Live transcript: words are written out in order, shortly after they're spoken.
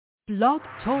Blog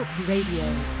Talk Radio.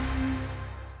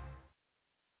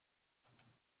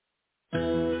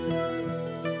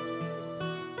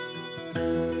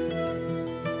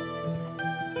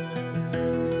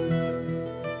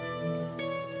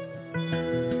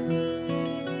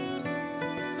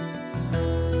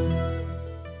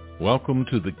 Welcome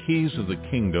to the Keys of the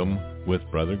Kingdom with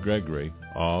Brother Gregory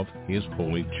of His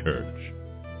Holy Church.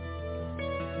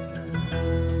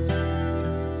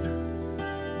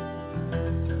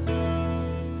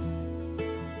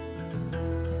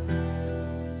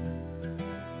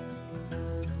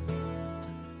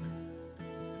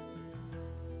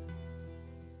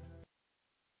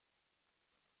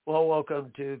 Well,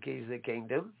 welcome to Keys of the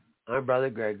Kingdom. I'm Brother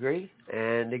Gregory,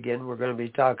 and again, we're going to be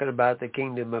talking about the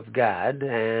Kingdom of God.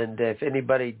 And if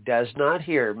anybody does not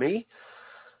hear me,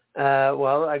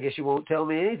 well, I guess you won't tell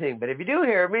me anything. But if you do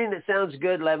hear me and it sounds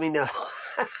good, let me know.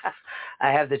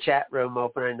 I have the chat room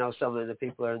open. I know some of the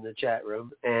people are in the chat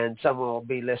room, and some will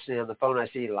be listening on the phone. I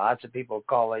see lots of people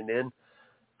calling in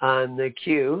on the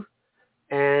queue.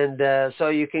 And so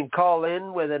you can call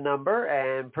in with a number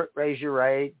and raise your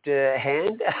right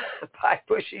hand by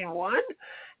pushing 1.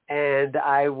 And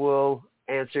I will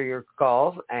answer your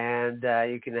call, and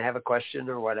you can have a question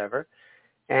or whatever.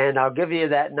 And I'll give you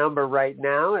that number right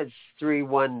now. It's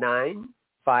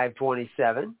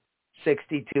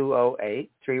 319-527-6208,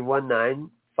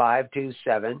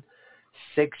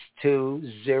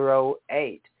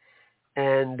 319-527-6208.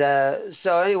 And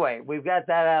so anyway, we've got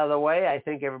that out of the way. I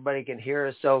think everybody can hear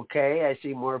us okay. I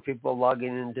see more people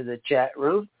logging into the chat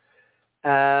room.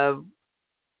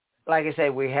 Like I say,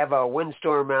 we have a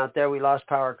windstorm out there. We lost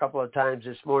power a couple of times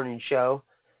this morning's show.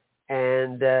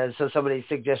 And so somebody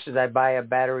suggested I buy a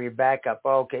battery backup.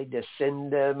 Okay, just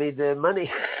send me the money.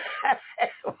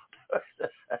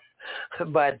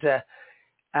 But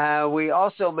we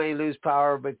also may lose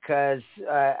power because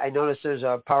I noticed there's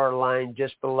a power line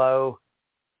just below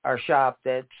our shop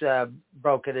that's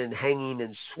broken and hanging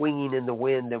and swinging in the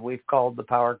wind, and we've called the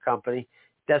power company.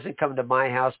 Doesn't come to my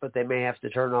house, but they may have to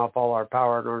turn off all our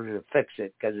power in order to fix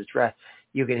it because it's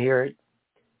you can hear it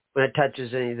when it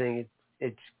touches anything.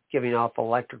 It's giving off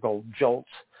electrical jolts,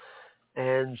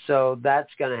 and so that's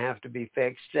going to have to be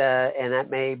fixed. And that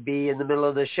may be in the middle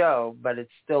of the show, but it's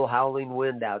still howling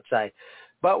wind outside.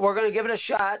 But we're going to give it a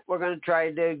shot. We're going to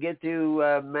try to get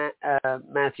to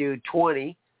Matthew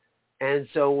 20, and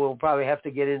so we'll probably have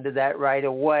to get into that right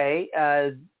away.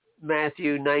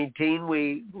 Matthew 19,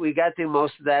 we got through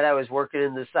most of that. I was working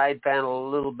in the side panel a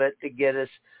little bit to get us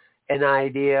an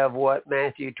idea of what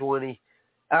Matthew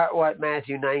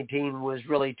 19 was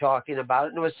really talking about.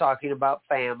 And it was talking about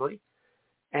family.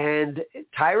 And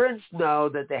tyrants know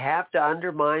that they have to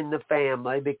undermine the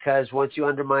family, because once you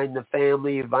undermine the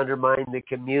family, you've undermined the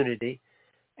community.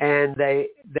 And they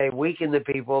weaken the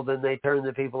people, then they turn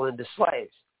the people into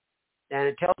slaves. And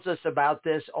it tells us about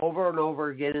this over and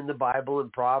over again in the Bible, in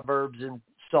Proverbs and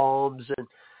Psalms,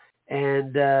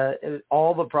 and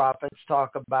all the prophets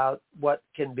talk about what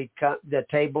can become the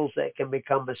tables that can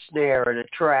become a snare and a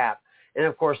trap. And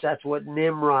of course, that's what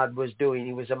Nimrod was doing.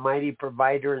 He was a mighty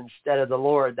provider instead of the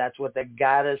Lord. That's what the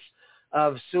goddess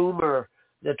of Sumer,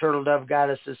 the turtle dove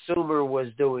goddess of Sumer,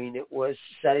 was doing. It was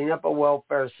setting up a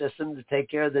welfare system to take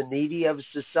care of the needy of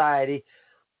society,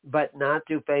 but not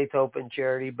through faith, hope, and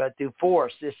charity, but through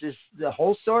force. This is the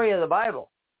whole story of the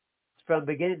Bible. From the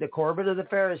beginning, the Corbin of the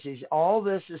Pharisees, all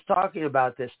this is talking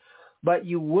about this. But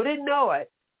you wouldn't know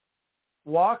it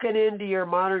walking into your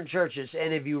modern churches.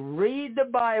 And if you read the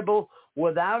Bible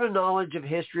without a knowledge of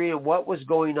history and what was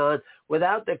going on,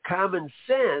 without the common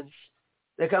sense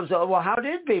that comes, well, how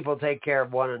did people take care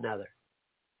of one another?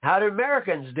 How did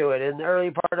Americans do it in the early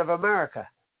part of America?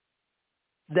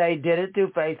 They did it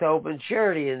through faith, hope, and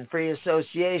charity, and free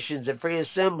associations and free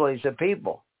assemblies of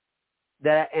people.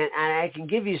 And I can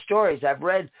give you stories. I've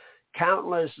read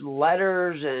countless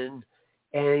letters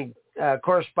and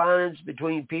correspondence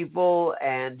between people,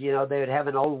 and they would have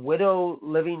an old widow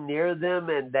living near them,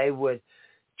 and they would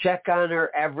check on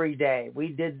her every day.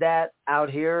 We did that out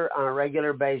here on a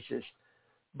regular basis.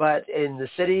 But in the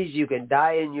cities, you can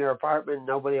die in your apartment, and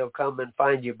nobody will come and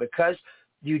find you because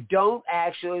you don't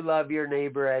actually love your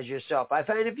neighbor as yourself. I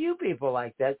find a few people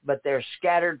like that, but they're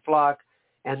scattered flock,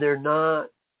 and they're not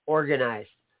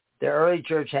organized. The early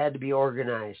church had to be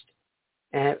organized,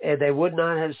 and they would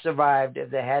not have survived if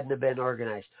they hadn't have been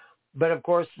organized. But, of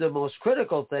course, the most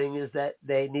critical thing is that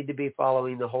they need to be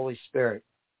following the Holy Spirit.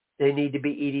 They need to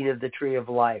be eating of the tree of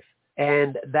life.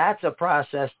 And that's a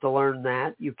process to learn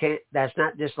that. That's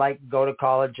not just like go to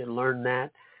college and learn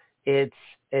that.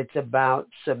 It's about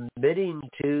submitting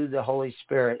to the Holy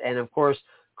Spirit. And, of course,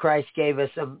 Christ gave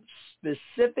us some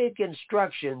specific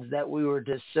instructions that we were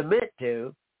to submit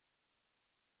to.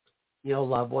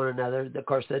 Love one another. Of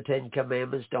course, the 10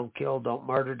 Commandments: don't kill, don't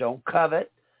murder, don't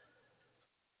covet.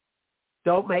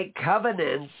 Don't make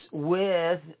covenants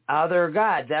with other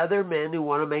gods, other men who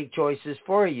want to make choices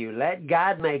for you. Let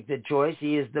God make the choice.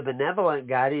 He is the benevolent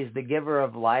God. He is the giver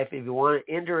of life. If you want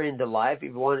to enter into life,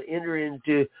 if you want to enter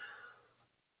into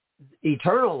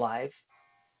eternal life,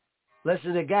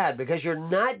 listen to God, because you're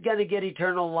not going to get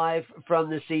eternal life from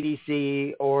the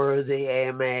CDC or the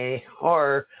AMA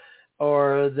or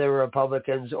the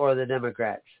Republicans or the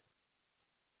Democrats.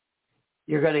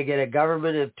 You're going to get a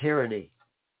government of tyranny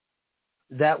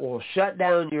that will shut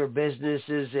down your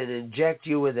businesses and inject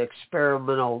you with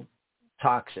experimental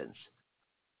toxins.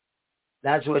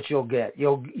 That's what you'll get.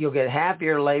 You'll get half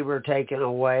your labor taken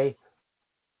away.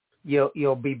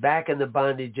 You'll be back in the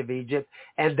bondage of Egypt,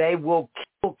 and they will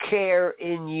kill care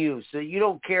in you, so you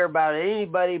don't care about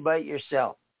anybody but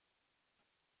yourself.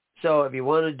 So if you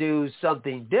want to do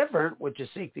something different, which is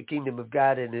seek the kingdom of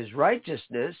God and his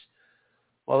righteousness,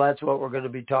 well, that's what we're going to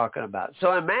be talking about.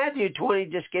 So in Matthew 20,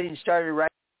 just getting started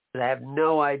right now, I have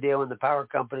no idea when the power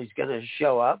company is going to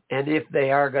show up and if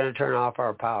they are going to turn off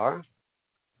our power.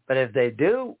 But if they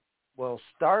do, we'll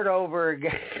start over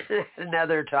again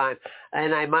another time,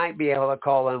 and I might be able to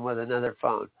call in with another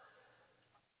phone.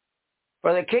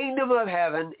 For the kingdom of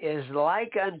heaven is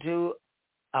like unto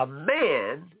a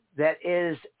man that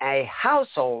is a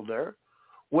householder,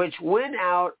 which went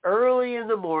out early in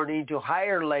the morning to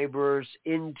hire laborers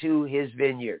into his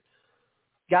vineyard.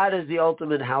 God is the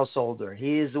ultimate householder.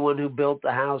 He is the one who built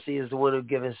the house. He is the one who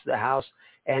gave us the house.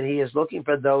 And he is looking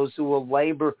for those who will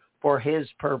labor for his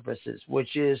purposes,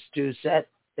 which is to set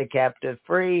the captive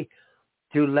free,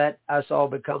 to let us all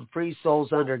become free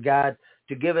souls under God,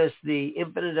 to give us the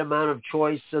infinite amount of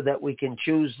choice so that we can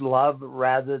choose love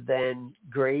rather than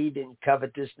greed and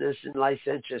covetousness and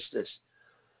licentiousness.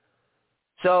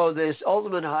 So this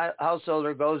ultimate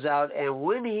householder goes out, and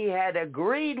when he had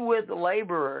agreed with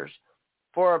laborers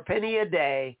for a penny a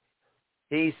day,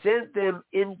 he sent them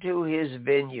into his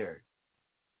vineyard.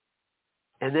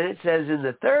 And then it says in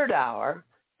the third hour,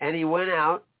 and he went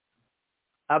out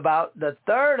about the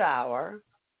third hour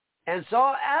and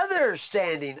saw others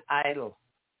standing idle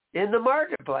in the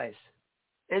marketplace,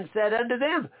 and said unto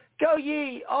them, Go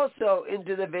ye also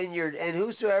into the vineyard, and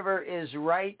whosoever is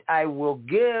right I will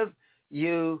give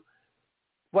you,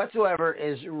 whatsoever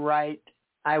is right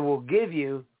I will give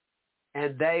you.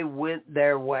 And they went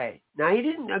their way. Now, he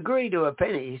didn't agree to a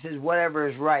penny. He says, whatever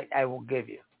is right I will give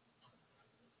you.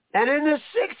 And in the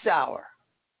sixth hour,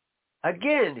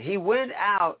 again, he went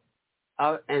out,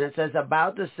 and it says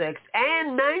about the sixth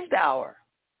and ninth hour,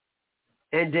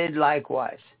 and did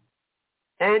likewise.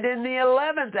 And in the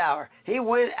 11th hour, he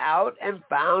went out and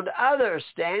found others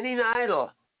standing idle,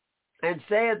 and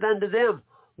saith unto them,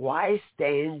 Why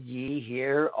stand ye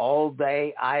here all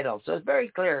day idle? So it's very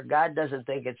clear, God doesn't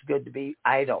think it's good to be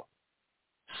idle,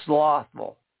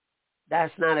 slothful.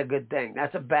 That's not a good thing.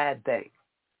 That's a bad thing.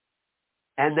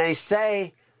 And they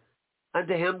say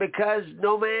unto him, Because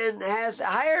no man has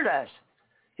hired us.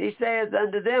 He saith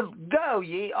unto them, Go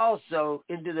ye also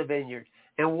into the vineyard,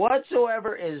 and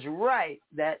whatsoever is right,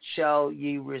 that shall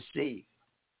ye receive.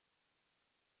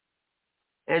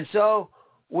 And so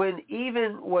when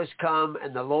even was come,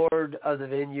 and the Lord of the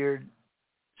vineyard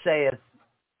saith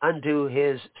unto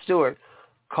his steward,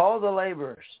 Call the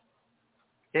laborers,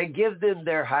 and give them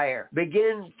their hire.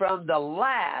 Begin from the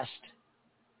last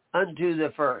unto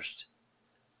the first.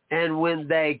 And when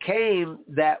they came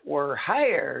that were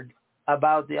hired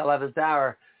about the 11th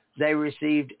hour, they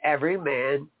received every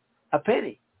man a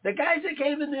penny. The guys that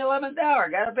came in the 11th hour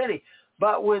got a penny.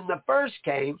 But when the first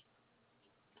came,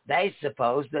 they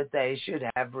supposed that they should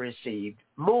have received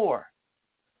more.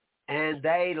 And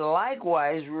they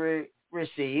likewise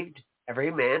received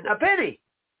every man a penny.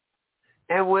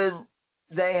 And when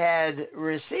they had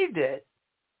received it,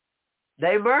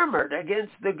 they murmured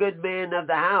against the good man of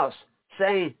the house,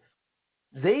 saying,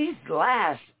 These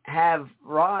last have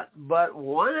wrought but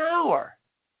 1 hour,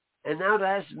 and thou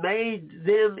hast made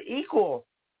them equal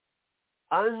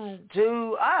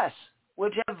unto us,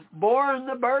 which have borne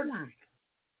the burden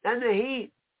and the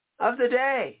heat of the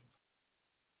day.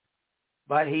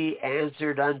 But he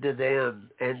answered unto them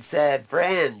and said,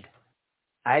 Friend,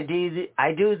 I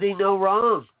do thee no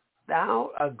wrong.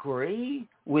 Thou agree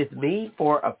with me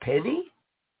for a penny?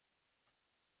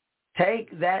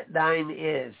 Take that thine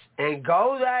is, and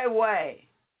go thy way.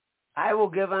 I will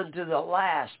give unto the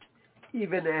last,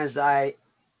 even as I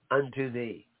unto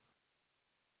thee.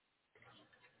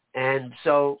 And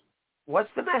so, what's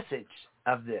the message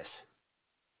of this?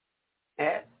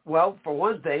 Well, for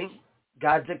one thing,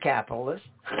 God's a capitalist.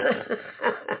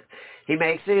 He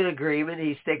makes an agreement.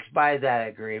 He sticks by that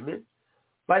agreement.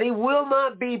 But he will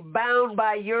not be bound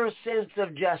by your sense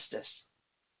of justice.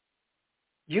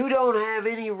 You don't have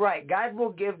any right. God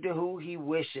will give to who he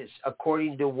wishes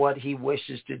according to what he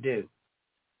wishes to do.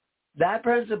 That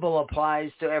principle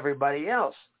applies to everybody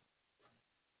else.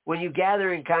 When you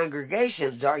gather in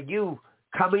congregations, are you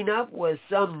coming up with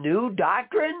some new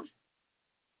doctrine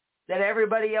that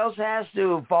everybody else has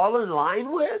to fall in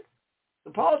line with?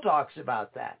 Paul talks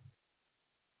about that.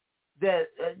 That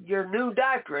your new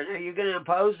doctrine, are you going to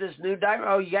impose this new doctrine?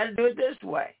 Oh, you got to do it this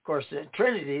way. Of course, the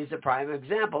Trinity is a prime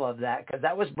example of that because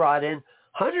that was brought in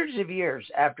hundreds of years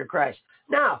after Christ.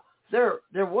 Now, there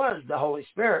was the Holy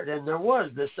Spirit, and there was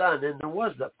the Son, and there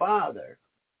was the Father.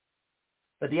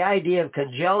 But the idea of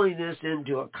congealing this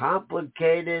into a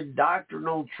complicated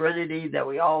doctrinal Trinity that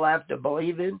we all have to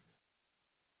believe in,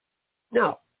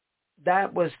 no,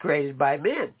 that was created by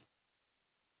men.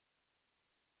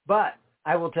 But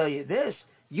I will tell you this,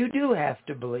 you do have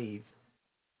to believe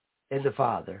in the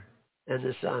Father and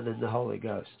the Son and the Holy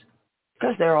Ghost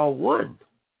because they're all one.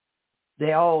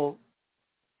 They all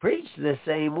preach the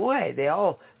same way. They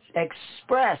all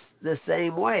express the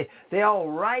same way. They all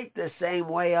write the same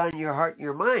way on your heart and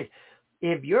your mind.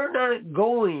 If you're not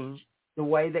going the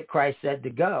way that Christ said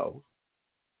to go,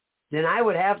 then I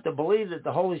would have to believe that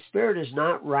the Holy Spirit is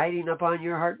not writing upon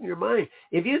your heart and your mind.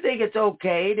 If you think it's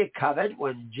okay to covet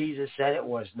when Jesus said it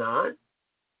was not,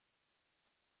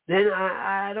 then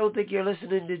I don't think you're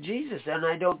listening to Jesus, and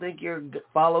I don't think you're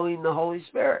following the Holy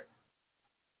Spirit.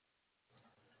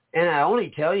 And I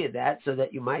only tell you that so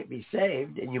that you might be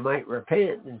saved and you might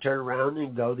repent and turn around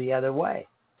and go the other way.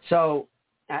 So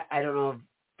I don't know if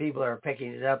people are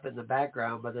picking it up in the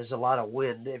background, but there's a lot of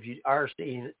wind. If you are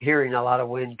hearing a lot of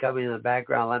wind coming in the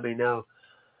background, let me know.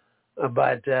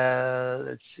 But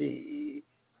let's see.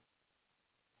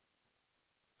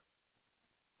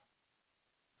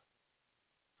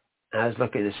 I was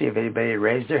looking to see if anybody had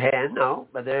raised their hand. No,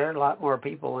 but there are a lot more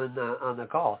people on the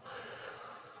call.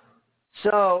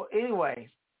 So anyway,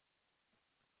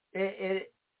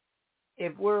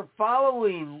 if we're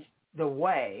following the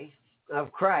way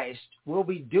of Christ, we'll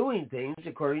be doing things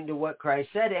according to what Christ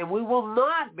said, and we will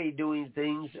not be doing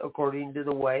things according to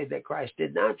the way that Christ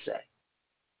did not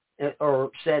say or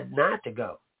said not to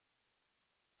go.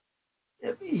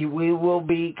 We will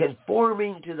be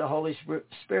conforming to the Holy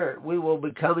Spirit. We will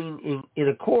be coming in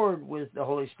accord with the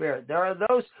Holy Spirit. There are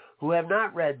those who have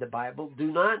not read the Bible,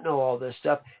 do not know all this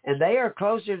stuff, and they are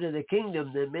closer to the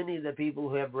kingdom than many of the people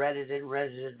who have read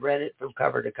it from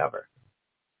cover to cover.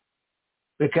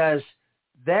 Because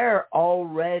they're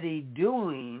already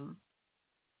doing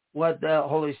what the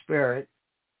Holy Spirit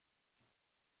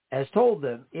has told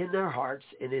them in their hearts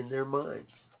and in their minds.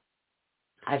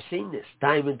 I've seen this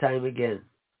time and time again.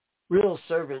 Real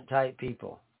servant-type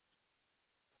people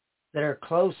that are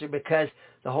closer because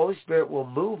the Holy Spirit will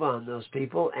move on those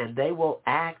people and they will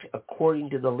act according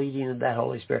to the leading of that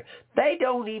Holy Spirit. They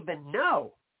don't even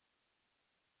know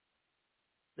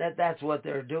that that's what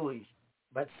they're doing.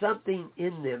 But something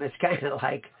in them, it's kind of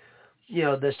like,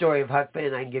 the story of Huck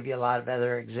Finn. I can give you a lot of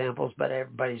other examples, but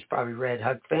everybody's probably read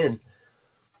Huck Finn.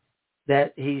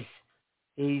 That he's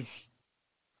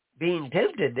being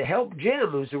tempted to help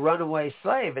Jim, who's a runaway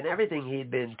slave, and everything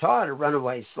he'd been taught, a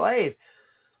runaway slave,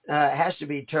 has to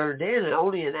be turned in, and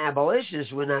only an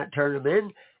abolitionist would not turn him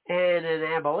in, and an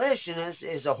abolitionist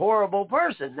is a horrible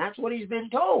person. That's what he's been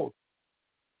told.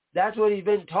 That's what he's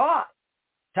been taught,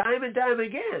 time and time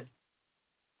again.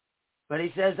 But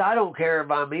he says, I don't care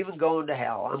if I'm even going to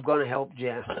hell. I'm going to help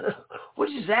Jim,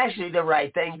 which is actually the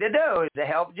right thing to do, is to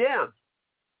help Jim.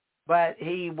 But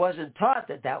he wasn't taught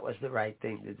that that was the right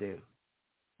thing to do.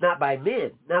 Not by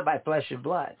men, not by flesh and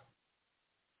blood.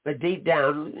 But deep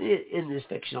down in this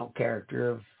fictional character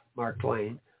of Mark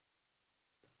Twain,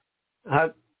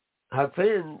 Huck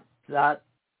Finn thought,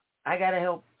 I got to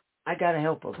help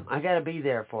him. I got to be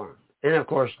there for him. And of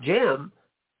course, Jim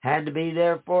had to be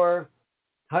there for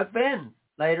Huck Finn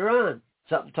later on.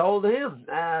 Something told him,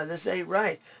 this ain't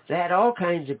right. They had all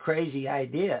kinds of crazy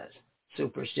ideas,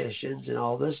 superstitions and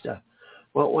all this stuff.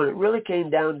 Well, when it really came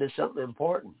down to something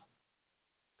important,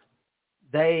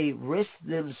 they risked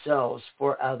themselves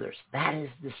for others. That is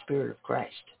the Spirit of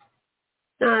Christ.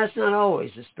 Now, that's not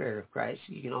always the Spirit of Christ.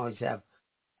 You can always have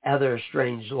other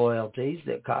strange loyalties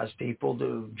that cause people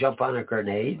to jump on a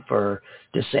grenade to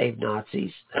save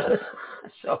Nazis.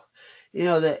 So,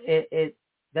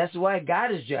 that's why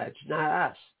God is judged,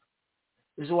 not us.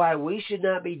 This is why we should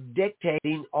not be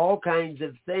dictating all kinds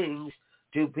of things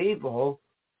to people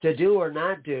to do or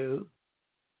not do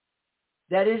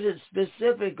that isn't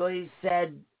specifically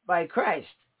said by Christ.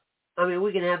 I mean,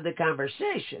 we can have the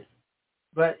conversation,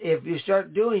 but if you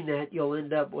start doing that, you'll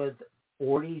end up with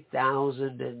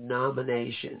 40,000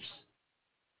 denominations.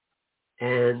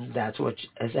 And that's what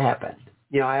has happened.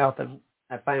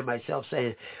 I find myself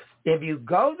saying, if you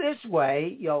go this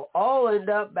way, you'll all end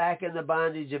up back in the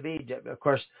bondage of Egypt. Of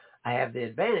course, I have the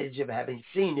advantage of having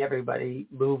seen everybody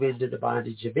move into the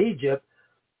bondage of Egypt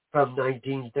from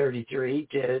 1933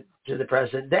 to the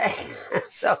present day.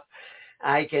 So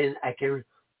I can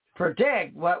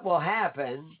predict what will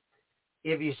happen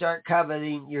if you start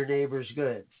coveting your neighbor's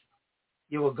goods.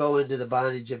 You will go into the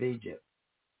bondage of Egypt.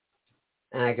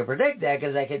 And I can predict that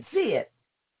because I can see it.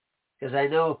 Because I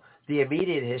know the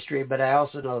immediate history, but I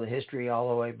also know the history all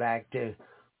the way back to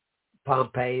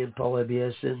Pompey and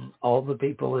Polybius and all the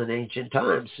people in ancient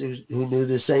times who knew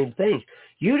the same thing.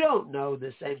 You don't know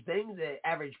the same thing. The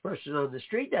average person on the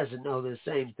street doesn't know the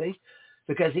same thing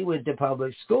because he went to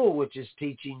public school, which is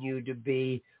teaching you to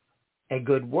be a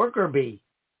good worker bee.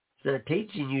 It's not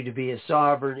teaching you to be a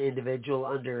sovereign individual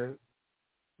under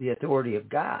the authority of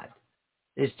God.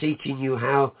 It's teaching you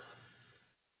how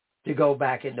to go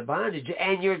back into bondage.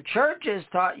 And your church has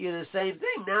taught you the same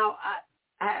thing. Now,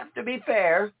 I have to be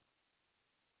fair.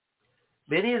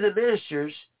 Many of the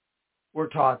ministers were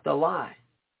taught the lie.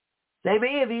 They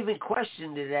may have even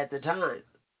questioned it at the time,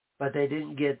 but they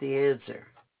didn't get the answer.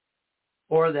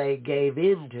 Or they gave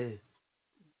in to,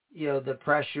 the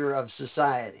pressure of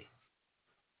society.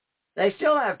 They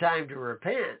still have time to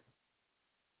repent,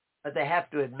 but they have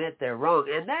to admit they're wrong.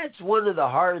 And that's one of the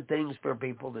hard things for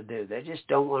people to do. They just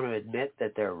don't want to admit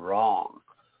that they're wrong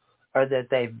or that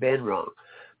they've been wrong.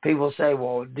 People say,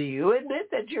 well, do you admit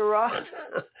that you're wrong?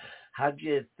 How do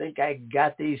you think I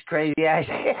got these crazy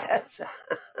ideas?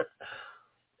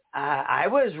 I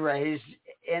was raised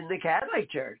in the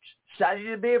Catholic Church, studied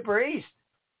to be a priest.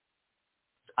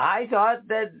 I thought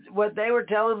that what they were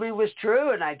telling me was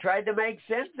true, and I tried to make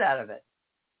sense out of it.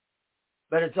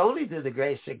 But it's only through the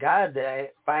grace of God that I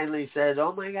finally said,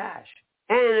 oh my gosh.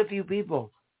 And a few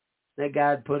people that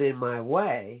God put in my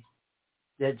way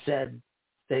that said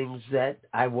things that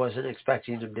I wasn't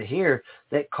expecting them to hear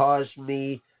that caused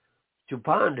me to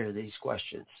ponder these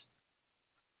questions.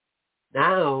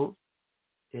 Now,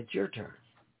 it's your turn.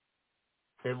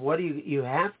 And what do you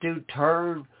have to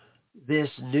turn this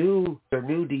new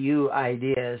to you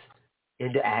ideas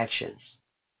into actions.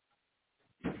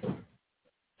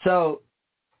 So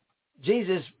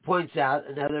Jesus points out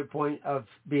another point of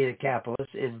being a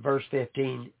capitalist in verse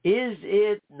 15. Is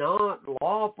it not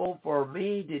lawful for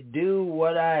me to do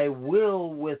what I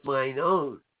will with mine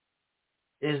own?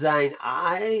 Is thine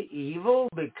eye evil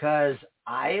because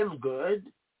I am good?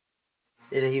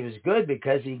 And he was good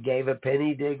because he gave a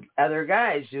penny to other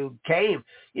guys who came.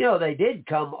 You know, they did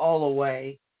come all the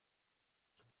way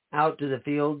out to the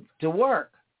field to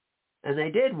work. And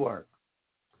they did work.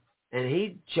 And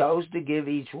he chose to give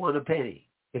each one a penny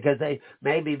because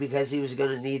because he was going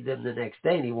to need them the next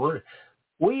day. And he wanted.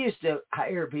 We used to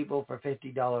hire people for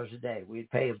 $50 a day. We'd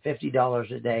pay them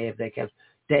 $50 a day if they kept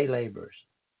day laborers.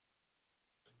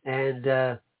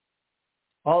 And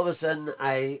all of a sudden,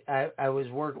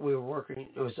 we were working.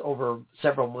 It was over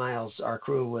several miles. Our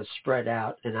crew was spread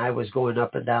out, and I was going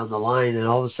up and down the line. And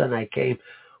all of a sudden, I came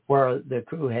where the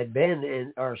crew had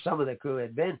been, or some of the crew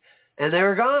had been, and they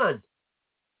were gone.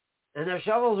 And their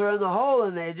shovels were in the hole,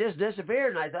 and they just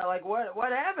disappeared. And I thought, like,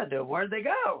 what happened to them? Where'd they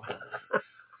go?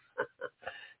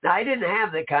 Now, I didn't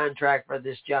have the contract for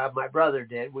this job. My brother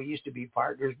did. We used to be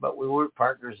partners, but we weren't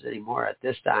partners anymore at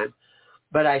this time.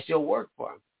 But I still worked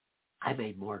for him. I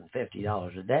made more than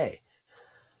 $50 a day.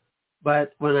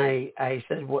 But when I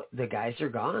said, the guys are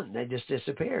gone. They just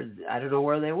disappeared. I don't know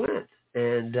where they went.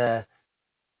 And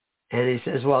he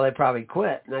says, well, they probably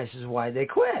quit. And I says, why'd they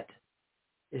quit?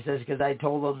 He says, because I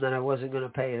told them that I wasn't going to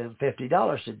pay them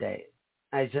 $50 a day.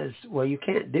 I says, well, you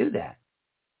can't do that.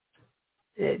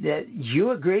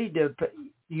 You agreed to,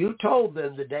 you told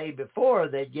them the day before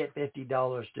they'd get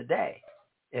 $50 a day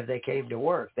if they came to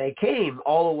work. They came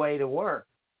all the way to work.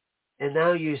 And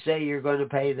now you say you're going to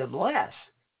pay them less.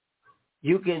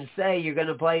 You can say you're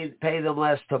going to pay them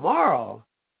less tomorrow,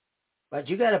 but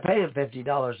you got to pay them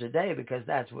 $50 a day because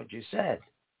that's what you said.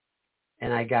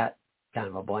 And I got kind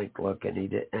of a blank look, and he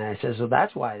did. And I said, so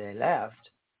that's why they left.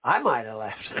 I might have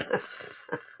left.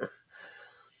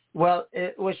 Well,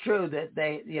 it was true that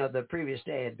they, the previous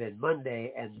day had been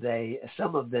Monday, and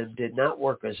some of them did not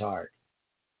work as hard.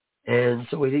 And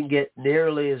so we didn't get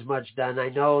nearly as much done. I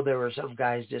know there were some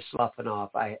guys just sloughing off.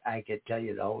 I could tell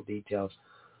you the whole details.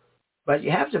 But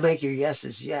you have to make your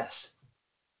yeses yes.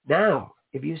 Now,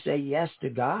 if you say yes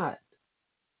to God,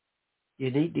 you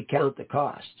need to count the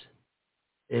cost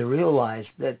and realize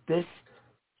that this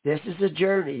is a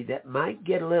journey that might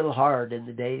get a little hard in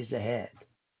the days ahead.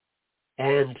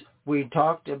 And we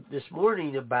talked this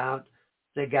morning about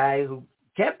the guy who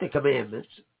kept the commandments.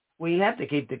 We have to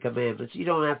keep the commandments. You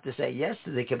don't have to say yes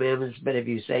to the commandments, but if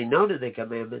you say no to the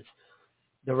commandments,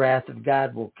 the wrath of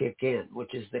God will kick in,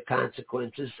 which is the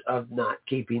consequences of not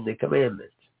keeping the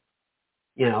commandments.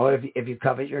 You know, if you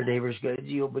covet your neighbor's goods,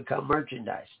 you'll become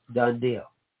merchandise. Done deal.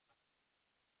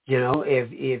 You know,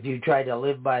 if you try to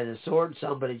live by the sword,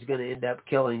 somebody's going to end up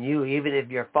killing you, even if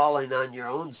you're falling on your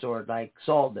own sword like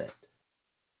Saul did.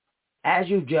 As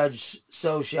you judge,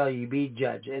 so shall you be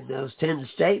judged. And those 10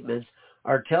 statements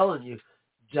are telling you,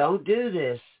 don't do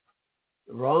this.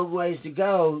 The wrong ways to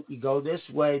go. You go this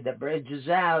way, the bridge is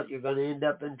out, you're going to end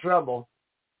up in trouble.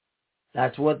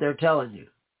 That's what they're telling you.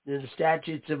 In the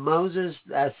statutes of Moses,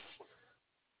 that's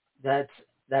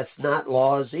not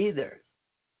laws either.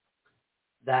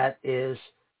 That is,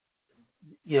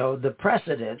 you know, the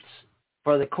precedents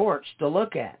for the courts to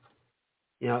look at.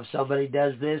 You know, if somebody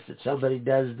does this, if somebody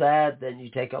does that, then you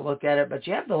take a look at it. But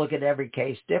you have to look at every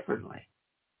case differently.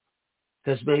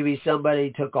 Because maybe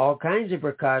somebody took all kinds of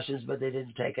precautions, but they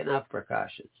didn't take enough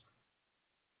precautions.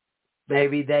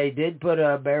 Maybe they did put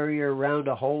a barrier around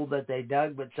a hole that they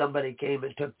dug, but somebody came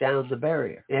and took down the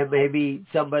barrier. And maybe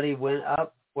somebody went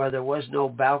up where there was no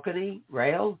balcony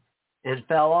rail and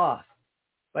fell off.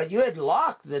 But you had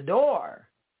locked the door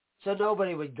so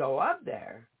nobody would go up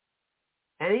there.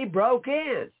 And he broke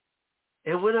in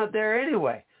and went up there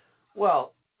anyway.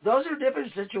 Well, those are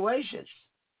different situations.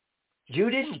 You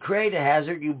didn't create a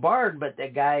hazard, you barred, but the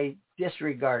guy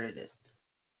disregarded it.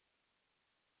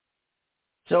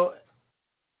 So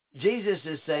Jesus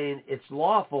is saying it's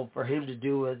lawful for him to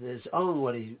do with his own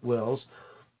what he wills,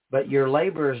 but your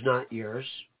labor is not yours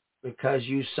because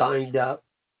you signed up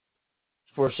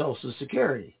for Social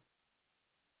Security.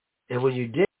 And when you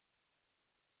did,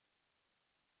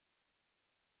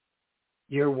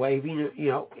 you're waiving, you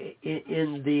know,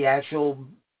 in the actual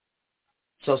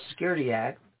Social Security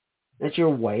Act, that you're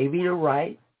waiving a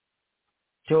right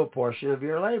to a portion of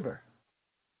your labor.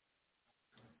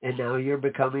 And now you're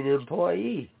becoming an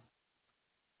employee.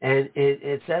 And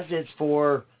it says it's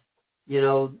for, you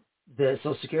know, the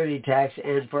Social Security tax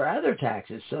and for other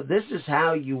taxes. So this is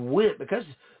how you win, because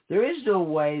there is no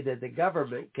way that the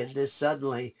government can just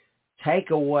suddenly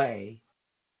take away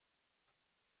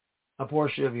a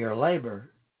portion of your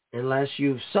labor unless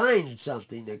you've signed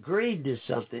something, agreed to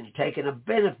something, taken a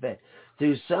benefit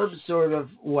through some sort of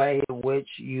way in which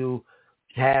you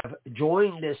have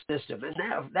joined this system. And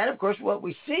that of course, what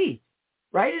we see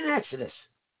right in Exodus,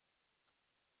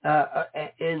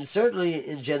 and certainly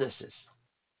in Genesis.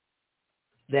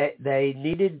 They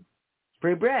needed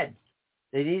free bread.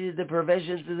 They needed the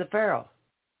provisions of the Pharaoh.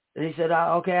 And he said,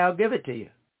 okay, I'll give it to you.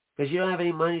 Because you don't have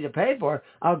any money to pay for it,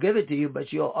 I'll give it to you,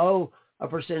 but you'll owe a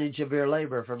percentage of your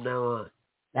labor from now on.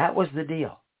 That was the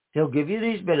deal. He'll give you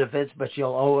these benefits, but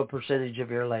you'll owe a percentage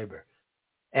of your labor.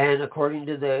 And according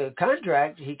to the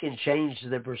contract, he can change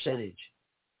the percentage.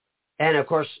 And of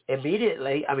course,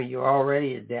 immediately, I mean, you're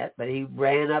already in debt, but he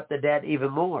ran up the debt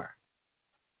even more.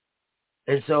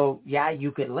 And so, yeah,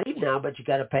 you can leave now, but you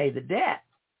got to pay the debt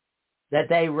that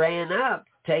they ran up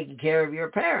taking care of your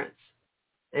parents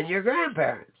and your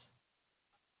grandparents.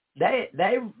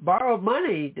 They borrowed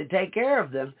money to take care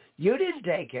of them. You didn't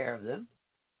take care of them.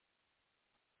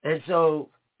 And so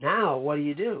now what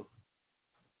do?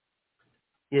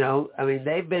 You know, I mean,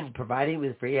 they've been providing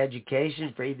with free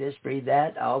education, free this, free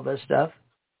that, all this stuff,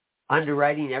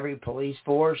 underwriting every police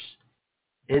force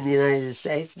in the United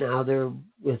States. Now they're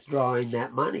withdrawing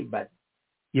that money, but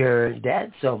you're in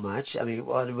debt so much. I mean,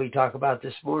 what did we talk about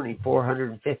this morning?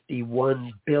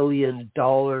 $451 billion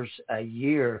a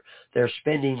year they're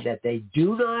spending that they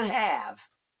do not have.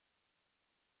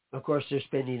 Of course, they're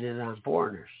spending it on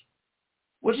foreigners,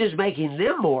 which is making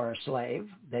them more a slave.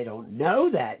 They don't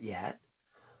know that yet,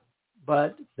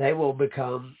 but they will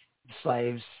become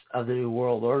slaves of the New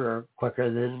World Order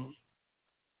quicker than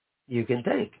you can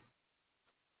think.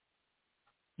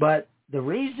 But the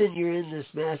reason you're in this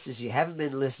mess is you haven't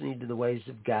been listening to the ways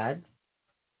of God.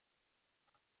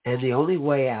 And the only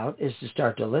way out is to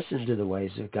start to listen to the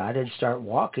ways of God and start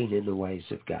walking in the ways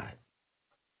of God.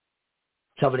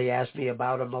 Somebody asked me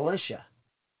about a militia.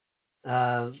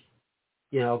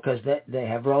 You know, because they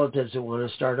have relatives who want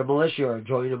to start a militia or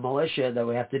join a militia, that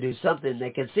we have to do something. They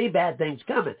can see bad things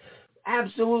coming.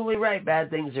 Absolutely right, bad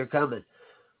things are coming.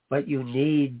 But you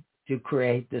need to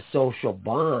create the social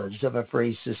bonds of a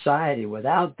free society.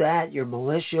 Without that, your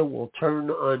militia will turn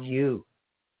on you.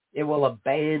 It will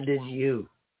abandon you.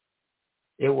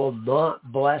 It will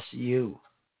not bless you.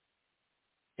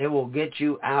 It will get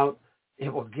you out.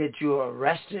 It will get you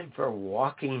arrested for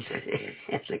walking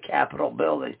in the Capitol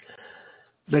building,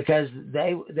 because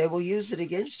they will use it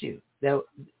against you. That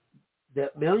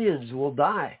millions will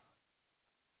die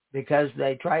because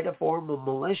they try to form a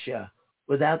militia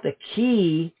without the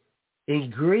key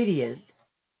ingredient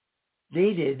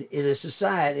needed in a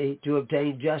society to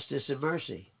obtain justice and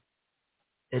mercy.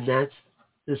 And that's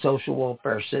the social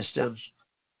welfare system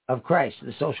of Christ,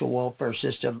 the social welfare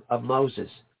system of Moses,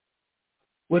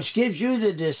 which gives you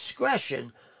the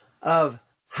discretion of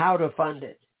how to fund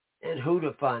it and who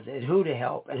to fund and who to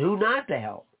help and who not to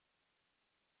help.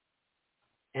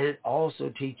 And it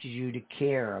also teaches you to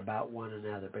care about one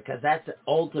another, because that's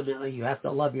ultimately, you have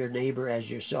to love your neighbor as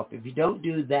yourself. If you don't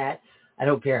do that, I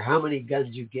don't care how many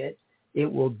guns you get, it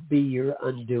will be your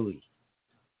undoing.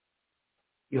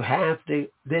 You have to,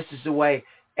 this is the way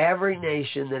every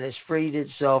nation that has freed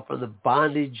itself from the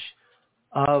bondage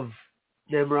of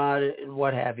Nimrod and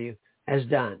what have you has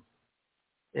done,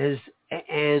 and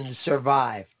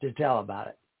survived to tell about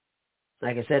it.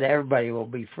 Like I said, everybody will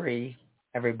be free.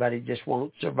 Everybody just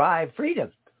won't survive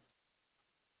freedom.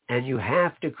 And you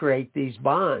have to create these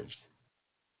bonds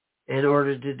in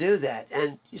order to do that.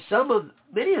 And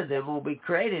many of them will be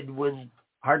created when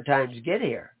hard times get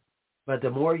here. But the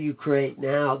more you create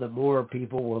now, the more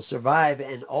people will survive.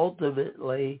 And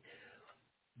ultimately,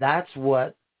 that's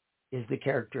what is the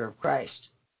character of Christ.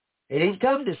 He didn't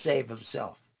come to save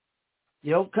himself.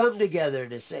 You don't come together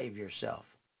to save yourself.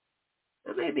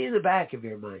 That may be in the back of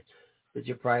your mind, but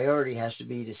your priority has to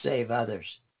be to save others.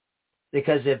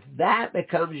 Because if that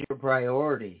becomes your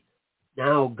priority,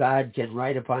 now God can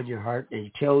write upon your heart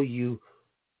and tell you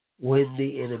when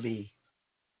the enemy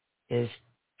is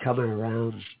coming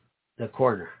around the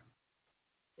corner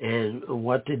and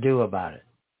what to do about it.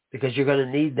 Because you're going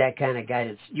to need that kind of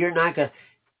guidance.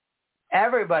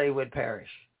 Everybody would perish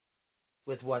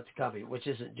with what's coming, which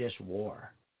isn't just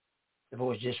war. If it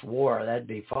was just war, that'd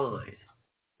be fine.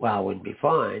 Well, it wouldn't be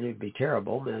fine. It would be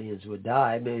terrible. Millions would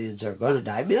die. Millions are going to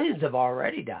die. Millions have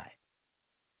already died.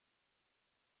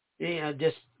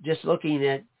 Just looking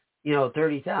at,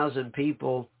 30,000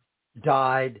 people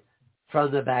died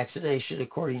from the vaccination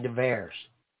according to VAERS.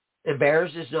 And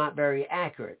VAERS is not very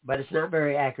accurate, but it's not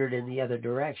very accurate in the other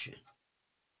direction.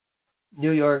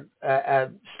 New York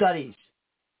studies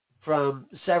from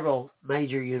several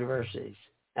major universities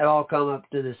have all come up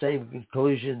to the same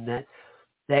conclusion, that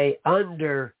they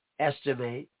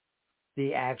underestimate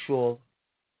the actual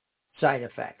side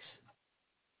effects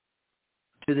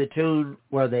to the tune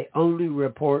where they only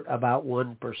report about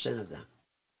 1% of them,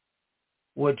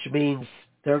 which means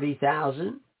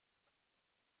 30,000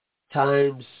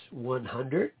 times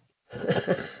 100,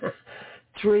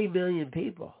 3 million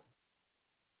people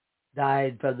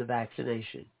died from the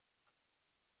vaccination,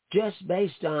 just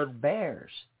based on VAERS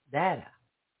data.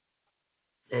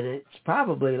 And it's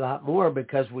probably a lot more,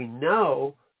 because we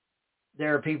know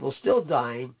there are people still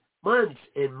dying months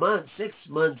and months, 6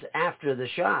 months after the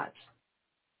shots.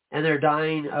 And they're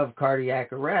dying of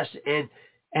cardiac arrest.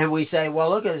 And we say, well,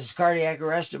 look at this cardiac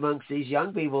arrest amongst these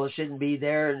young people. It shouldn't be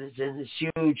there. And it's in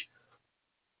this huge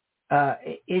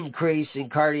increase in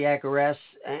cardiac arrests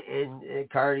and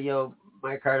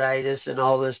cardiomyocarditis and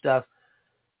all this stuff.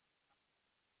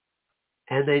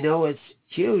 And they know it's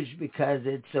huge because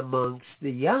it's amongst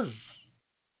the young.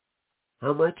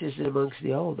 How much is it amongst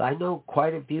the old? I know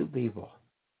quite a few people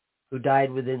who died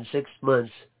within 6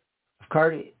 months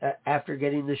of after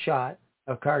getting the shot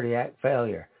of cardiac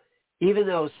failure. Even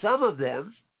though some of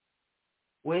them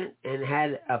went and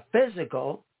had a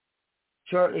physical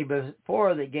shortly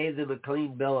before that gave them a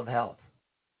clean bill of health.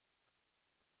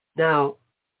 Now,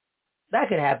 that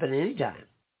could happen anytime.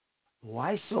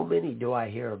 Why so many do I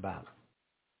hear about?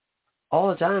 All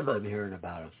the time I'm hearing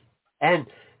about them. And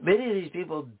many of these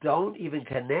people don't even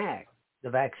connect the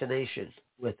vaccination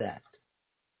with that.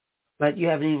 But you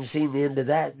haven't even seen the end of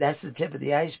that. That's the tip of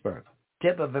the iceberg.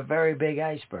 Tip of a very big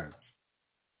iceberg.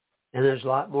 And there's a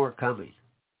lot more coming.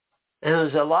 And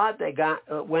there's a lot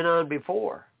that went on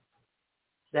before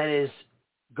that is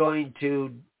going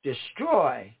to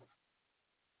destroy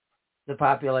the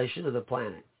population of the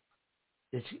planet.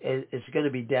 It's going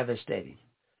to be devastating.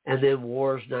 And then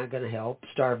war's not going to help.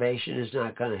 Starvation is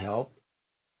not going to help.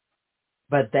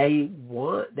 But they've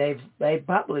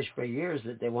published for years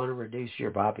that they want to reduce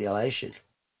your population.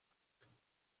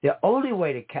 The only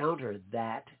way to counter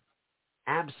that,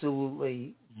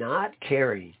 absolutely not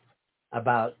caring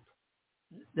about,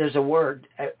 there's a word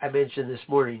I mentioned this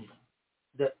morning,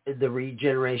 the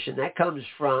regeneration. That comes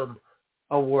from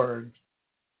a word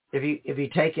if you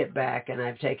take it back, and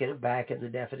I've taken it back in the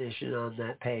definition on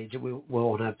that page, we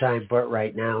won't have time for it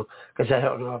right now because I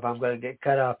don't know if I'm going to get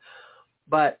cut off.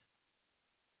 But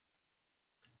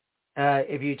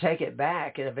if you take it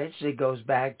back, it eventually goes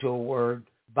back to a word,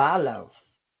 balo.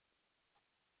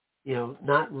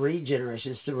 Not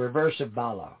regeneration. It's the reverse of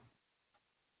balo.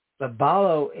 But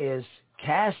balo is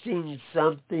casting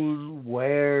something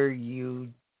where you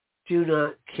do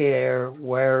not care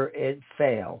where it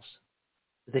fails.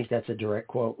 I think that's a direct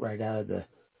quote right out of the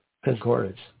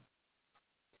concordance.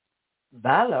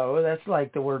 Balo, that's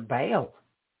like the word Baal.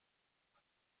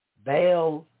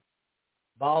 Baal,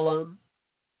 Balaam,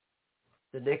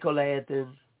 the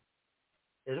Nicolaitans,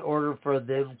 in order for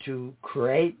them to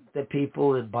create the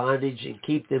people in bondage and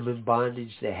keep them in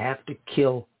bondage, they have to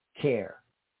kill care.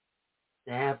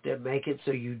 They have to make it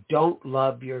so you don't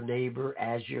love your neighbor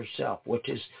as yourself, which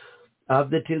is of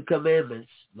the two commandments.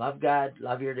 Love God,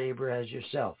 love your neighbor as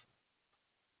yourself.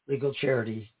 Legal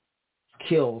charity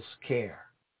kills care.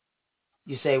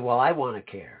 You say, well, I want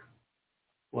to care.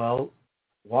 Well,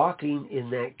 walking in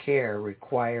that care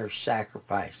requires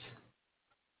sacrifice.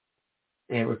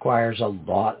 It requires a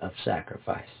lot of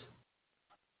sacrifice.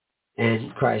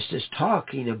 And Christ is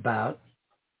talking about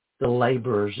the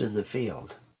laborers in the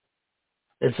field.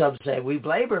 And some say, we've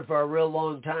labored for a real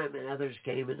long time, and others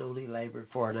came and only labored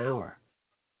for an hour.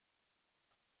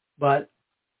 But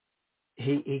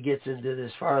he gets into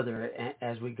this farther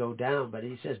as we go down, but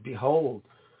he says, behold,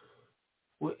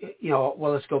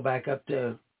 let's go back up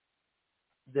to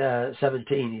the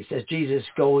 17. He says, Jesus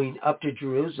going up to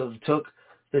Jerusalem took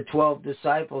the 12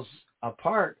 disciples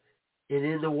apart and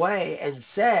in the way and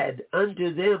said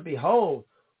unto them, behold,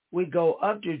 we go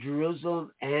up to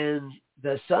Jerusalem, and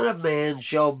the Son of Man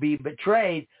shall be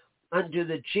betrayed unto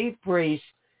the chief priests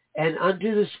and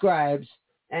unto the scribes,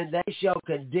 and they shall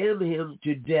condemn him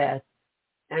to death,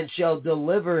 and shall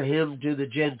deliver him to the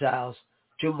Gentiles,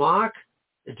 to mock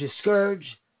and to scourge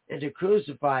and to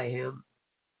crucify him.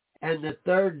 And the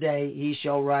third day he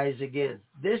shall rise again.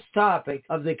 This topic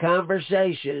of the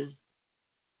conversation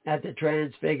at the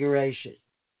Transfiguration.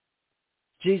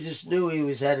 Jesus knew he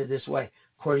was headed this way.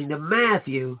 According to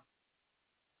Matthew,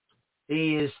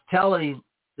 he is telling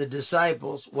the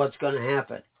disciples what's going to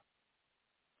happen.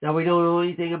 Now, we don't know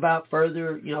anything about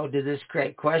further, did this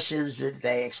create questions? Did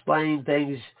they explain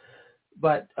things?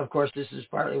 But, of course, this is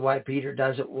partly why Peter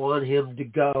doesn't want him to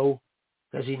go,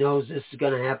 because he knows this is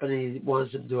going to happen and he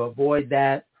wants him to avoid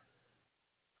that.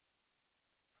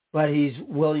 But he's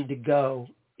willing to go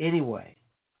anyway.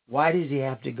 Why does he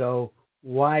have to go?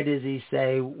 Why does he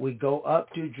say we go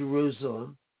up to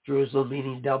Jerusalem, Jerusalem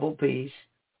meaning double peace,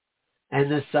 and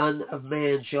the Son of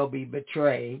Man shall be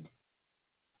betrayed?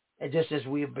 And just as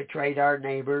we have betrayed our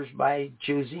neighbors by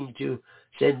choosing to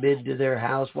send men to their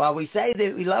house, while we say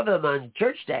that we love them on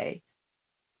church day,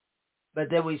 but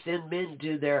then we send men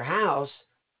to their house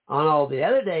on all the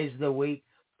other days of the week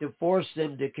to force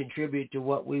them to contribute to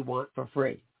what we want for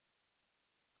free.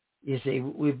 You see,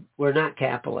 we're not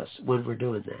capitalists when we're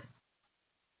doing that.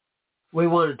 We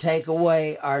want to take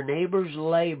away our neighbor's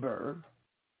labor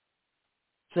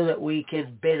so that we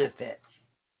can benefit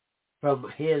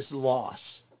from his loss.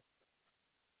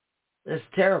 That's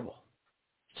terrible.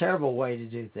 Terrible way to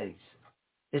do things.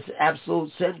 It's an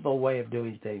absolute sinful way of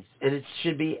doing things. And it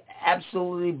should be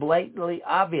absolutely blatantly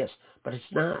obvious, but it's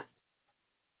not.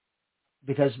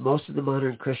 Because most of the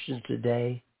modern Christians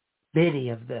today, many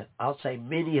of the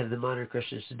modern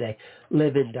Christians today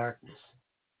live in darkness.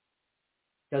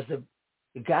 Because the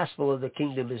gospel of the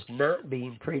kingdom is not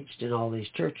being preached in all these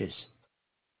churches.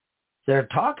 They're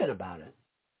talking about it,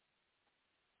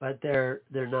 but they're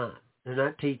not. They're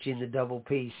not teaching the double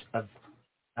peace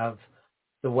of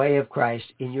the way of Christ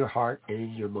in your heart and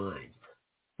in your mind.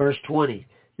 Verse 20,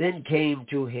 then came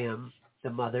to him the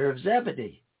mother of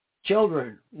Zebedee,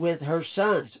 children with her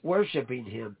sons, worshiping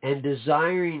him and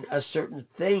desiring a certain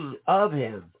thing of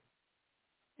him.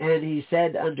 And he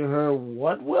said unto her,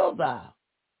 what wilt thou?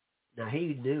 Now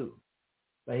he knew,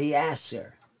 but he asked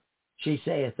her. She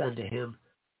saith unto him,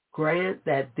 grant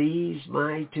that these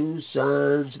my two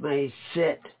sons may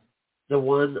sit, the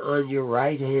one on your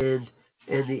right hand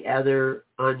and the other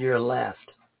on your left,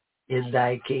 in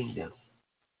thy kingdom.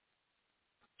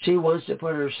 She wants to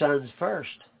put her sons first.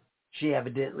 She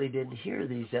evidently didn't hear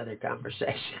these other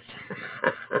conversations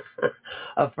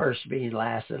of first being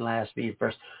last and last being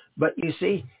first. But you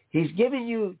see, he's giving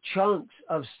you chunks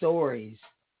of stories,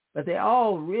 but they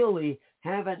all really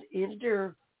have an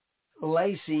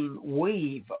interlacing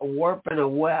weave, a warp and a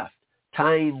weft,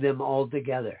 tying them all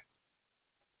together.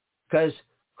 Because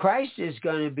Christ is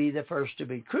going to be the first to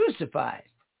be crucified,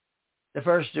 the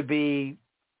first to be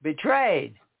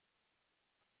betrayed.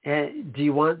 And do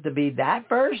you want to be that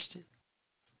first?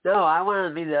 No, I want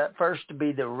to be the first to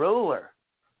be the ruler.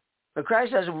 But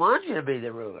Christ doesn't want you to be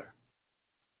the ruler.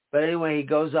 But anyway, he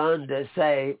goes on to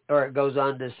say, or it goes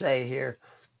on to say here,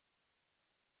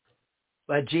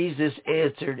 but Jesus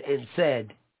answered and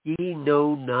said, ye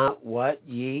know not what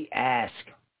ye ask.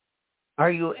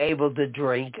 Are you able to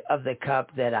drink of the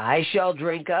cup that I shall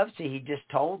drink of? See, he just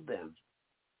told them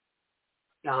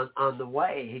on the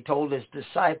way. He told his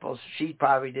disciples, she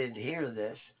probably didn't hear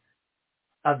this,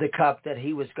 of the cup that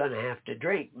he was going to have to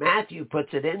drink. Matthew puts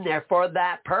it in there for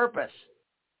that purpose.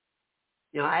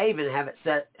 You know, I even have it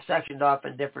sectioned off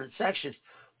in different sections,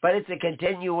 but it's a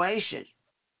continuation.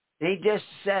 He just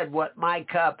said what my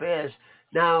cup is.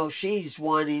 Now she's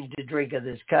wanting to drink of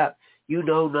this cup. You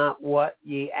know not what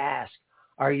ye ask.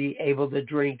 Are ye able to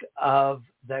drink of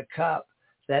the cup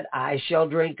that I shall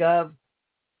drink of?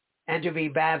 And to be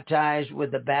baptized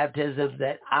with the baptism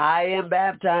that I am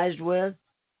baptized with,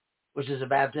 which is a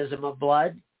baptism of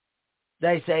blood?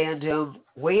 They say unto him,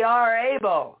 we are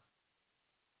able.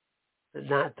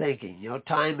 Not thinking, you know,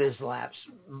 time has lapsed.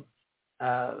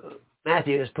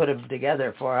 Matthew has put them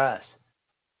together for us.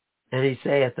 And he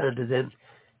saith unto them,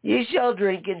 ye shall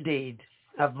drink indeed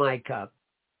of my cup,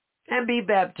 and be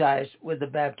baptized with the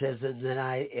baptism that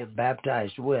I am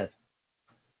baptized with.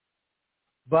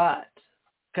 But,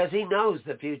 because he knows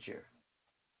the future,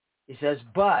 he says,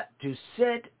 but to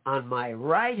sit on my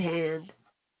right hand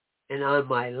and on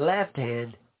my left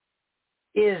hand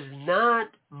is not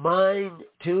mine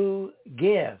to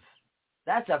give.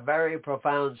 That's a very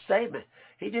profound statement.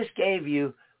 He just gave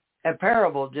you a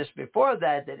parable just before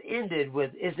that ended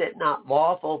with, is it not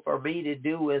lawful for me to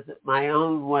do with my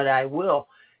own what I will?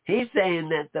 He's saying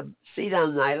that the seat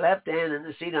on my left hand and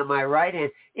the seat on my right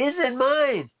hand isn't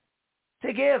mine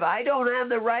to give. I don't have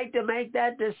the right to make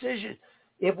that decision.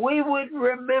 If we would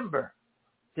remember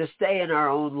to stay in our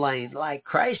own lane like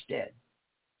Christ did,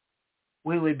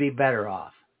 we would be better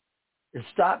off. And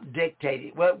stop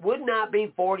dictating. Well, it would not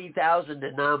be 40,000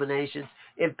 denominations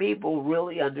if people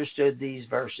really understood these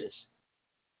verses.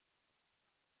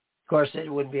 Of course,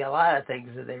 it wouldn't be a lot of things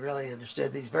if they really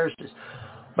understood these verses.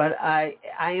 But I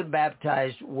am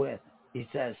baptized with, he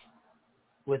says,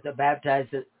 with the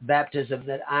baptism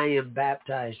that I am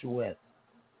baptized with.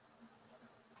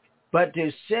 But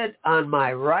to sit on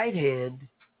my right hand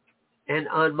and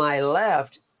on my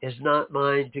left is not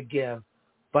mine to give,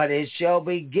 but it shall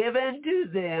be given to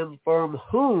them from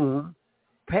whom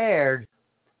paired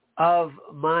of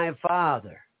my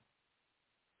Father.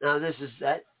 Now this is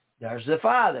that. There's the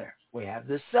Father. We have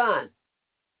the Son.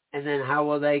 And then how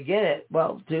will they get it?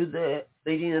 Well, through the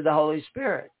leading of the Holy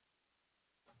Spirit.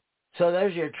 So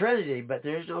there's your Trinity, but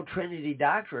there's no Trinity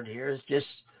doctrine here. It's just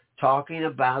talking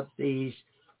about these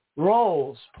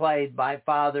roles played by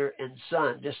Father and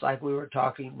Son, just like we were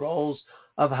talking roles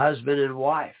of husband and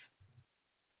wife.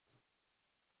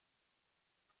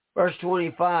 Verse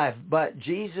 25, but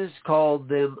Jesus called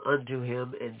them unto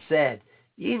him and said,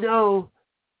 ye know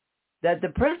that the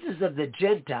princes of the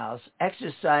Gentiles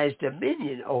exercise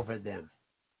dominion over them,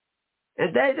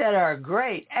 and they that are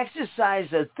great exercise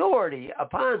authority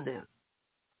upon them.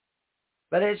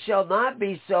 But it shall not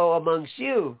be so amongst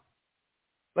you.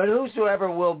 But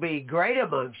whosoever will be great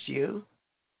amongst you,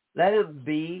 let him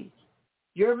be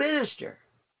your minister,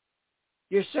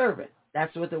 your servant.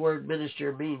 That's what the word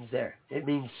minister means there. It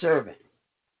means servant.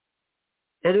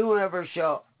 And whoever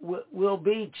will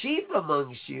be chief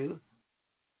amongst you,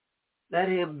 let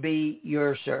him be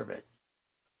your servant.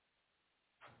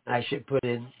 I should put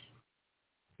in,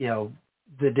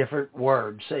 the different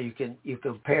words so you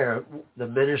compare the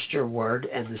minister word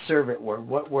and the servant word.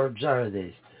 What words are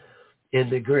these in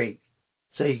the Greek?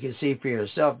 So you can see for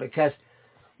yourself, because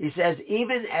he says,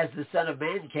 even as the Son of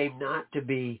Man came not to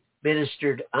be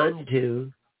ministered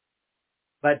unto,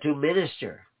 but to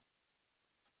minister,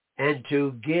 and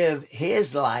to give his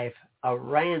life a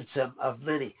ransom of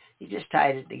many. He just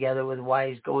tied it together with why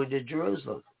he's going to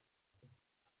Jerusalem.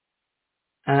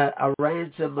 A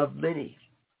ransom of many.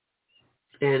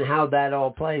 And how that all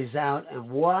plays out, and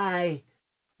why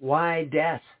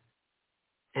death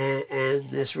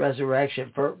and this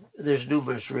resurrection. There's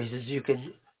numerous reasons.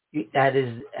 That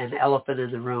is an elephant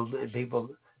in the room, and people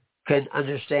can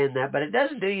understand that, but it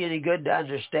doesn't do you any good to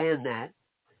understand that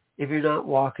if you're not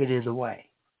walking in the way.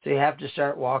 So you have to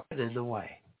start walking in the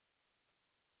way.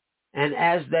 And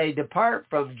as they depart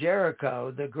from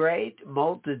Jericho, the great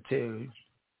multitude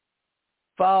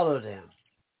followed him.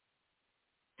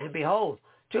 And behold,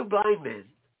 2 blind men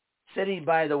sitting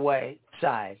by the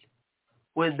wayside,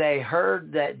 when they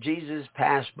heard that Jesus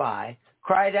passed by,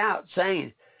 cried out,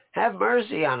 saying, have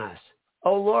mercy on us.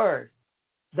 O Lord,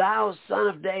 thou son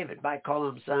of David. By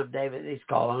calling him son of David, he's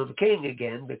calling him king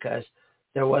again because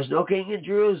there was no king in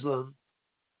Jerusalem.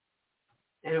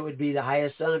 And it would be the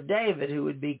highest son of David who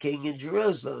would be king in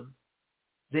Jerusalem.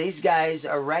 These guys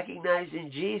are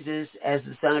recognizing Jesus as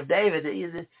the son of David.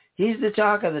 He's the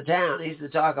talk of the town. He's the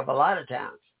talk of a lot of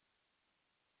towns.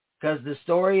 Because the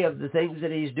story of the things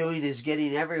that he's doing is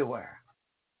getting everywhere.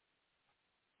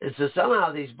 And so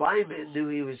somehow these blind men knew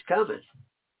he was coming.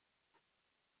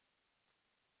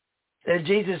 And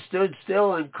Jesus stood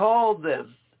still and called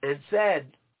them and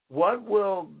said, What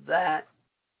will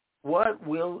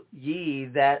ye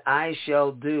that I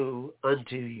shall do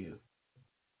unto you?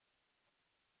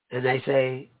 And they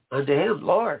say unto him,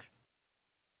 Lord,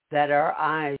 that our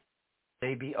eyes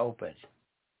may be opened.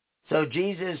 So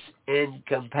Jesus had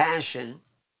compassion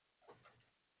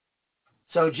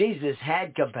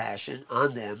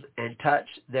on them and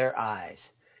touched their eyes.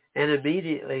 And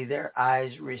immediately their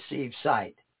eyes received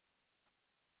sight.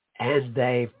 And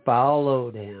they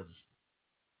followed him.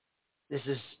 This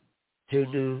is two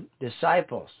new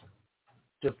disciples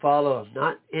to follow him.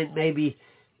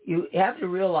 You have to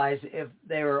realize if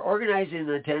they were organizing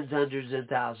the tens, hundreds, and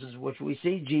thousands, which we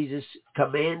see Jesus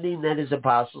commanding that his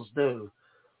apostles do,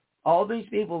 all these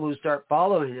people who start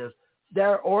following him,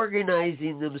 they're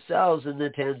organizing themselves in the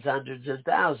tens, hundreds, and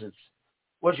thousands,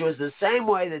 which was the same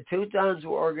way the Teutons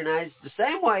were organized, the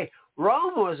same way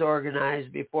Rome was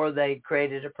organized before they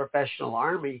created a professional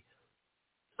army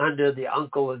under the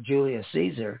uncle of Julius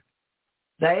Caesar.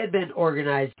 They had been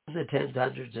organized in the tens,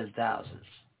 hundreds, and thousands,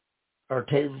 or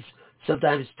tens,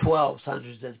 sometimes 12s,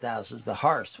 hundreds, and thousands. The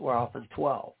hearths were often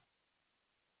 12.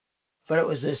 But it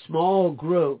was a small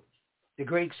group. The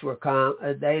Greeks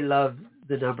they loved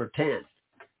the number 10.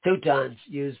 Teutons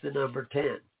used the number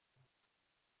 10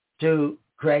 to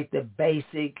create the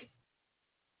basic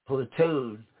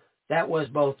platoon that was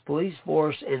both police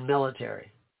force and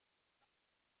military.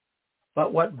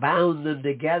 But what bound them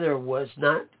together was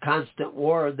not constant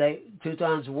war.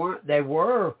 Teutons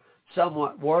were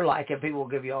somewhat warlike, and people will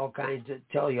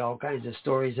tell you all kinds of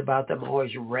stories about them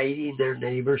always raiding their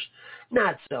neighbors.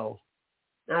 Not so.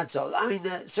 I mean,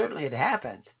 certainly it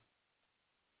happened.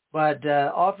 But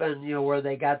often, where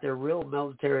they got their real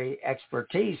military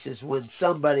expertise is when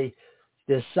somebody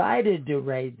decided to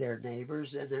raid their neighbors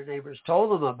and their neighbors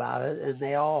told them about it and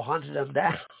they all hunted them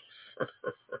down.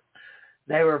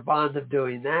 They were fond of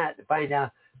doing that to find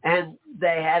out. And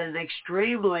they had an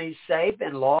extremely safe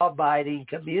and law-abiding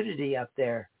community up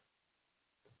there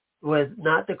with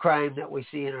not the crime that we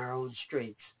see in our own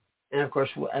streets. And, of course,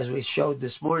 as we showed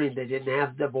this morning, they didn't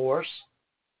have divorce.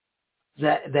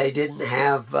 They didn't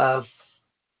have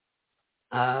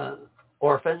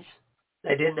orphans.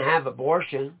 They didn't have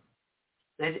abortion.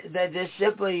 That just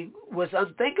simply was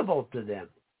unthinkable to them.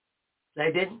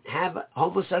 They didn't have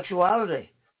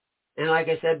homosexuality. And like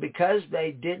I said, because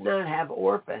they did not have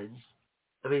orphans,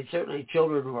 I mean, certainly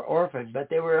children were orphaned, but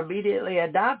they were immediately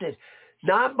adopted,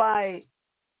 not by,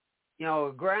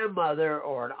 a grandmother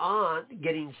or an aunt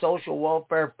getting social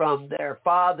welfare from their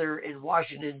father in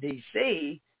Washington,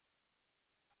 D.C.,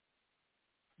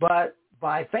 but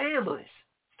by families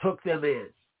took them in.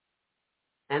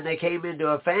 And they came into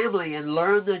a family and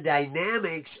learned the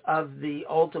dynamics of the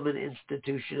ultimate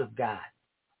institution of God,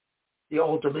 the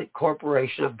ultimate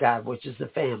corporation of God, which is the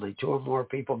family, two or more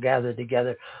people gathered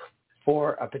together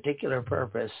for a particular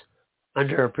purpose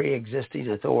under a pre-existing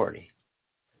authority.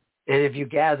 And if you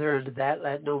gather into that,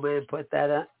 let no man put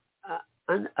that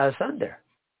asunder.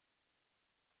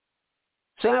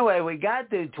 So anyway, we got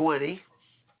through 20.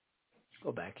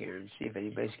 Go back here and see if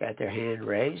anybody's got their hand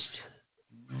raised.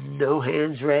 No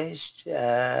hands raised.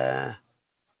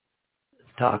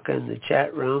 Talk in the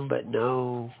chat room, but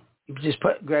no. You just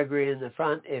put Gregory in the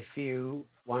front if you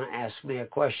want to ask me a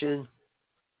question.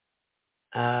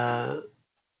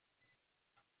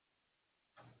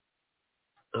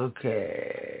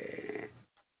 Okay.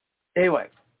 Anyway,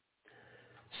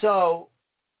 so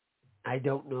I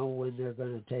don't know when they're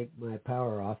going to take my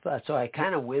power off. So I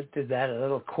kind of went through that a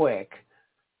little quick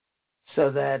so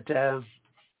that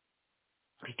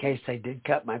in case they did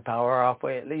cut my power off,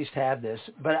 we at least have this.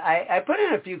 But I put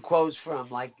in a few quotes from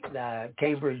like the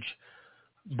Cambridge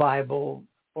Bible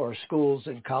for Schools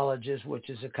and Colleges, which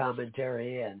is a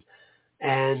commentary, and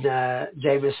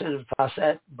Jameson and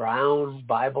Fawcett Brown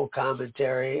Bible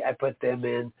commentary. I put them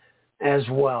in as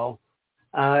well.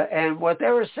 And what they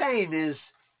were saying is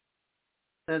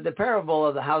the parable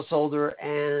of the householder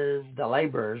and the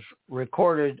laborers,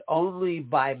 recorded only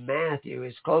by Matthew,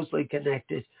 is closely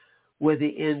connected with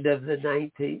the end of the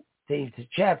 19th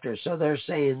chapter. So they're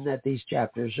saying that these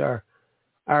chapters are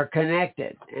are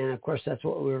connected. And, of course, that's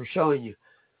what we were showing you.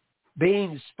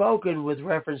 Being spoken with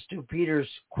reference to Peter's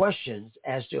questions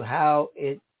as to how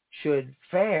it should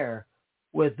fare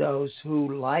with those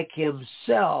who, like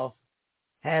himself,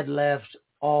 had left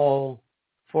all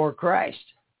for Christ.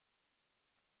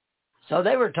 So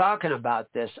they were talking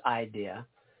about this idea,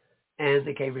 and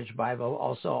the Cambridge Bible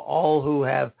also, all who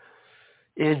have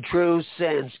in true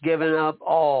sense given up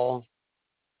all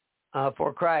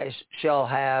for Christ shall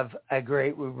have a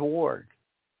great reward.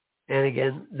 And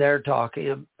again, they're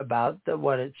talking about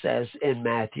what it says in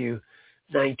Matthew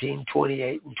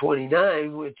 19:28 and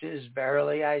 29, which is,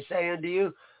 verily I say unto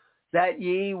you, that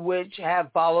ye which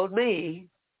have followed me,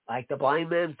 like the blind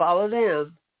man followed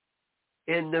him,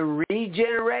 in the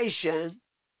regeneration,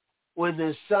 when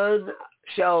the Son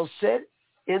shall sit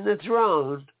in the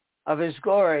throne of his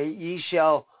glory, ye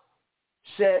shall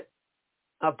sit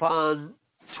upon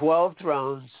 12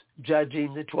 thrones,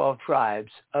 judging the 12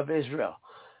 tribes of Israel.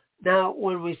 Now,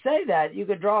 when we say that, you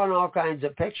could draw on all kinds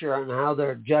of picture on how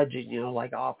they're judging,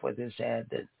 like off with his head,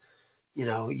 and,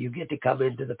 you get to come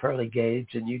into the pearly gates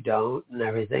and you don't, and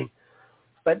everything.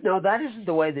 But no, that isn't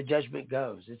the way the judgment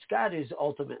goes. It's God who's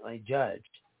ultimately judged.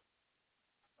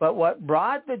 But what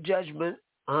brought the judgment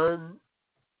on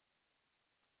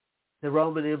the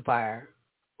Roman Empire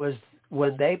was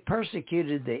when they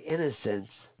persecuted the innocents,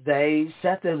 they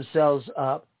set themselves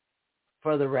up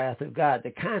for the wrath of God,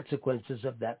 the consequences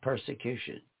of that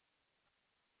persecution.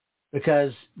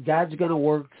 Because God's going to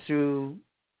work through,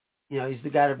 he's the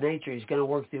God of nature. He's going to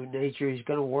work through nature. He's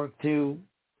going to work through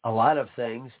a lot of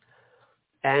things.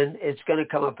 And it's going to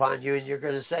come upon you, and you're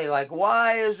going to say,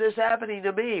 why is this happening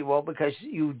to me? Well, because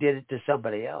you did it to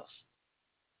somebody else.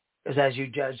 Because as you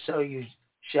judge, so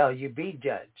shall you be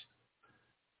judged.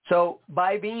 So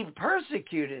by being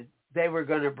persecuted, they were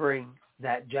going to bring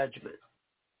that judgment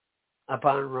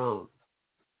upon Rome,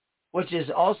 which is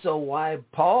also why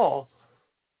Paul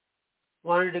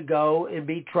wanted to go and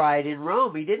be tried in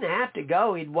Rome. He didn't have to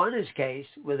go. He'd won his case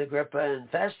with Agrippa and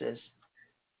Festus,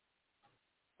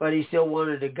 but he still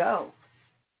wanted to go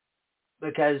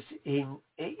because he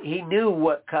knew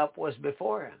what cup was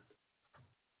before him.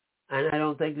 And I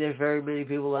don't think there's very many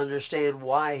people understand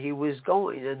why he was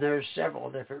going, and there's several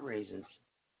different reasons.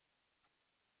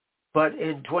 But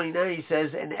in 29 he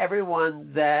says, and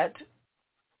everyone that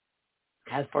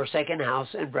hath forsaken house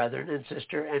and brethren and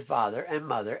sister and father and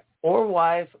mother, or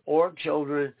wife or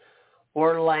children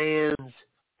or lands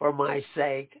for my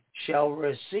sake shall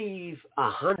receive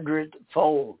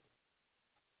 100-fold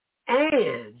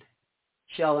and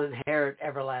shall inherit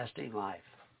everlasting life.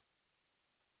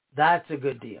 That's a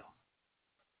good deal.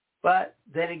 But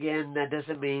then again, that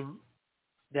doesn't mean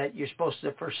that you're supposed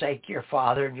to forsake your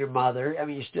father and your mother. I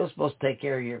mean, you're still supposed to take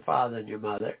care of your father and your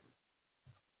mother.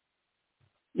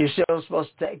 You're still supposed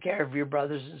to take care of your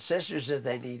brothers and sisters if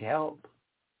they need help.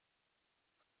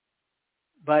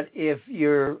 But if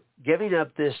you're giving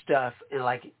up this stuff, and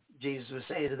like Jesus was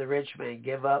saying to the rich man,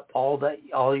 give up all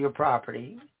your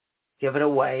property, give it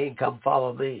away, and come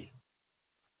follow me.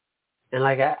 And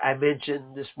like I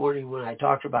mentioned this morning when I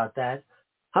talked about that,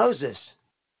 Moses,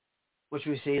 which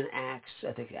we see in Acts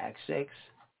 6,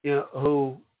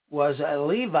 who was a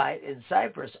Levite in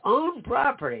Cyprus, owned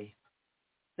property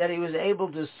that he was able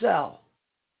to sell.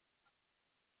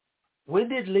 When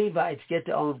did Levites get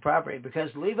to own property? Because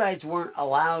Levites weren't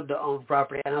allowed to own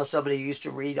property. I know somebody used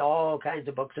to read all kinds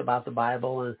of books about the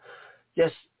Bible,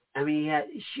 and he had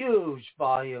huge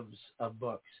volumes of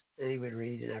books that he would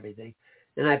read and everything.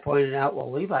 And I pointed out,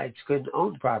 well, Levites couldn't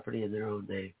own property in their own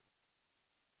name.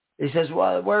 He says,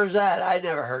 well, where's that? I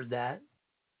never heard that.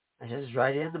 I said, it's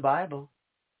right in the Bible.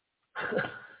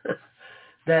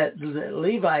 That the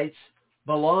Levites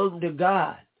belong to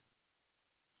God.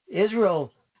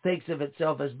 Israel thinks of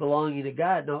itself as belonging to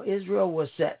God. No, Israel was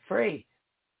set free.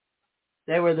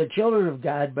 They were the children of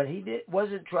God, but he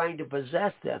wasn't trying to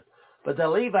possess them. But the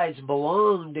Levites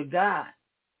belonged to God.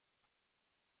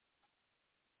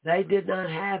 They did not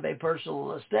have a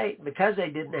personal estate. Because they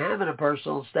didn't have a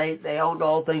personal estate, they owned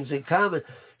all things in common.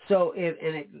 So,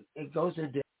 it goes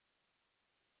into...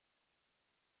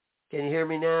 Can you hear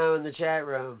me now in the chat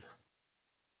room?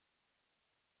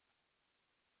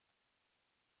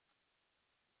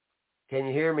 Can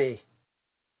you hear me?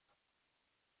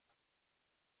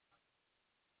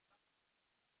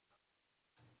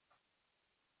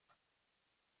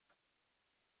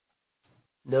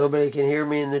 Nobody can hear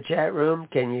me in the chat room.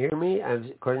 Can you hear me?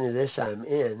 According to this, I'm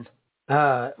in.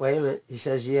 Wait a minute. He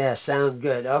says, yes, sound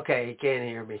good. Okay, he can't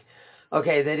hear me.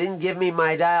 Okay, they didn't give me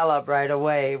my dial-up right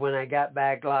away when I got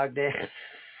back logged in.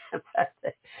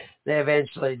 They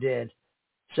eventually did.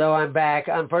 So I'm back.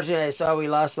 Unfortunately, I saw we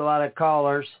lost a lot of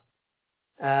callers.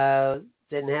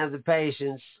 Didn't have the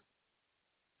patience.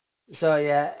 So,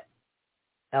 yeah,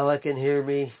 Ella can hear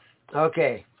me.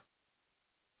 Okay.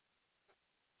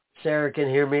 Sarah can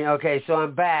hear me. Okay, so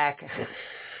I'm back.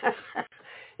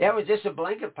 Yeah, it was just a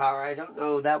blink of power. I don't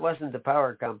know. That wasn't the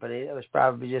power company. It was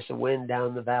probably just a wind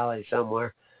down the valley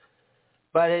somewhere.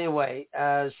 But anyway,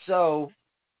 so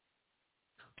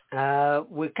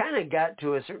we kind of got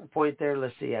to a certain point there.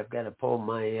 Let's see. I've got to pull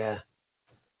my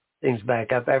things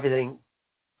back up. Everything,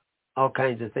 all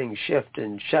kinds of things shift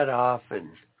and shut off and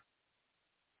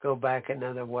go back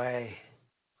another way.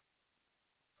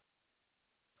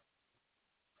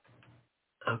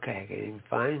 Okay, I can even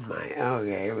find my...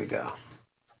 Okay, here we go.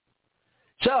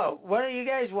 So, what do you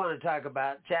guys want to talk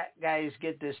about? Chat guys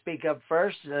get to speak up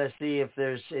first. Let's see if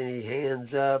there's any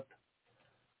hands up.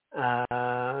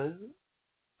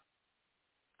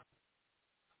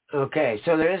 Okay,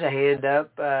 so there is a hand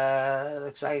up.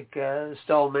 Looks like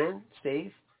Stallman,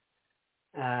 Steve.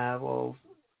 We'll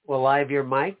live your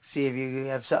mic, see if you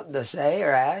have something to say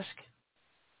or ask.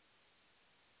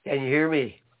 Can you hear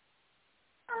me?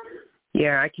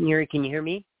 Yeah, I can hear you. Can you hear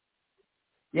me?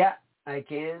 Yeah, I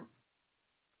can.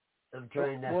 I'm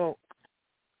trying to... Well,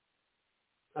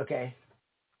 okay.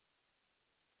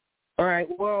 All right.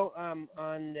 Well, on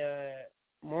the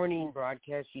morning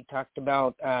broadcast, you talked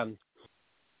about how,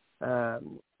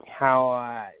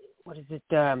 what is it?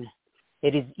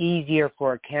 It is easier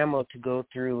for a camel to go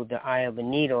through the eye of a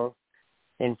needle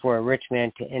than for a rich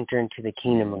man to enter into the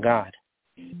kingdom of God.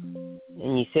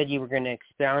 And you said you were going to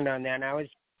expound on that, and I was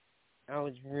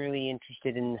really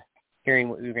interested in hearing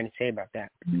what you were going to say about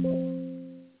that.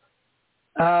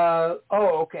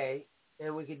 Okay.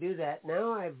 And we could do that.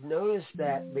 Now I've noticed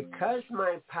that because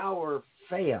my power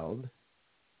failed,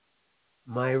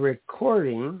 my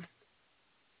recording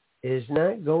is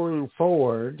not going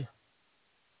forward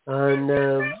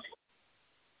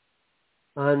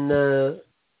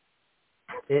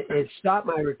it stopped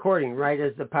my recording right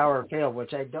as the power failed,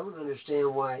 which I don't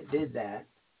understand why it did that.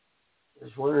 I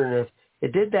was wondering if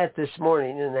it did that this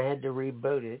morning, and I had to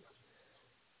reboot it.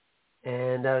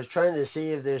 And I was trying to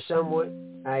see if there's some way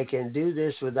I can do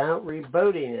this without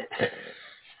rebooting it.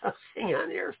 So hang on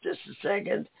here for just a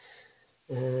second.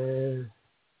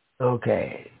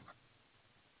 Okay.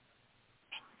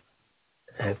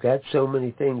 I've got so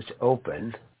many things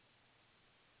open.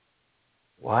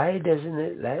 Why doesn't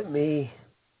it let me...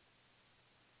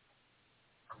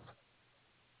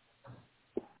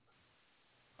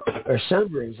 For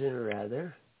some reason or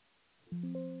other,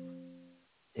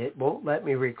 it won't let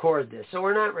me record this. So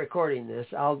we're not recording this.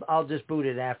 I'll just boot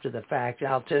it after the fact.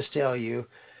 I'll just tell you,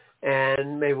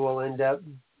 and maybe we'll end up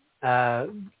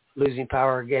losing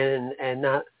power again and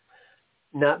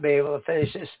not be able to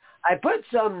finish this. I put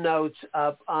some notes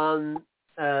up on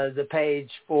the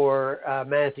page for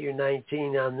Matthew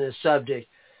 19 on this subject,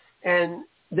 and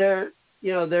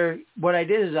what I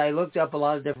did is I looked up a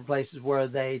lot of different places where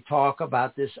they talk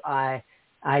about this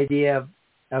idea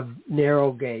of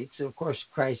narrow gates. Of course,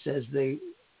 Christ says the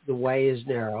way is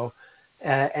narrow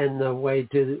and the way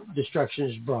to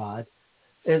destruction is broad.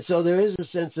 And so there is a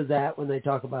sense of that when they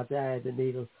talk about the eye of the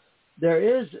needle. There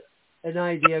is an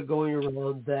idea going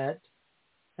around that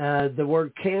the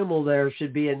word camel there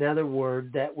should be another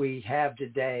word that we have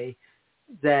today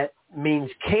that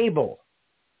means cable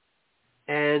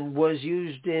and was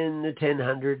used in the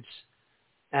 1000s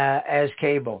as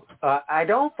cable. I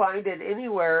don't find it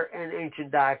anywhere in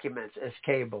ancient documents as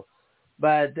cable,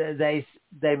 but they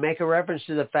make a reference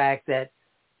to the fact that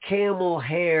camel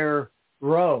hair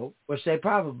rope, which they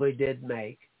probably did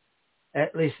make,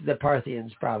 at least the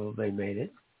Parthians probably made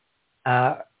it.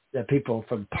 The people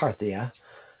from Parthia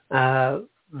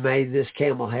made this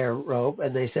camel hair rope,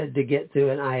 and they said to get through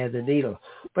an eye of the needle.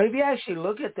 But if you actually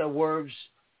look at the words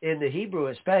in the Hebrew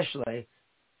especially,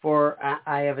 for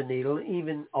eye of a needle,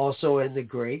 even also in the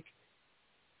Greek,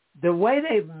 the way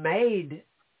they've made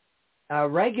a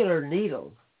regular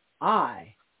needle,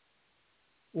 eye,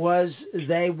 was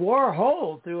they wore a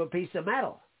hole through a piece of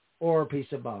metal or a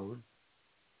piece of bone.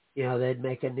 They'd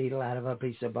make a needle out of a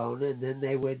piece of bone, and then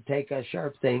they would take a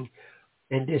sharp thing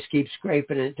and just keep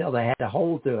scraping it until they had a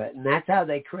hole through it. And that's how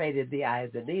they created the eye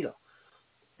of the needle.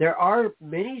 There are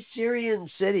many Syrian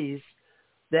cities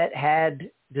that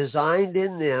had designed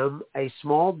in them a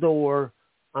small door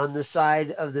on the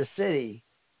side of the city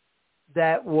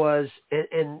that was,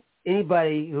 and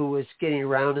anybody who was getting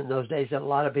around in those days, and a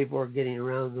lot of people were getting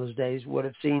around in those days, would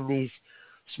have seen these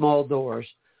small doors.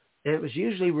 And it was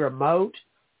usually remote,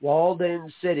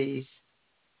 walled-in cities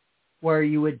where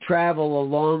you would travel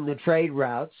along the trade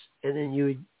routes, and then you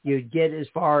would You'd get as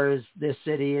far as this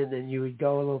city, and then you would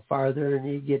go a little farther, and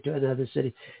you'd get to another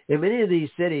city. And many of these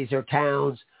cities or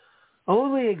towns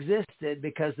only existed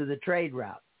because of the trade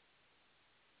route.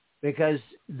 Because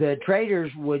the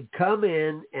traders would come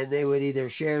in, and they would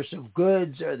either share some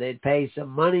goods or they'd pay some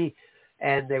money,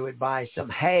 and they would buy some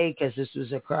hay, because this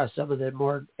was across some of the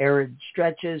more arid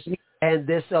stretches, and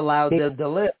this allowed them to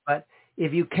live. But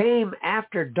if you came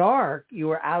after dark, you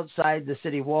were outside the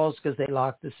city walls because they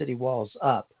locked the city walls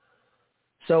up.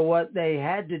 So what they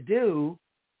had to do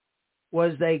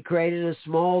was they created a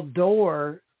small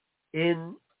door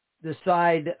in the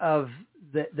side of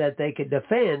that they could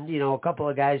defend. You know, a couple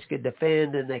of guys could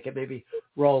defend, and they could maybe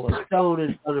roll a stone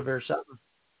in front of it or something.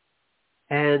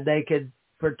 And they could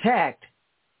protect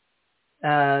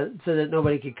so that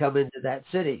nobody could come into that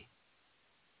city.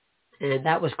 And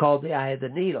that was called the Eye of the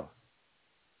Needle.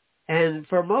 And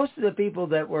for most of the people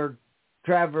that were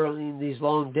traveling these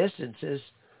long distances,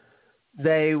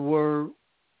 they were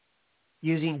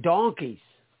using donkeys,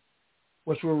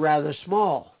 which were rather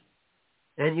small.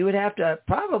 And you would have to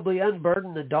probably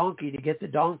unburden the donkey to get the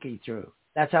donkey through.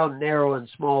 That's how narrow and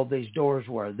small these doors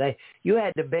were. You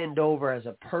had to bend over as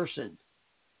a person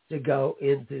to go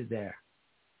in through there.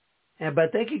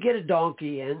 But they could get a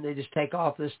donkey in. They just take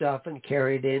off the stuff and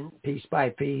carry it in piece by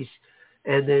piece,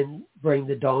 and then bring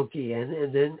the donkey in,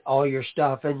 and then all your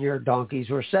stuff and your donkeys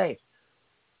were safe.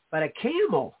 But a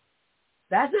camel,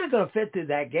 that's not going to fit through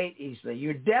that gate easily.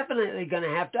 You're definitely going to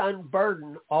have to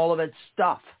unburden all of its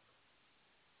stuff.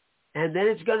 And then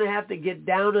it's going to have to get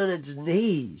down on its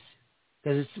knees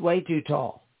because it's way too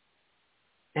tall.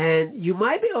 And you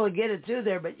might be able to get it through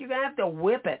there, but you're going to have to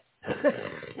whip it.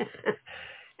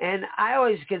 And I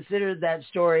always considered that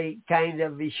story kind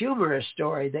of a humorous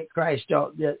story that Christ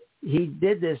told, that he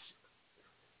did this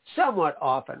somewhat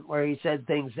often, where he said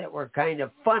things that were kind of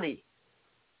funny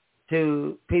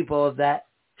to people of that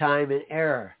time and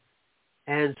era.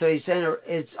 And so he said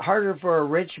it's harder for a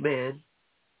rich man,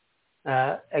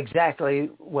 exactly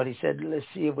what he said. Let's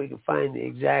see if we can find the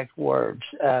exact words.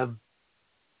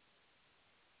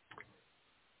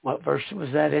 What verse was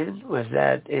that in? Was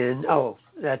that in,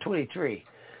 23.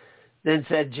 Then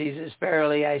said Jesus,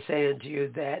 verily I say unto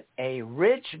you that a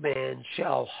rich man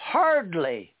shall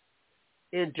hardly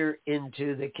enter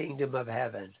into the kingdom of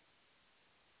heaven.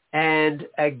 And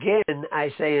again,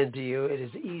 I say unto you, it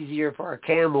is easier for a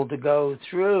camel to go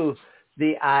through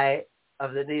the eye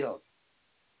of the needle.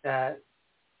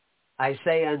 I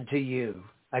say unto you,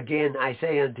 again, I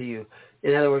say unto you.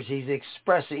 In other words, he's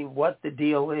expressing what the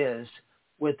deal is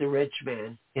with the rich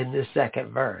man in this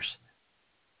second verse.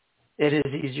 It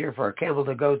is easier for a camel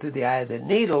to go through the eye of the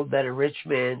needle than a rich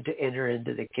man to enter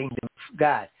into the kingdom of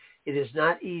God. It is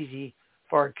not easy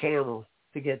for a camel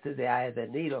to get through the eye of the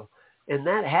needle. And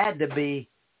that had to be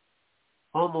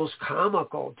almost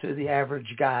comical to the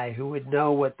average guy who would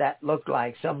know what that looked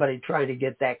like, somebody trying to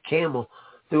get that camel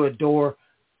through a door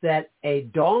that a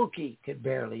donkey could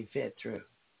barely fit through.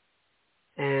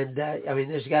 And,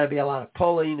 there's got to be a lot of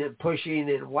pulling and pushing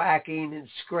and whacking and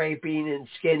scraping and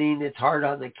skinning. It's hard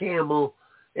on the camel.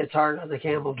 It's hard on the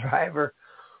camel driver.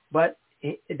 But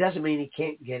it doesn't mean he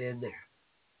can't get in there.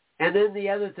 And then the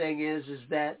other thing is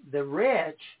that the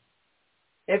rich,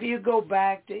 if you go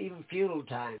back to even feudal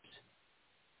times,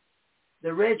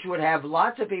 the rich would have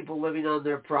lots of people living on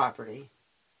their property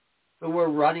who were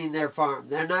running their farm.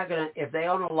 They're not going to, if they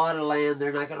own a lot of land,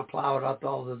 they're not going to plow it up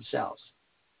all themselves.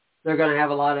 They're going to have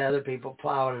a lot of other people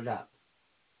plowing it up.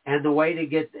 And the way to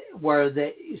get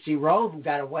Rome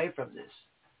got away from this.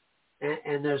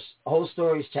 And there's whole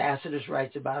stories, Tacitus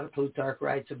writes about it, Plutarch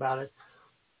writes about it,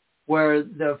 where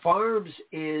the farms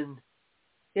in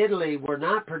Italy were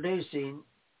not producing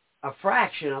a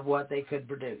fraction of what they could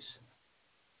produce.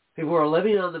 People were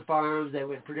living on the farms. They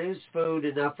would produce food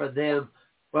enough for them,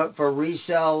 but for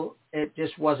resale, it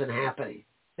just wasn't happening.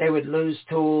 They would lose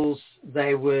tools.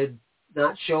 They would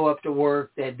not show up to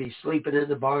work. They'd be sleeping in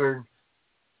the barn.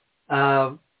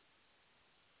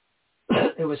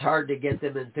 It was hard to get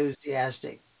them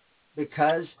enthusiastic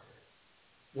because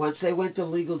once they went to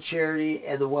legal charity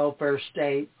and the welfare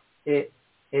state, it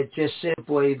just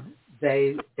simply,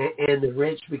 and the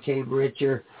rich became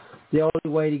richer. The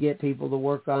only way to get people to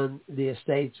work on the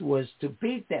estates was to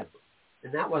beat them.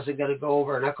 And that wasn't going to go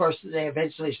over. And of course, they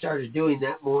eventually started doing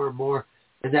that more and more.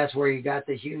 And that's where you got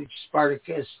the huge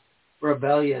Spartacus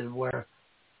rebellion, where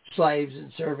slaves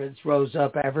and servants rose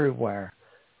up everywhere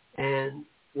and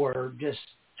were just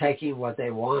taking what they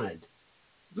wanted.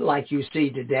 Like you see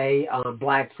today on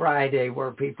Black Friday,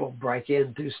 where people break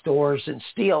into stores and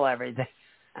steal everything.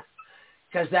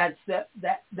 Because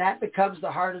that becomes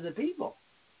the heart of the people.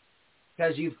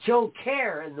 because you've killed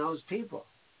care in those people.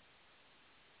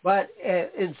 But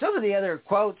in some of the other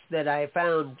quotes that I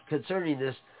found concerning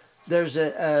this, there's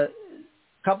a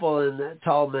couple in the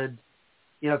Talmud,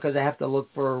 because I have to look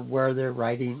for where they're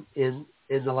writing in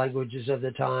the languages of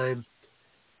the time.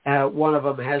 One of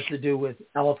them has to do with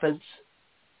elephants.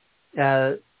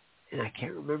 And I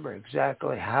can't remember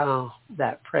exactly how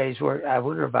that phrase worked. I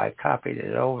wonder if I copied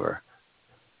it over.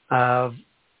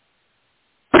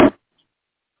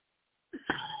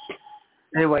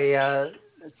 Anyway,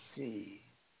 let's see.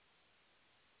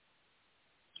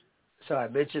 So I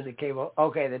mentioned the camel.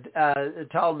 Okay, the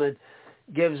Talmud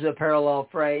gives a parallel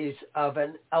phrase of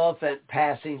an elephant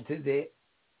passing through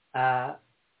the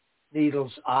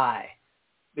needle's eye,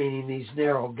 meaning these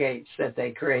narrow gates that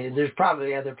they created. There's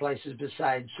probably other places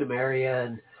besides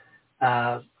Samaria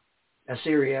and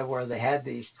Assyria where they had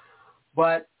these.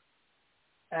 But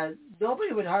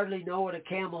nobody would hardly know what a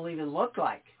camel even looked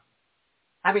like.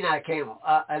 I mean, not a camel,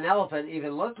 an elephant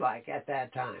even looked like at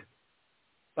that time.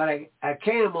 But a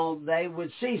camel, they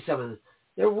would see some of them.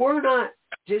 There were not,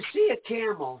 to see a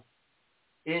camel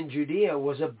in Judea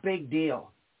was a big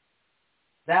deal.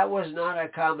 That was not a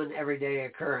common everyday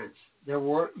occurrence.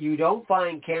 You don't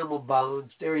find camel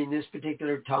bones during this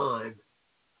particular time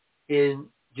in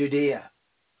Judea.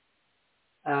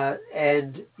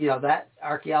 And, that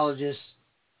archaeologists,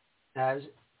 that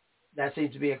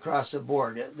seems to be across the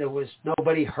board. There was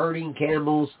nobody herding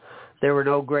camels. There were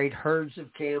no great herds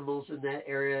of camels in that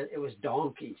area. It was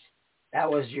donkeys. That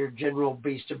was your general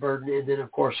beast of burden. And then,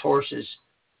 of course, horses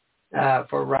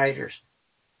for riders.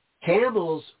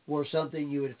 Camels were something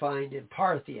you would find in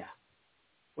Parthia,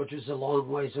 which was a long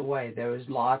ways away. There was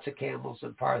lots of camels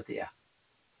in Parthia,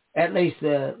 at least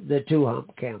the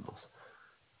two-hump camels.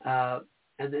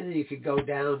 And then you could go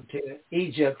down to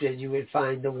Egypt and you would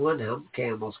find the one-hump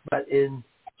camels. But in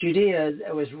Judea,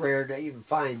 it was rare to even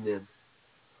find them.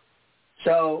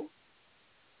 So,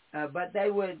 but they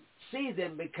would see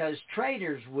them because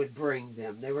traders would bring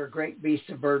them. They were great beasts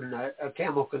of burden. A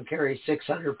camel can carry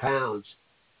 600 pounds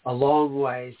a long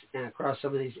ways and across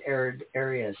some of these arid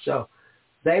areas. So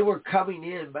they were coming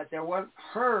in, but there weren't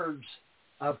herds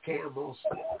of camels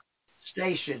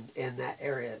stationed in that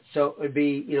area. So it'd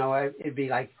be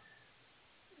like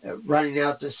running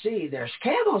out to sea. There's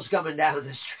camels coming down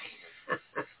the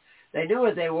street. They knew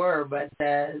what they were, but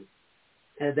they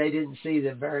didn't see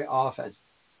them very often.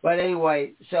 But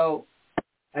anyway, so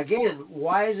again,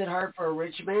 why is it hard for a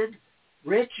rich man?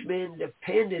 Rich men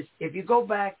depended. If you go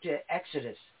back to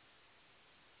Exodus,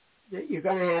 you're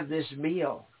going to have this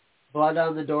meal, blood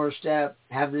on the doorstep,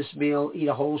 have this meal, eat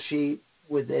a whole sheep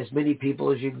with as many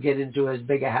people as you can get into, as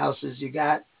big a house as you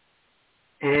got.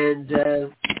 And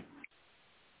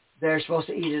they're supposed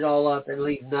to eat it all up and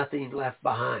leave nothing left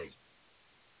behind.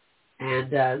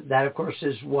 And that, of course,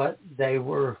 is what they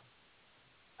were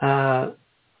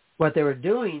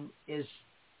doing. Is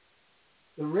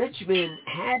the rich men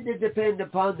had to depend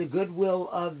upon the goodwill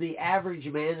of the average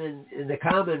man and the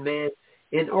common man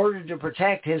in order to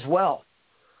protect his wealth.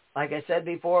 Like I said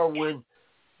before, when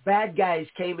bad guys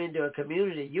came into a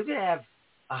community, you could have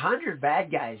 100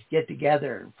 bad guys get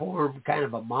together and form kind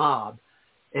of a mob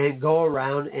and go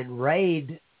around and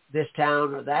raid this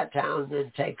town or that town and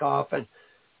then take off and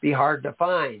be hard to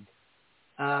find.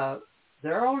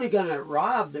 They're only going to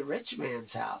rob the rich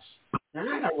man's house. They're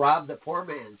not going to rob the poor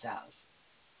man's house.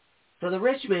 So the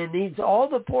rich man needs all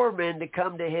the poor men to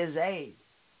come to his aid.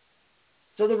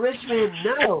 So the rich man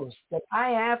knows that I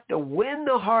have to win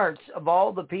the hearts of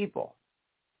all the people,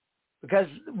 because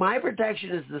my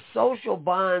protection is the social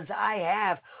bonds I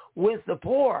have with the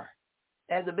poor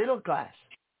and the middle class,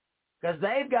 because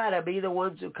they've got to be the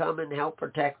ones who come and help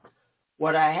protect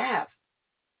what I have.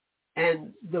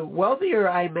 And the wealthier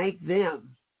I make them,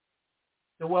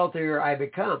 the wealthier I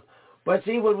become. But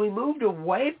see, when we moved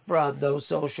away from those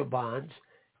social bonds,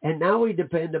 and now we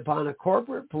depend upon a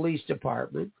corporate police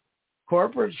department,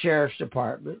 corporate sheriff's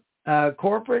department,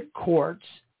 corporate courts,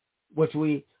 which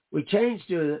we changed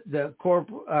to the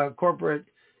corporate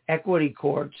equity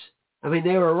courts. I mean,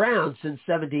 they were around since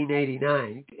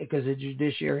 1789, because the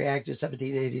Judiciary Act of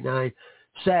 1789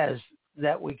 says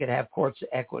that we could have courts of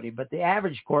equity, but the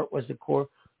average court was the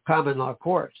common law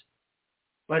courts.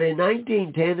 But in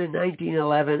 1910 and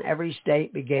 1911, every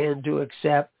state began to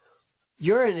accept,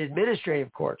 you're in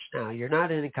administrative courts now. You're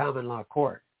not in a common law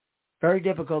court. Very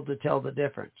difficult to tell the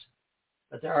difference,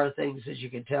 but there are things that you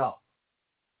can tell.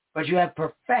 But you have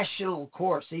professional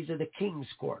courts. These are the king's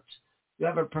courts. You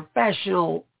have a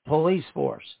professional police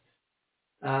force,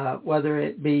 whether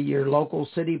it be your local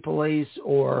city police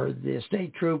or the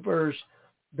state troopers.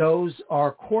 Those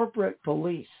are corporate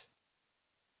police.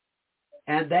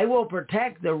 and they will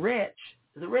protect the rich.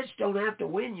 The rich don't have to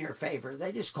win your favor.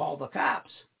 They just call the cops.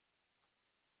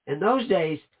 In those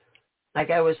days,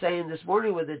 like I was saying this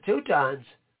morning with the Teutons,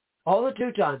 all the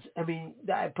Teutons, I mean,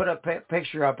 I put a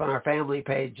picture up on our family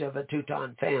page of a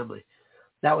Teuton family.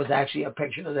 That was actually a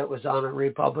picture that was on a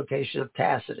republication of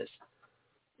Tacitus.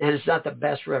 And it's not the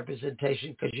best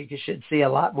representation because you should see a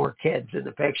lot more kids in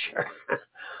the picture.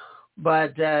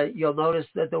 But you'll notice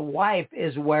that the wife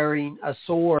is wearing a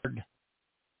sword.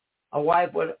 A wife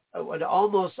would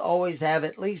almost always have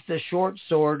at least a short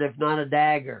sword, if not a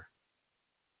dagger.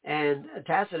 And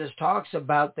Tacitus talks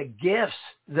about the gifts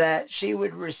that she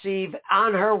would receive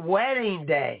on her wedding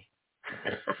day.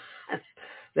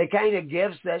 The kind of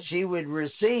gifts that she would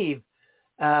receive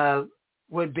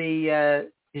would be,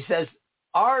 he says,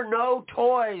 are no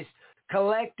toys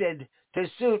collected to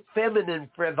suit feminine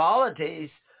frivolities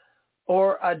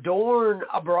or adorn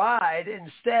a bride.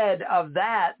 Instead of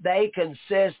that, they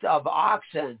consist of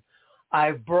oxen,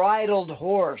 a bridled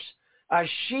horse, a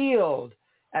shield,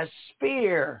 a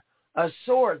spear, a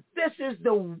sword. This is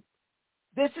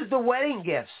the wedding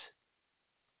gifts,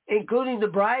 including the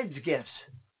bride's gifts.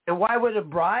 And why would a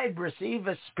bride receive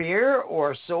a spear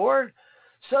or a sword?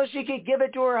 So she could give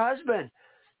it to her husband.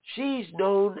 She's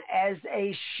known as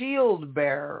a shield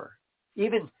bearer.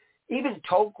 Even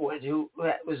Tolkien, who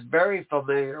was very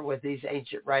familiar with these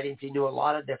ancient writings, he knew a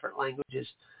lot of different languages,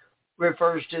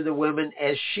 refers to the women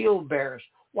as shield bearers.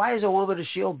 Why is a woman a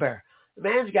shield bearer? The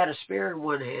man's got a spear in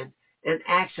one hand, an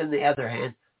axe in the other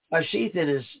hand, a sheath in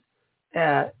his,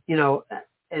 and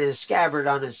a scabbard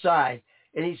on his side,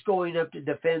 and he's going up to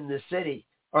defend the city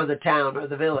or the town or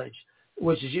the village,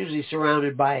 which is usually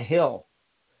surrounded by a hill.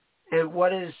 And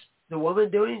what is the woman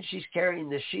doing? She's carrying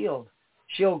the shield.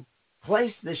 She'll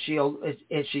place the shield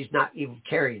if she's not even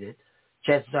carrying it.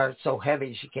 Chances are it's so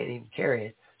heavy she can't even carry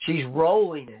it. She's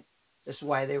rolling it. That's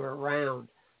why they were round.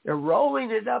 They're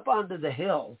rolling it up onto the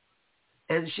hill,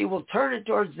 and she will turn it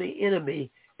towards the enemy,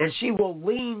 and she will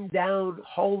lean down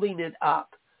holding it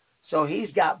up. So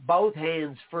he's got both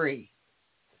hands free.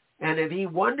 And if he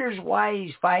wonders why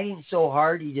he's fighting so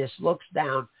hard, he just looks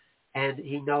down and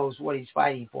he knows what he's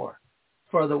fighting for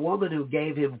the woman who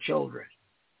gave him children.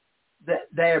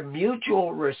 Their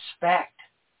mutual respect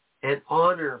and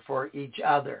honor for each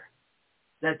other,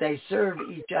 that they serve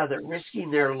each other,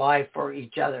 risking their life for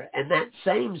each other. And that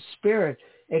same spirit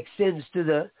extends to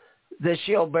the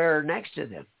shield bearer next to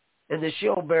them and the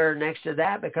shield bearer next to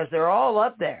that, because they're all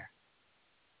up there.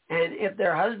 And if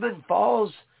their husband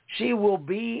falls, she will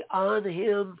be on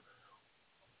him,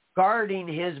 guarding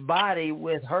his body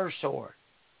with her sword,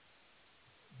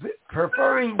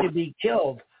 preferring to be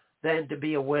killed than to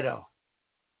be a widow.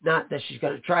 Not that she's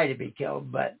going to try to be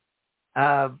killed, but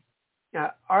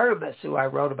Artemis, who I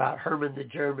wrote about, Herman the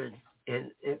German,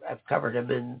 and I've covered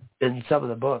him in some of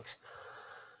the books,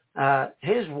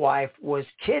 his wife was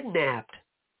kidnapped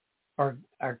or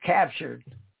captured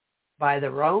by the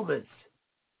Romans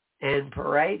and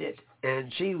paraded.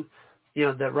 And she,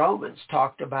 the Romans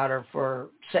talked about her for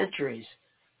centuries,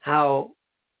 how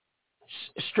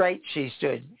straight she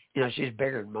stood. She's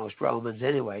bigger than most Romans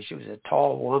anyway. She was a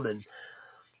tall woman.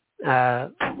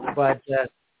 But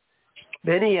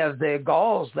many of the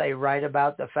Gauls, they write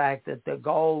about the fact that the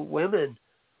Gaul women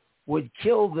would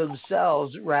kill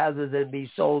themselves rather than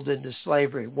be sold into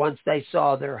slavery once they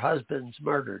saw their husbands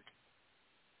murdered.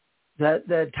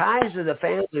 The ties of the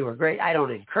family were great. I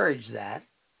don't encourage that.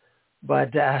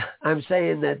 But I'm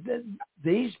saying that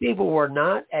these people were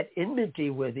not at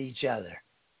enmity with each other.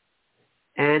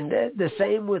 And the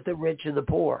same with the rich and the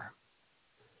poor,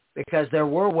 because there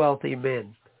were wealthy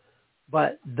men.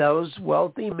 But those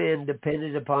wealthy men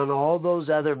depended upon all those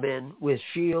other men with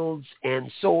shields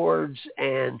and swords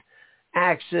and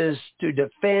axes to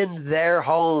defend their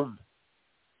home,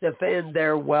 defend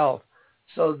their wealth.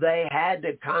 So they had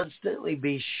to constantly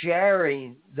be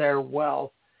sharing their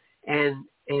wealth and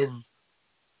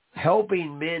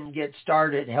helping men get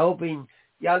started, helping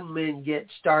young men get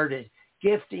started,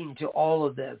 gifting to all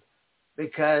of them,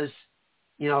 because,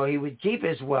 he would keep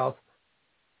his wealth.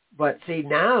 But see,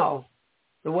 now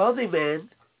the wealthy man,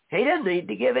 he doesn't need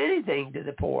to give anything to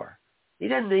the poor. He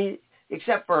doesn't need,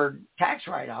 except for tax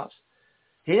write-offs,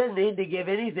 he doesn't need to give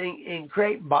anything and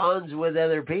create bonds with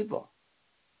other people.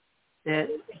 And,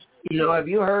 have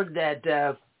you heard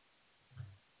that,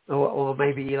 well,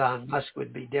 maybe Elon Musk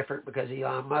would be different, because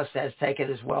Elon Musk has taken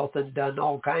his wealth and done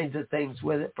all kinds of things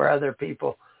with it for other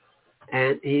people.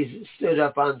 And he's stood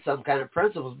up on some kind of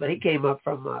principles, but he came up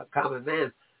from a common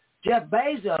man. Jeff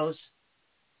Bezos,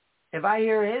 if I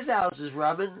hear his house is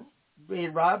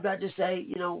being robbed, I just say,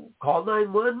 call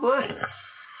 911.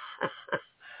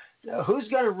 So who's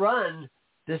going to run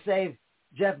to save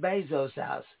Jeff Bezos'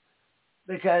 house?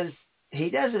 Because he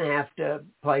doesn't have to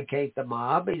placate the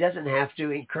mob. He doesn't have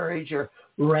to encourage or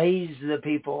raise the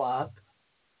people up.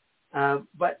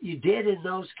 But you did in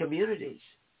those communities.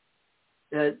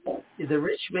 The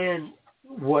rich man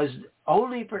was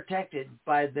only protected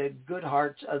by the good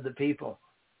hearts of the people.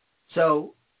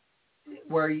 So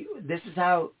this is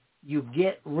how you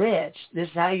get rich. This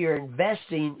is how you're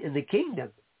investing in the kingdom.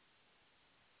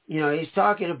 He's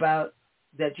talking about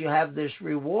that you have this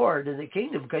reward in the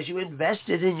kingdom because you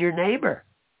invested in your neighbor.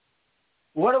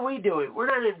 What are we doing? We're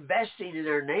not investing in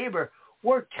our neighbor.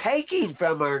 We're taking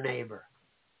from our neighbor.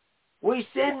 We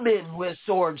send men with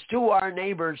swords to our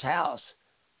neighbor's house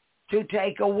to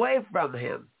take away from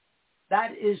him.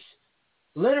 That is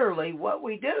literally what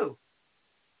we do.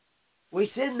 We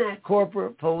send that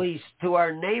corporate police to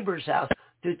our neighbor's house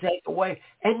to take away,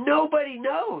 and nobody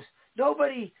knows.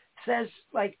 Nobody says,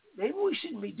 like, maybe we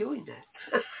shouldn't be doing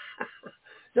that.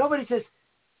 Nobody says,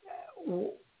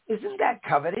 isn't that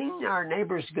coveting our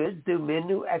neighbor's goods through men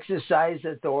who exercise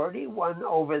authority one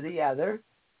over the other?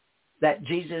 That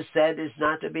Jesus said is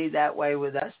not to be that way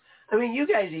with us. I mean, you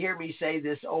guys hear me say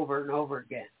this over and over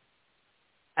again.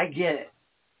 I get it.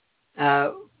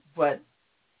 But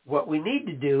what we need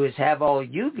to do is have all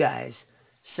you guys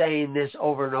saying this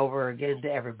over and over again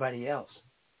to everybody else.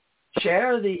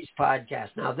 Share these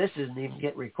podcasts. Now, this isn't even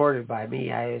getting recorded by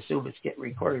me. I assume it's getting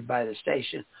recorded by the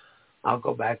station. I'll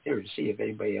go back there and see if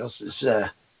anybody else is.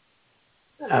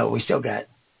 We still got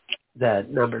the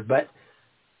numbers, but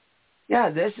yeah,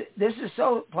 this is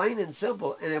so plain and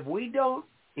simple. And if we don't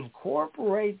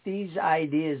incorporate these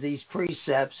ideas, these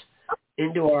precepts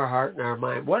into our heart and our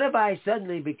mind, what if I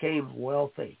suddenly became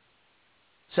wealthy?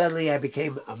 Suddenly I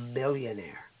became a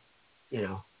millionaire.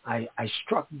 I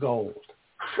struck gold.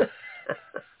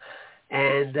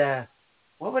 And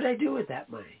what would I do with that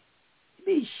money? It'd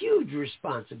be a huge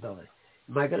responsibility.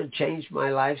 Am I going to change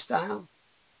my lifestyle?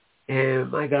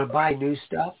 Am I going to buy new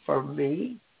stuff for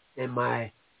me and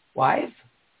my wife?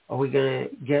 Are we going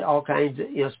to get all kinds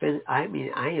of, spend? I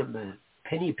mean, I am a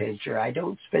penny pincher. I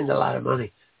don't spend a lot of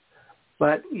money.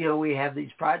 But, we have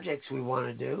these projects we want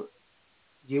to do.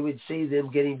 You would see them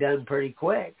getting done pretty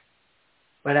quick.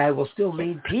 But I will still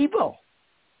need people,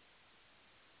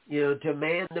 to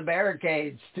man the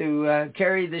barricades, to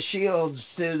carry the shields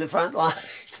to the front lines.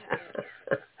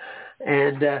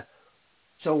 And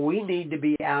so we need to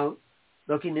be out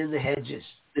looking in the hedges.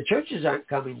 The churches aren't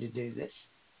coming to do this.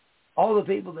 All the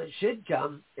people that should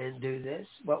come and do this,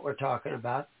 what we're talking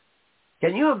about.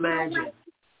 Can you imagine?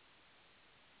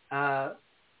 Well,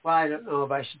 I don't know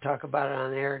if I should talk about it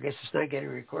on the air. I guess it's not getting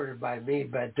recorded by me.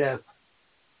 But, just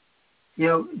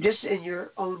in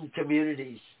your own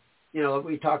communities,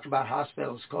 we talked about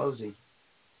hospitals closing.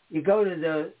 You go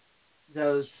to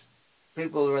those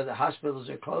people where the hospitals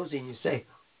are closing, you say,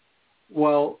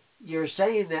 well, you're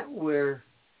saying that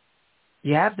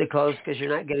you have to close because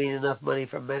you're not getting enough money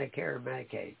from Medicare and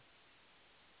Medicaid.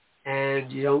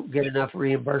 And you don't get enough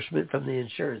reimbursement from the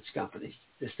insurance companies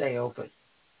to stay open.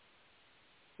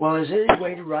 Well, is there any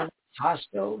way to run a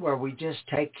hospital where we just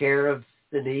take care of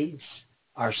the needs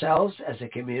ourselves as a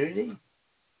community?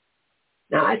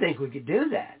 Now, I think we could do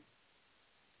that.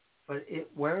 But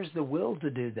where's the will to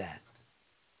do that?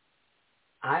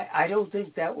 I don't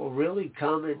think that will really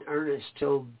come in earnest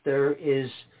till there is,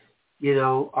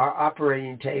 our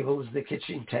operating table is the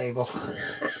kitchen table.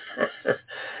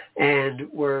 And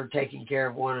we're taking care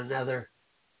of one another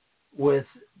with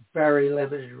very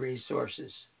limited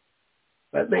resources.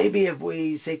 But maybe if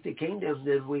we seek the kingdom,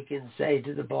 then we can say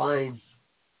to the blind,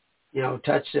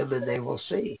 touch them and they will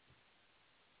see.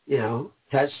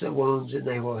 Touch the wounds and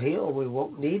they will heal. We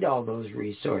won't need all those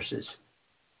resources.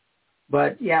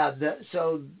 But yeah,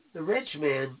 so the rich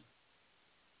man,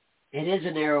 it is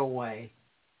a narrow way.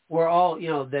 We're all,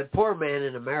 the poor man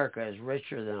in America is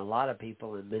richer than a lot of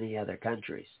people in many other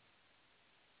countries.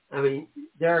 I mean,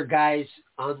 there are guys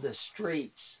on the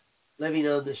streets, living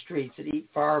on the streets, that eat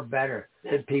far better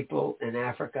than people in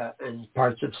Africa and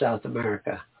parts of South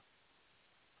America.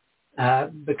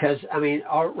 Because,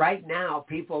 right now,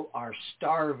 people are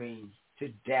starving to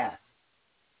death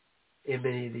in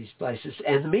many of these places.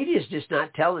 And the media is just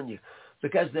not telling you,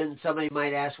 because then somebody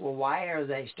might ask, well, why are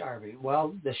they starving?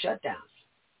 Well, the shutdowns.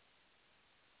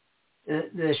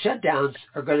 The shutdowns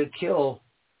are going to kill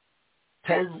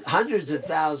hundreds of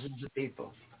thousands of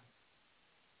people.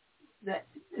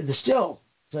 Still,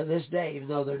 to this day, even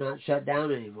though they're not shut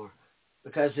down anymore,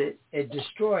 because it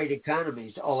destroyed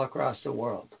economies all across the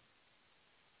world.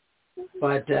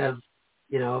 But,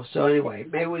 So anyway,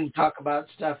 maybe we can talk about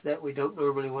stuff that we don't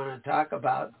normally want to talk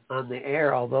about on the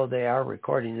air, although they are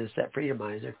recording this at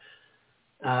Freedomizer.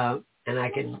 And I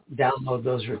can download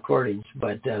those recordings.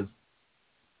 But, I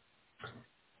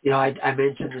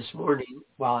mentioned this morning,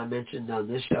 I mentioned on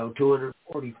this show,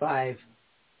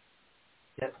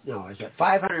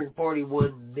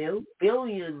 $541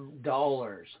 billion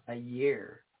a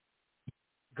year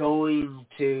going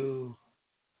to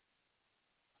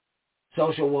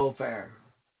social welfare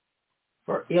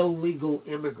for illegal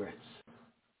immigrants.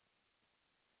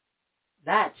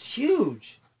 That's huge.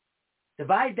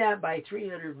 Divide that by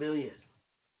 300 million.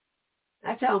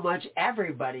 That's how much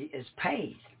everybody is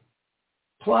paid.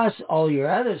 Plus all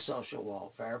your other social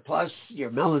welfare, plus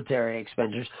your military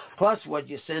expenditures, plus what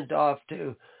you sent off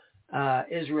to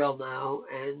Israel now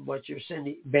and what you're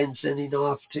been sending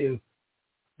off to.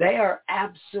 They are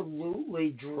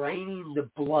absolutely draining the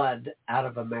blood out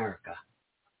of America,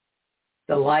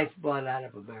 the lifeblood out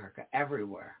of America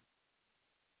everywhere.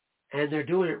 And they're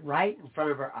doing it right in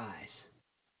front of our eyes.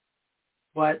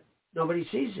 But nobody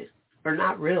sees it, or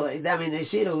not really. I mean, they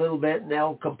see it a little bit, and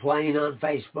they'll complain on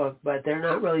Facebook, but they're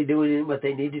not really doing what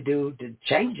they need to do to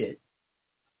change it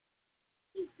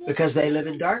because they live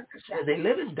in darkness. And they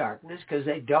live in darkness because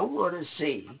they don't want to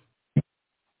see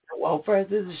the welfare of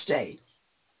the state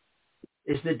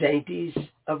is the dainties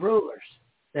of rulers.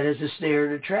 That is a snare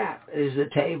and a trap. It is a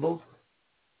table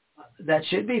that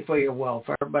should be for your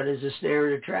welfare, but is a snare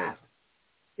and a trap.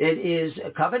 It is a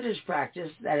covetous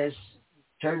practice that has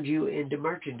turned you into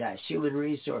merchandise, human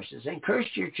resources, and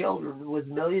cursed your children with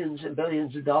millions and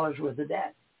billions of dollars worth of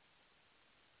debt.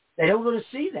 They don't want to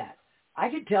see that. I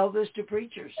can tell this to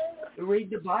preachers who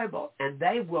read the Bible, and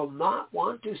they will not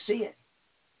want to see it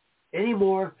any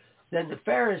more than the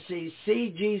Pharisees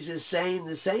see Jesus saying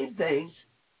the same things,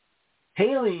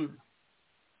 healing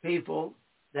people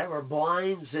that were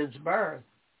blind since birth,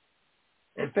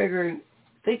 and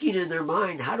thinking in their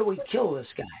mind, how do we kill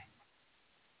this guy?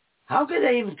 How could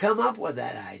they even come up with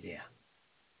that idea?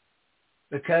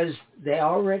 Because they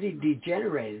already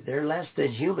degenerated. They're less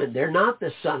than human. They're not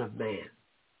the Son of Man.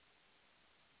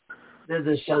 They're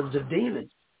the sons of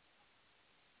demons,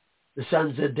 the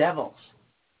sons of devils,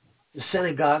 the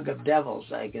synagogue of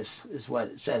devils, I guess is what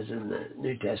it says in the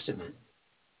New Testament.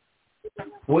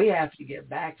 We have to get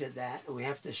back to that, and we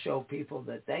have to show people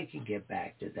that they can get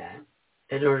back to that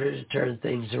in order to turn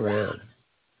things around.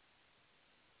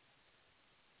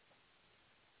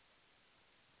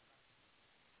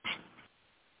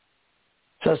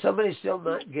 So somebody's still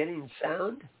not getting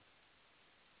sound?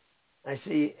 I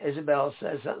see Isabel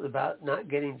says something about not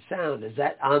getting sound. Is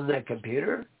that on the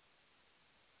computer?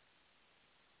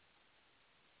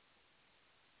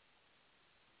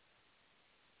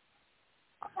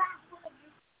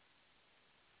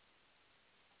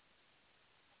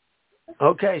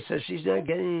 Okay, so she's not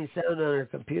getting any sound on her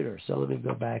computer. So let me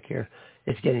go back here.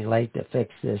 It's getting late to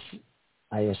fix this.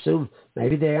 I assume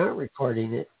maybe they aren't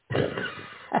recording it.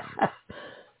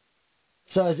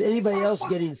 So is anybody else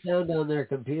getting sound on their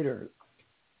computer?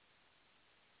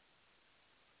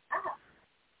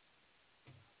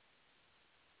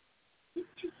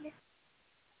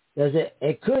 Does it?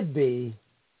 It could be.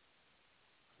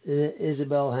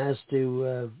 Isabel has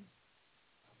to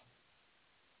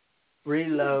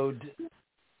reload.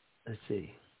 Let's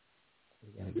see.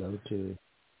 We gotta go to.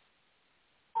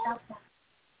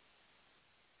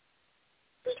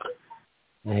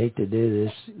 I hate to do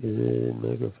this.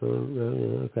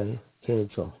 Microphone. Okay,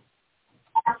 cancel.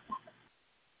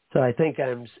 So I think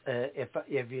I'm.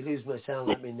 If you lose my sound,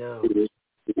 let me know.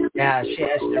 Yeah, she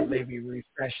has to maybe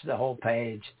refresh the whole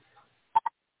page.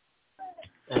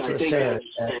 That's what Sarah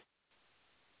said.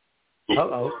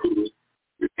 Uh-oh.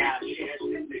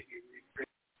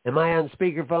 Am I on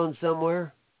speakerphone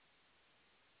somewhere?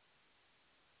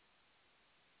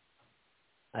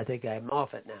 I think I'm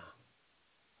off it now.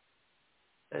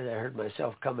 And I heard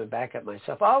myself coming back at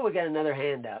myself. Oh, we got another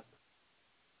hand up.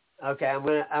 Okay,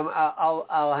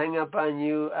 I'll hang up on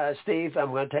you, Steve.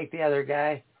 I'm going to take the other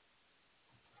guy.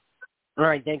 All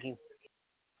right, thank you.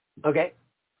 Okay.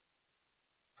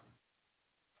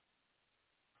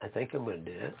 I think I'm going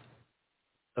to do it.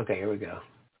 Okay, here we go.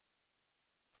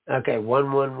 Okay,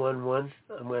 1111.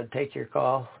 I'm going to take your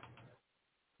call.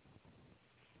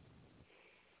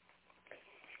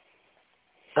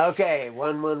 Okay,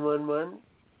 1111.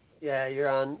 Yeah, you're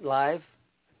on live.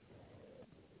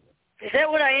 Is that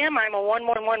what I am? I'm a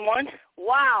 1111?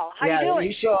 Wow. How you doing? Yeah,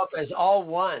 you show up as all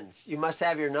ones. You must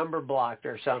have your number blocked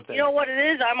or something. You know what it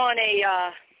is? I'm on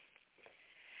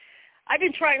I've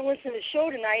been trying to listen to the show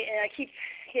tonight, and I keep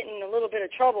getting in a little bit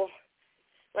of trouble.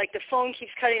 Like the phone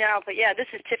keeps cutting out. But, yeah, this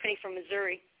is Tiffany from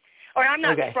Missouri. Or I'm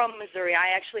not from Missouri.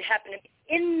 I actually happen to be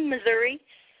in Missouri.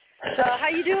 How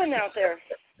you doing out there?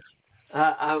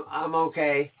 I'm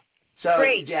okay. So,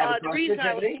 great. The reason Tiffany?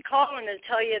 I was calling is to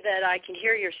tell you that I can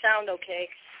hear your sound okay,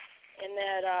 and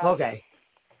that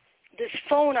this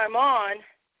phone I'm on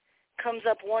comes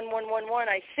up 1111.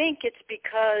 I think it's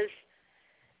because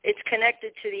it's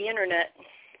connected to the internet.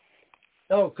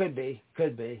 Oh, could be.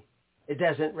 It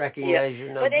doesn't recognize your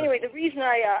number. But anyway, the reason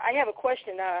I have a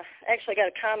question, actually I got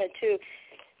a comment too.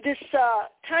 This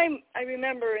time I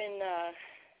remember in,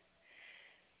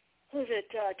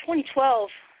 2012,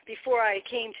 before I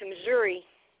came to Missouri,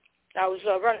 I was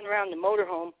running around the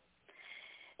motorhome,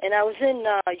 and I was in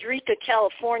Eureka,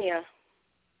 California,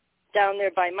 down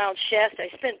there by Mount Shasta. I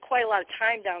spent quite a lot of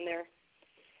time down there,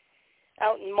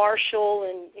 out in Marshall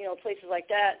and, places like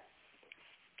that.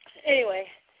 Anyway,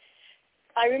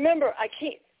 I remember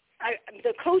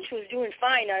the coach was doing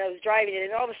fine. I was driving it,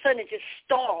 and all of a sudden it just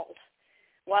stalled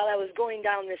while I was going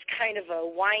down this kind of a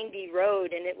windy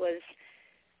road, and it was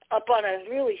up on a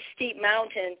really steep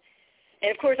mountain. And,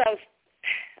 of course, I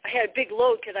had a big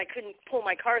load because I couldn't pull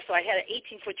my car, so I had an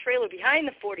 18-foot trailer behind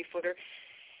the 40-footer,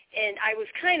 and I was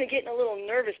kind of getting a little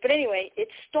nervous. But anyway, it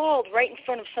stalled right in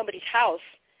front of somebody's house,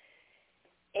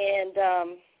 and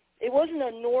it wasn't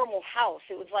a normal house.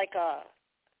 It was like a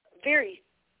very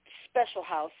special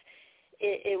house.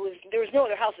 There was no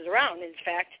other houses around, in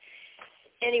fact.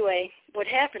 Anyway, what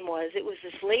happened was it was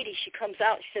this lady. She comes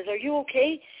out. She says, "Are you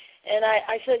okay?" And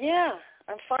I said, "Yeah,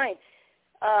 I'm fine.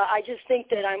 I just think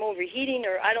that I'm overheating,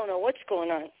 or I don't know what's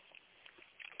going on.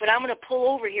 But I'm going to pull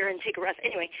over here and take a rest."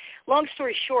 Anyway, long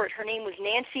story short, her name was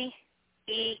Nancy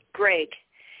E. Gregg.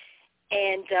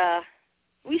 And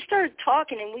we started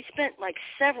talking, and we spent like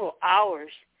several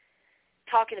hours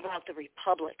talking about the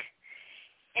Republic.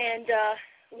 And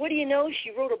what do you know? She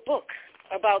wrote a book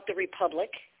about the Republic,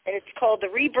 and it's called The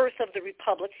Rebirth of the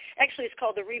Republic. Actually, it's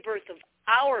called The Rebirth of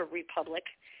Our Republic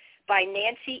by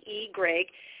Nancy E. Gregg.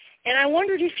 And I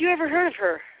wondered if you ever heard of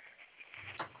her.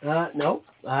 No,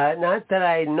 not that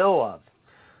I know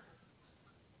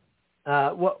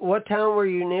of. What town were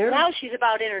you near? Now she's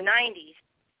about in her 90s.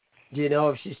 Do you know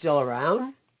if she's still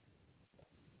around?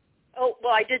 Oh,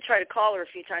 well, I did try to call her a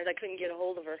few times. I couldn't get a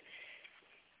hold of her.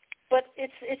 But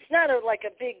it's not like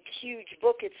a big, huge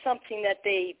book. It's something that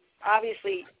we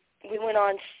went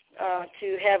on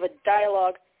to have a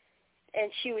dialogue,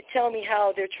 and she would tell me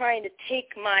how they're trying to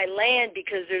take my land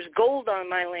because there's gold on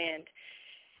my land.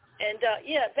 And,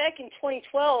 back in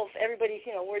 2012, everybody's,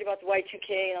 worried about the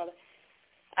Y2K and all that.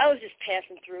 I was just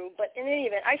passing through. But in any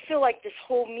event, I feel like this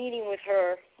whole meeting with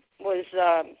her was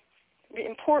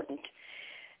important.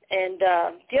 And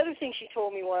the other thing she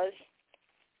told me was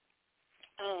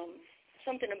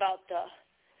something about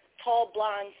tall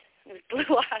blondes with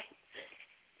blue eyes.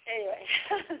 Anyway,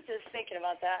 I was just thinking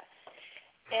about that.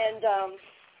 And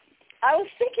I was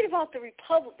thinking about the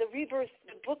Republic, the Rebirth,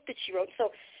 the book that she wrote. So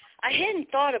I hadn't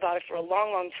thought about it for a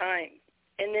long, long time.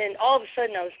 And then all of a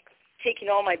sudden I was taking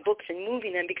all my books and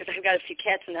moving them because I've got a few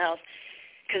cats in the house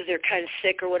because they're kind of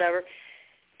sick or whatever.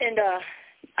 And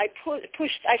I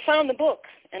found the book,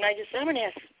 and I'm going to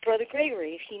ask Brother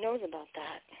Gregory if he knows about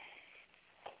that.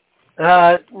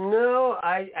 No,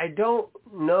 I don't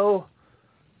know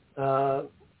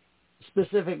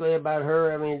specifically about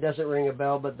her. I mean, it doesn't ring a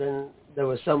bell, but then there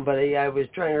was somebody, I was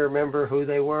trying to remember who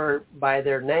they were by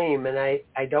their name, and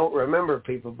I don't remember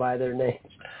people by their names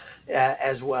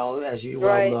as well, as you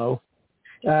well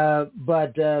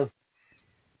know.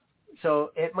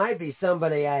 So it might be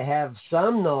somebody I have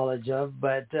some knowledge of,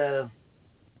 but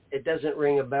it doesn't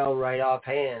ring a bell right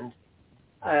offhand.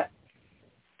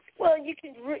 Well, you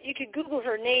could Google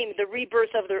her name, The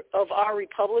Rebirth of Our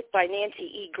Republic by Nancy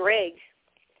E. Gregg.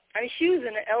 I mean, she was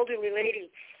an elderly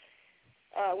lady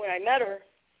when I met her.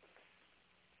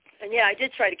 And, I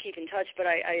did try to keep in touch, but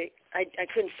I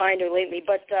couldn't find her lately.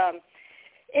 But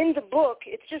in the book,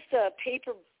 it's just a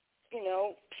paper,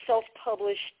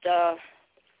 self-published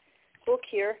book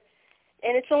here.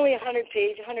 And it's only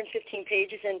 115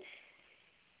 pages. And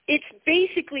it's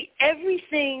basically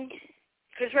everything.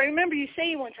 Because I remember you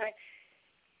saying one time,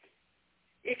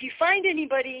 if you find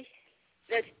anybody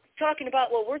that's talking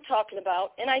about what we're talking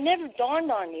about, and I never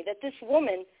dawned on me that this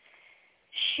woman,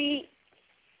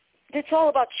 it's all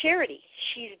about charity.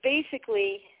 She's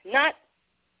basically, not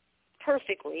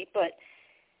perfectly, but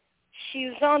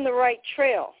she's on the right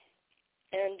trail.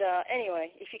 And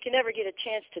anyway, if you can ever get a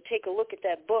chance to take a look at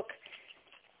that book,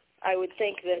 I would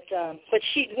think that,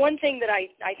 one thing that I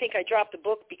think I dropped the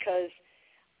book because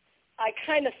I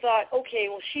kind of thought, okay,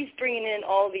 well, she's bringing in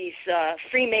all these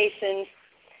Freemasons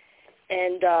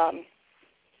And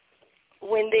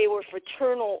when they were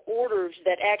fraternal orders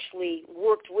that actually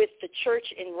worked with the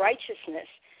church in righteousness.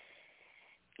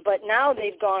 But now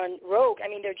they've gone rogue. I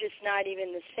mean, they're just not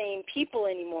even the same people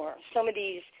anymore. Some of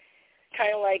these,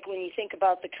 kind of like when you think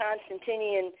about the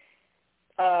Constantinian,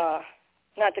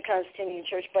 not the Constantinian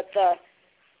Church, but the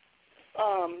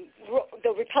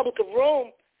Republic of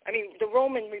Rome. I mean, the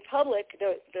Roman Republic,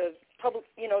 the public,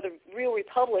 the real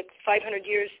republic, 500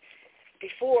 years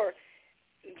before.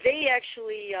 They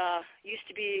actually used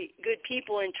to be good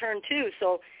people in turn too.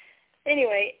 So,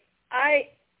 anyway, I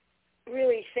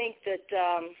really think that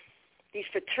these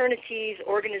fraternities,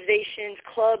 organizations,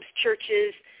 clubs,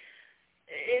 churches,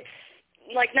 it's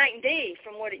like night and day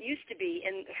from what it used to be.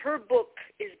 And her book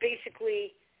is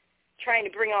basically trying to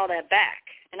bring all that back.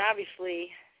 And obviously,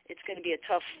 it's going to be a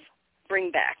tough bring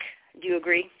back. Do you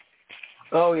agree?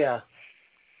 Oh, yeah.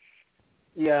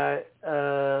 Yeah.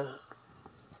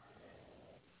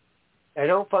 I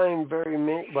don't find very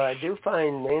many, but I do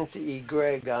find Nancy E.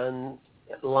 Gregg online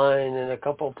in a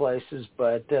couple of places,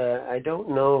 but I don't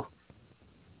know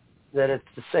that it's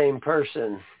the same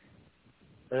person.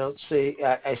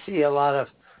 I see a lot of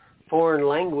foreign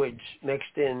language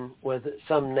mixed in with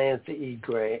some Nancy E.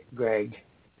 Gregg.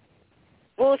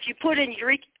 Well, if you put in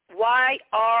Yreka,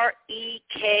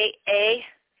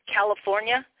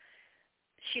 California,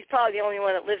 she's probably the only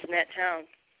one that lives in that town.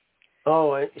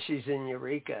 Oh, she's in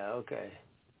Eureka. Okay.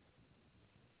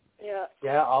 Yeah.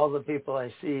 Yeah, all the people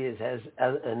I see has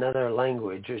another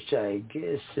language, which I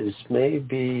guess is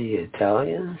maybe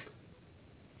Italian.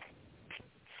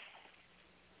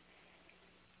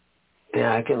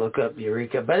 Yeah, I can look up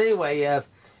Eureka. But anyway,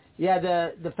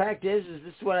 the fact is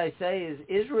this is what I say, is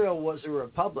Israel was a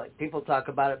republic. People talk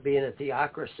about it being a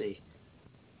theocracy.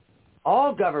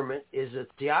 All government is a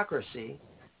theocracy.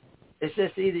 It's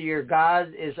just either your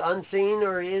God is unseen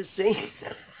or he is seen.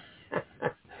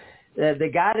 The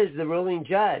God is the ruling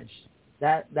judge.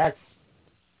 That's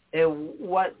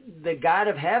what the God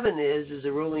of heaven is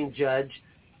a ruling judge,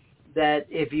 that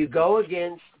if you go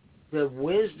against the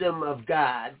wisdom of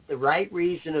God, the right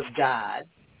reason of God,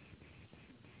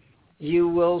 you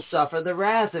will suffer the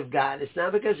wrath of God. It's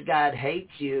not because God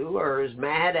hates you or is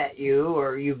mad at you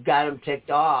or you've got him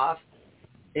ticked off.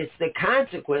 It's the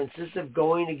consequences of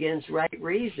going against right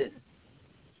reason.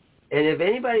 And if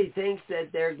anybody thinks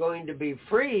that they're going to be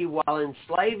free while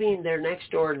enslaving their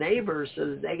next door neighbors so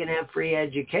that they can have free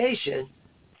education,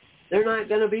 they're not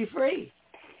going to be free.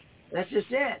 That's just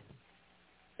it.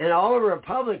 And all a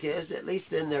republic is, at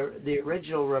least in the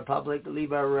original republic,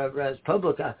 Liber Res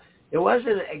Publica, it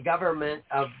wasn't a government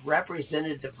of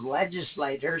representative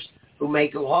legislators who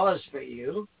make laws for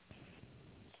you.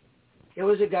 It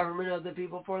was a government of the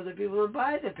people, for the people, and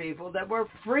by the people that were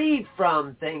freed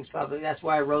from things public. That's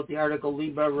why I wrote the article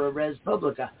Liber Res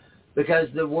Publica, because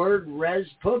the word res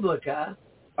publica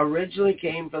originally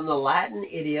came from the Latin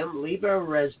idiom Liber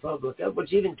Res Publica,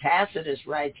 which even Tacitus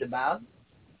writes about.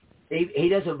 He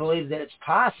doesn't believe that it's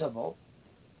possible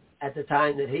at the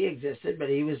time that he existed, but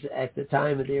he was at the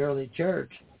time of the early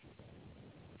church.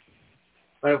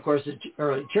 But of course, the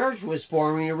early church was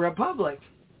forming a republic,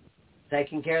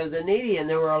 taking care of the needy, and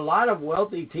there were a lot of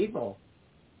wealthy people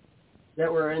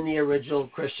that were in the original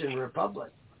Christian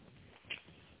republic.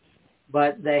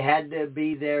 But they had to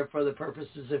be there for the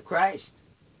purposes of Christ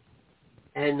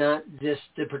and not just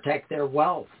to protect their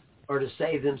wealth or to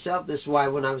save themselves. This is why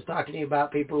when I was talking to you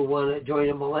about people who want to join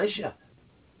a militia,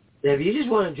 that if you just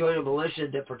want to join a militia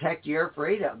to protect your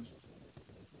freedoms,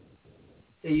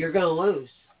 you're going to lose,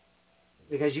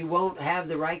 because you won't have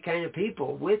the right kind of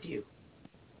people with you,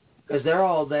 because they're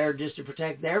all there just to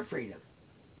protect their freedom.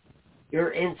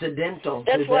 You're incidental.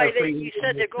 That's to why their you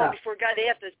said they're going before God. They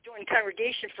have to join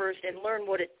congregation first and learn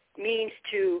what it means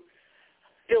to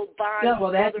build bonds,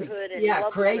 brotherhood, and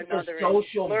love create one another, the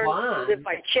social and learn bond. to live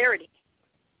by charity.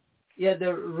 Yeah,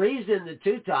 the reason the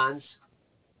Teutons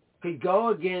could go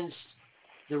against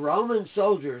the Roman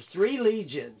soldiers, 3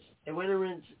 legions, they went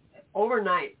around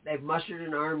overnight. They've mustered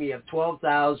an army of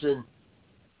 12,000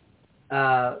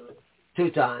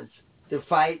 Teutons to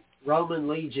fight Roman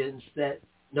legions that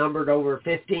numbered over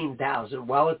 15,000,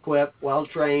 well-equipped,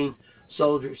 well-trained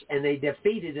soldiers, and they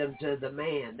defeated them to the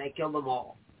man. They killed them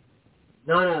all.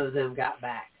 None of them got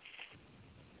back.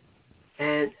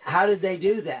 And how did they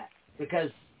do that?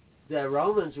 Because the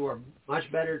Romans were much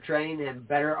better trained, had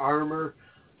better armor,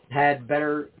 had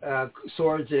better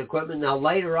swords and equipment. Now,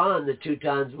 later on, the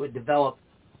Teutons would develop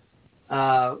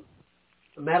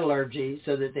metallurgy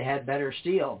so that they had better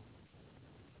steel.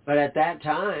 But at that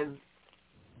time,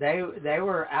 they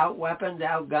were out-weaponed,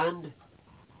 outgunned,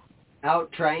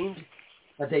 out-trained,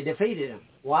 but they defeated them.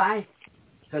 Why?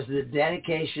 because of the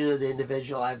dedication of the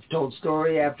individual. I've told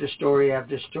story after story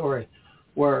after story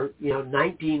where,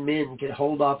 19 men could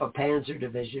hold off a Panzer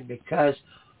division because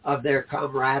of their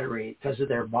camaraderie, because of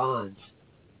their bonds.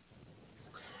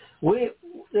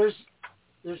 There's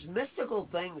mystical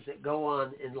things that go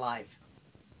on in life.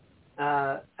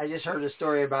 I just heard a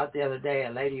story about the other day,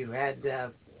 a lady who had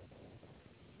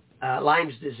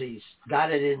Lyme's disease,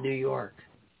 got it in New York.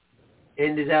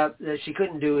 Ended up that she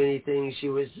couldn't do anything. She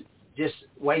was just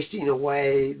wasting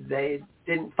away. They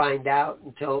didn't find out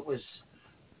until it was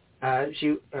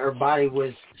her body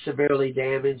was severely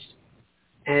damaged,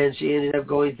 and she ended up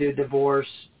going through divorce,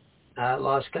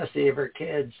 lost custody of her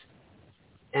kids,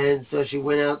 and so she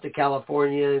went out to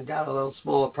California and got a little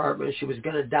small apartment. She was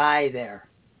going to die there,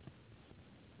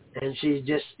 and she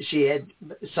had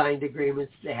signed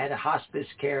agreements. They had a hospice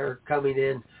care coming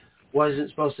in, wasn't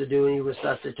supposed to do any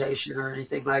resuscitation or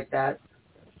anything like that,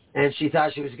 and she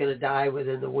thought she was going to die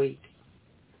within the week,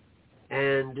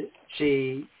 and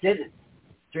she didn't.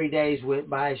 3 days went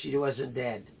by, she wasn't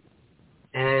dead.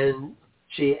 And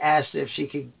she asked if she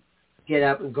could get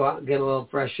up and go out and get a little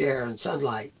fresh air and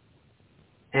sunlight.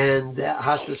 And the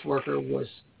hospice worker was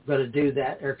going to do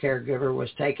that. Her caregiver was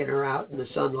taking her out in the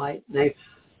sunlight. And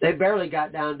they barely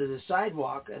got down to the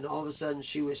sidewalk, and all of a sudden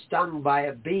she was stung by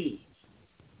a bee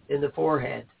in the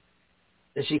forehead.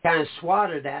 And she kind of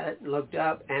swatted at it and looked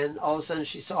up, and all of a sudden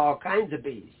she saw all kinds of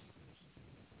bees.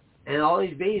 And all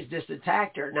these bees just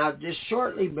attacked her. Now, just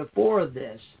shortly before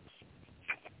this,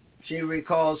 she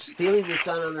recalls feeling the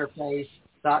sun on her face,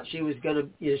 thought she was going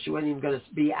to, she wasn't even going to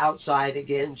be outside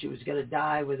again. She was going to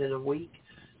die within a week,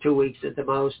 2 weeks at the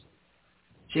most.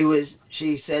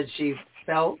 She said she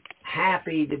felt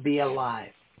happy to be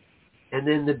alive. And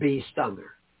then the bee stung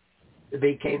her. The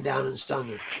bee came down and stung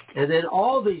her. And then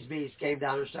all these bees came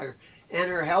down and stung her. And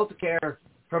her healthcare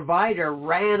provider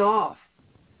ran off,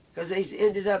 because they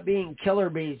ended up being killer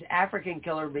bees, African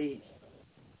killer bees,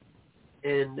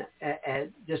 and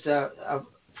just a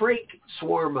freak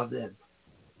swarm of them.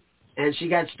 And she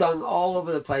got stung all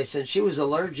over the place, and she was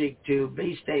allergic to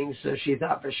bee stings, so she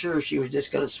thought for sure she was just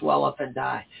going to swell up and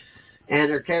die. And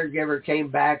her caregiver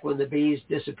came back when the bees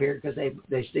disappeared, because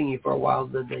they sting you for a while,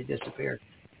 and then they disappeared.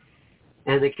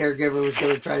 And the caregiver was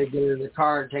going to try to get her in the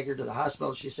car and take her to the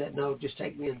hospital. She said, no, just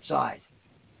take me inside.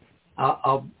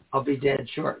 I'll be dead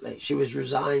shortly. She was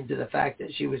resigned to the fact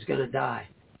that she was going to die.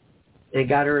 They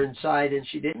got her inside, and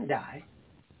she didn't die.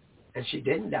 And she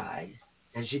didn't die.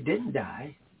 And she didn't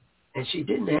die. And she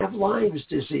didn't have Lyme's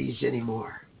disease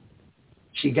anymore.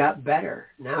 She got better.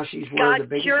 Now she's one of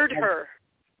the biggest. God cured her.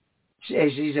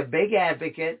 She's a big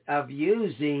advocate of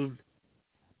using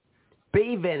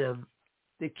bee venom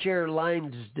to cure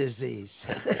Lyme's disease.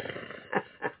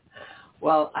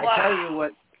 Well, I tell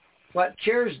you what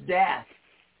cures death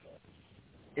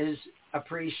is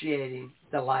appreciating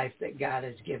the life that God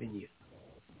has given you.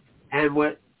 And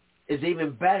what is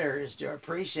even better is to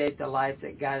appreciate the life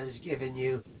that God has given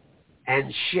you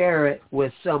and share it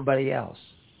with somebody else.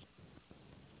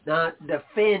 Not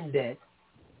defend it.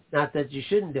 Not that you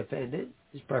shouldn't defend it.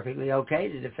 It's perfectly okay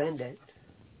to defend it.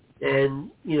 And,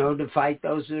 to fight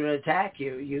those who attack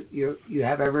you. You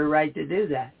have every right to do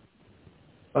that.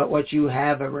 But what you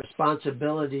have a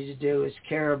responsibility to do is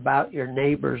care about your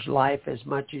neighbor's life as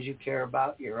much as you care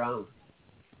about your own.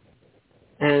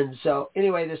 And so,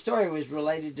 anyway, the story was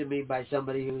related to me by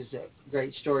somebody who's a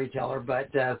great storyteller.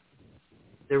 But the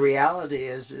reality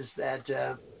is that,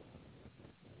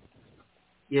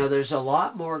 there's a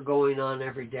lot more going on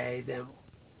every day than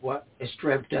what is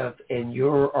dreamt of in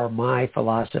your or my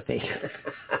philosophy.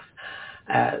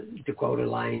 To quote a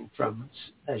line from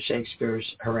Shakespeare's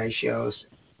Horatius.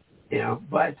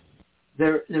 But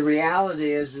the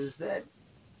reality is that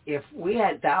if we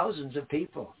had thousands of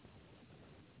people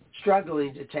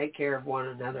struggling to take care of one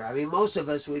another, I mean, most of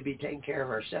us would be taking care of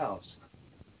ourselves.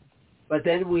 But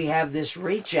then we have this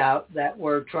reach out that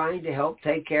we're trying to help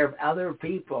take care of other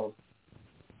people,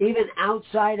 even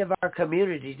outside of our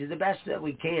community, to the best that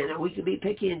we can. And we can be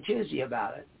picky and choosy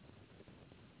about it.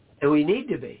 And we need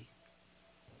to be.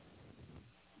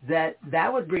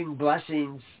 That would bring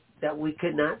blessings that we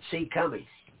could not see coming.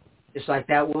 Just like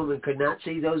that woman could not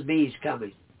see those bees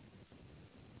coming.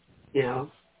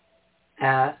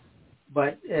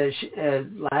 But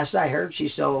last I heard,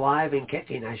 she's still alive and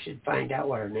kicking. I should find out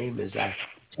what her name is. I'm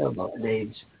terrible at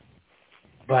names.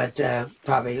 But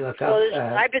probably look up.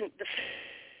 I've been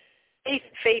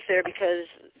faith there, because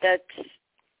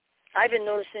I've been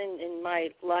noticing in my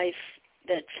life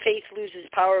that faith loses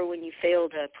power when you fail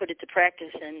to put it to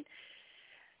practice. And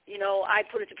I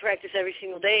put it to practice every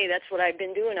single day. That's what I've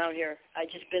been doing out here. I've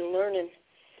just been learning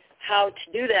how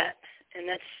to do that. And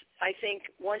that's, I think,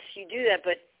 once you do that,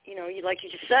 but, like you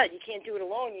just said, you can't do it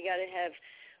alone. You got to have,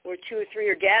 where 2 or 3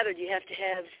 are gathered, you have to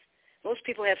have, most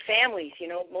people have families,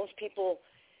 most people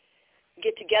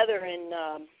get together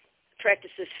and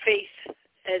practice this faith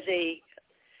as a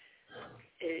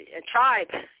tribe,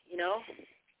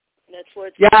 That's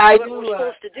what we're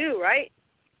supposed to do, right?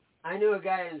 I knew a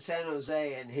guy in San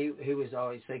Jose, and he was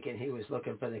always thinking he was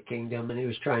looking for the kingdom, and he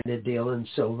was trying to deal in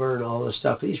silver and all this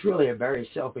stuff. He's really a very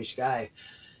selfish guy.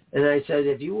 And I said,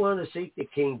 if you want to seek the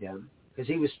kingdom, because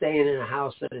he was staying in a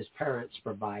house that his parents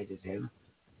provided him.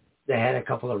 They had a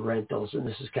couple of rentals, and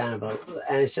this is kind of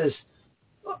and he says,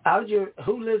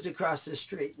 who lives across the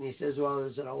street? And he says, well,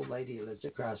 there's an old lady who lives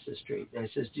across the street. And I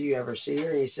says, do you ever see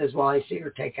her? And he says, well, I see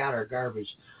her take out her garbage.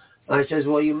 And I says,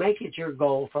 well, you make it your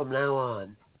goal from now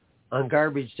on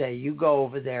garbage day, you go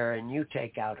over there and you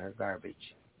take out her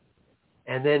garbage.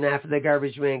 And then after the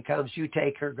garbage man comes, you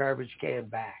take her garbage can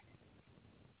back.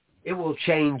 It will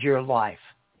change your life.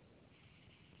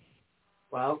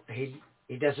 Well, he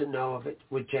doesn't know if it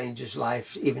would change his life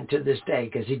even to this day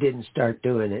because he didn't start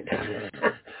doing it.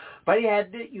 But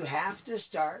you have to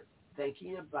start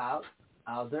thinking about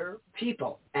other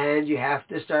people, and you have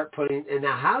to start and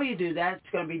now how you do that,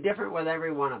 it's going to be different with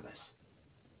every one of us.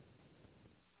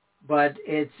 But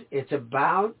it's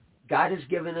about, God has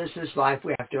given us this life.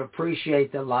 We have to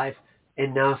appreciate the life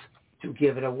enough to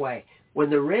give it away. When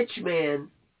the rich man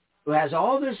who has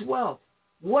all this wealth,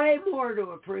 way more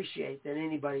to appreciate than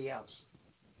anybody else,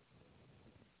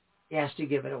 he has to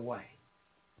give it away.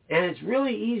 And it's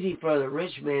really easy for the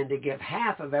rich man to give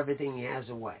half of everything he has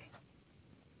away.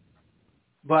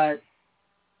 But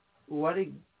what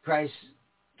did Christ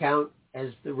count as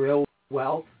the real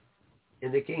wealth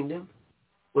in the kingdom?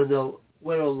 When the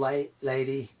widow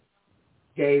lady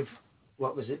gave,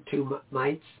 2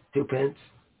 mites, 2 pence?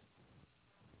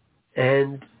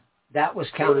 And that was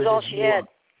counted as all she had.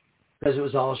 Because it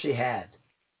was all she had.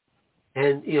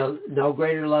 And, no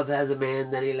greater love has a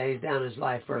man than he lays down his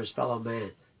life for his fellow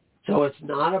man. So it's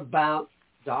not about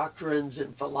doctrines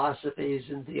and philosophies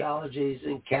and theologies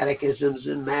and catechisms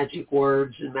and magic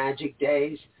words and magic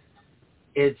days.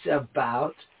 It's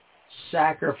about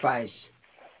sacrifice.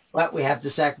 But we have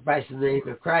to sacrifice in the name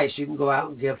of Christ. You could go out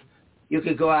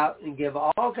and give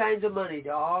all kinds of money to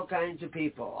all kinds of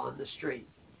people on the street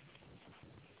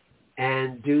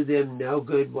and do them no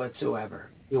good whatsoever.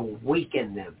 You'll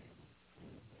weaken them.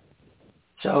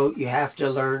 So you have to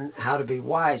learn how to be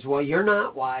wise. Well, you're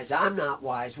not wise. I'm not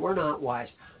wise. We're not wise.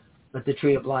 But the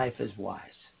tree of life is wise.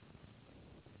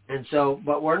 And so,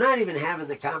 but we're not even having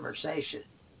the conversation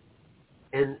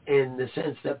in the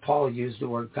sense that Paul used the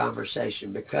word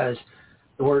conversation, because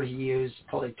the word he used,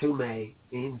 politume,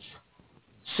 means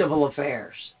civil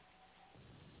affairs.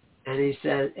 And he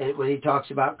said, and when he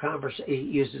talks about conversation, he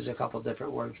uses a couple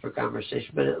different words for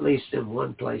conversation, but at least in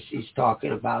one place he's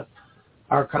talking about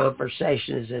our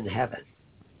conversation is in heaven.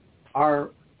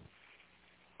 Our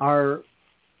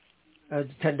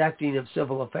conducting of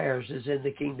civil affairs is in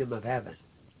the kingdom of heaven.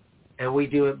 And we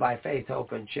do it by faith,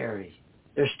 hope, and charity.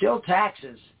 There's still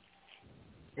taxes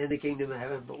in the kingdom of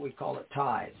heaven, but we call it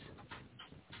tithes.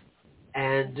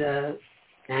 And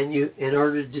you, in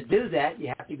order to do that, you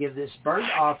have to give this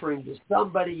burnt offering to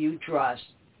somebody you trust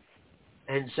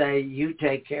and say, you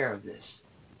take care of this.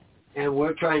 And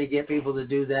we're trying to get people to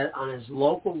do that on as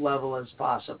local level as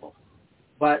possible.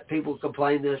 But people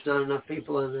complain there's not enough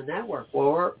people in the network.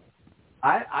 Well,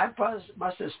 I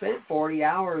must have spent 40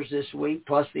 hours this week,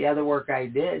 plus the other work I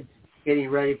did, getting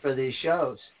ready for these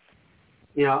shows.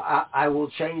 I will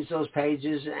change those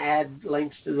pages and add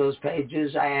links to those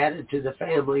pages. I added to the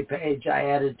family page.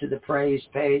 I added to the praise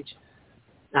page.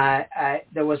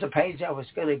 There was a page I was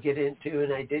going to get into,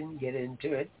 and I didn't get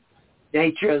into it.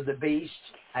 Nature of the Beast.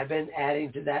 I've been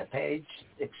adding to that page,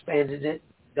 expanded it,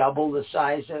 double the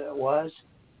size that it was.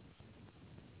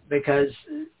 Because,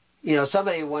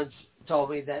 somebody once told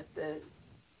me that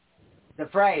the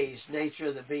phrase, nature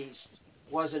of the beast,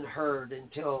 wasn't heard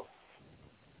until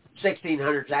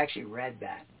 1600s. I actually read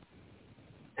that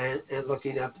and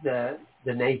looking up the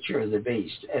nature of the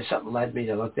beast. And something led me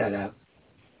to look that up.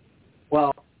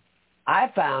 Well,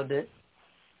 I found it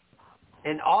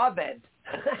in Ovid.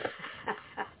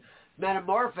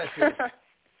 Metamorphosis,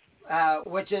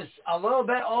 which is a little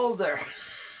bit older.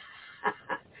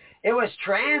 It was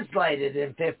translated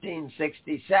in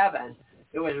 1567.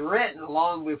 It was written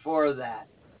long before that.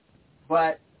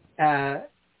 But,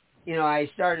 I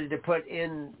started to put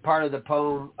in part of the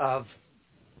poem of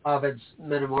Ovid's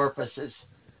Metamorphosis,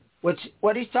 which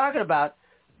what he's talking about,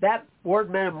 that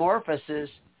word metamorphosis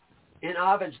in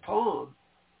Ovid's poem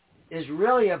is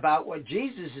really about what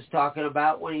Jesus is talking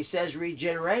about when he says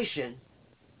regeneration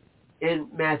in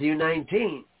Matthew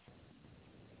 19.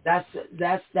 That's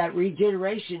that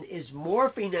regeneration is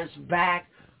morphing us back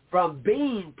from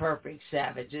being perfect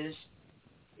savages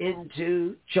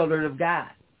into children of God.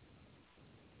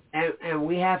 And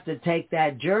we have to take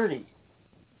that journey.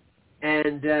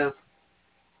 And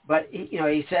but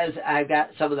he says, I've got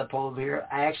some of the poem here.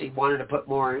 I actually wanted to put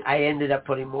more. I ended up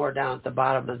putting more down at the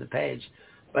bottom of the page.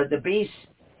 But the beasts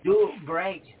do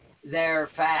break their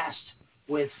fast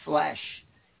with flesh,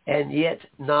 and yet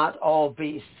not all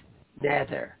beasts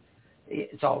neither.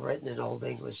 It's all written in Old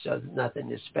English, so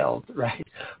nothing is spelled right.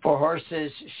 For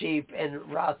horses, sheep, and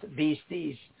rough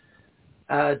beasties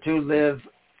to live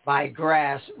by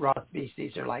grass. Rough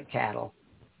beasties are like cattle.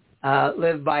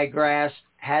 Live by grass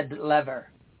had lever.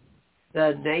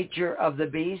 The nature of the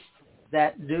beast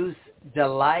that doth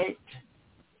delight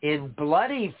in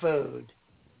bloody food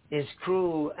is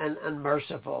cruel and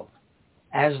unmerciful,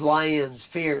 as lions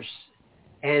fierce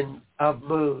and of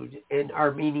mood, and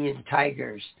Armenian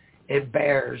tigers, and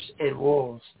bears and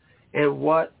wolves. And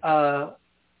what a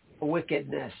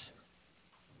wickedness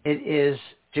it is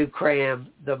to cram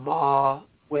the maw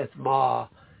with maw,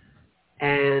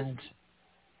 and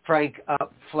frank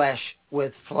up flesh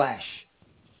with flesh,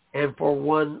 and for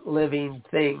one living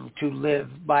thing to live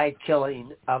by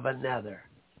killing of another.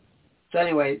 So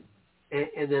anyway,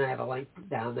 and then I have a link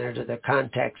down there to the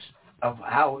context of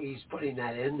how he's putting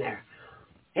that in there.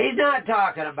 He's not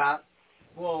talking about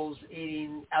wolves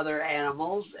eating other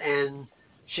animals and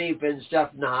sheep and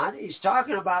stuff not. He's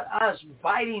talking about us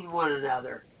biting one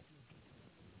another.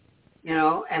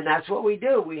 And that's what we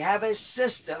do. We have a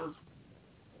system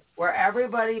where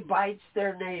everybody bites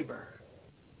their neighbor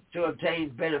to obtain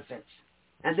benefits.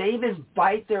 And they even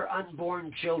bite their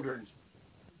unborn children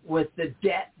with the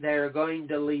debt they're going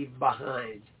to leave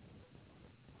behind.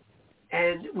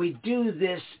 And we do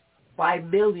this by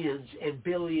millions and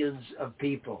billions of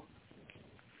people.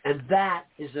 And that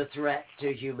is a threat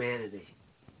to humanity.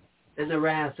 And the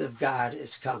wrath of God is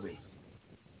coming.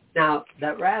 Now,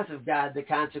 that wrath of God, the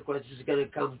consequences are going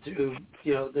to come through,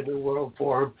 the New World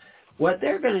Forum. What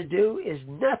they're going to do is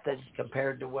nothing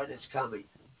compared to what is coming.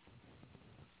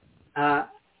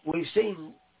 We've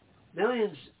seen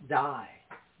millions die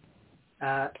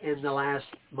in the last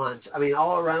months. I mean,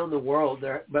 all around the world,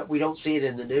 but we don't see it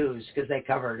in the news because they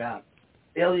cover it up.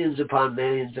 Millions upon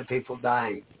millions of people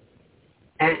dying.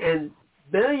 And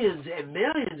millions and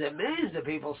millions and millions of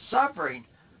people suffering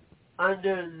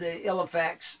under the ill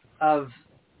effects of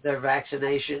their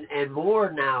vaccination, and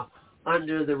more now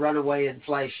under the runaway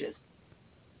inflation.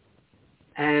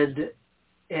 And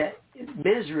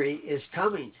misery is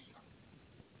coming.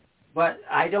 But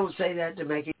I don't say that to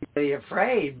make anybody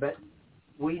afraid, but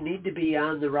we need to be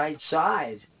on the right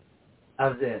side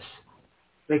of this,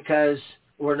 because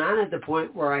we're not at the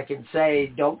point where I can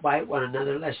say, don't bite one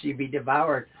another lest you be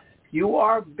devoured. You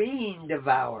are being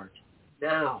devoured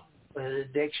now with an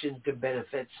addiction to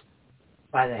benefits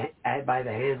by the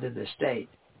hand of the state.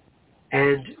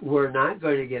 And we're not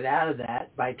going to get out of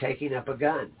that by taking up a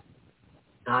gun.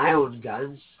 Now, I own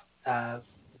guns.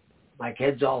 My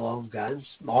kids all own guns.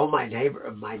 All my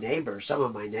neighbors, some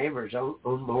of my neighbors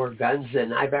own more guns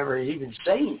than I've ever even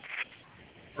seen.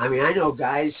 I mean, I know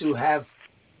guys who have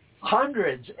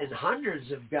hundreds and hundreds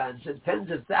of guns and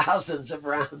tens of thousands of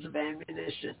rounds of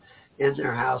ammunition in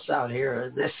their house out here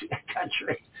in this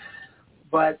country.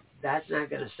 But that's not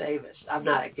going to save us. I'm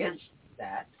not against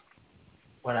that.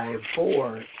 What I am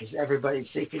for is everybody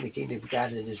seeking the kingdom of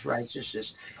God and his righteousness.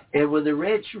 And when the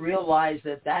rich realize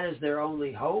that that is their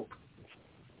only hope,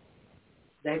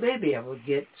 they may be able to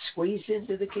get squeezed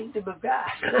into the kingdom of God.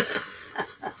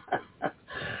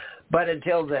 But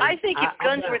until then, I think if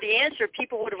guns were the answer,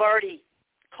 people would have already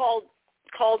called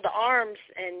the arms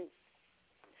and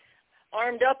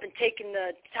armed up and taken the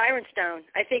tyrants down.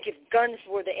 I think if guns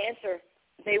were the answer,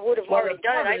 they would have already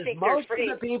done it. I think most of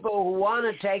the people who want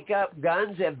to take up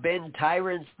guns have been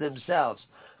tyrants themselves.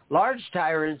 Large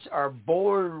tyrants are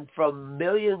born from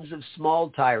millions of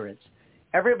small tyrants.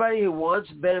 Everybody who wants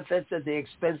benefits at the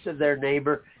expense of their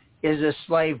neighbor is a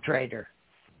slave trader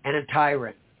and a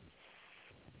tyrant.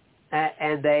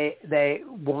 And they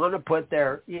want to put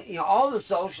their, all the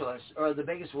socialists are the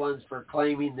biggest ones for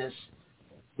claiming this.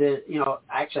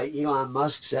 Actually, Elon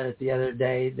Musk said it the other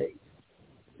day,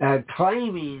 that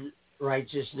claiming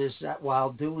righteousness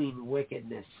while doing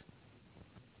wickedness.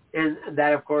 And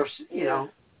that, of course,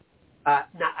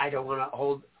 I don't want to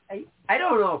hold, I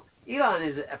don't know. Elon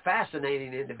is a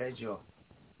fascinating individual.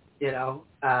 He's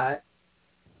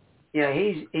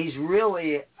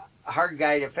really a hard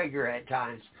guy to figure at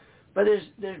times. But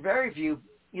there's very few.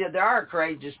 There are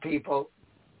courageous people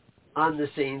on the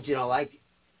scenes. Like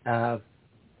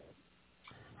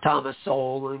Thomas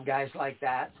Sowell and guys like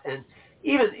that. And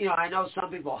even I know some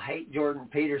people hate Jordan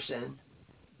Peterson,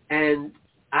 and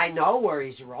I know where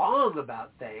he's wrong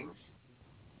about things,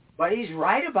 but he's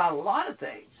right about a lot of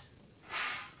things,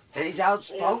 and he's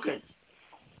outspoken.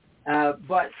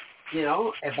 But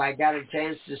if I got a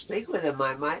chance to speak with him,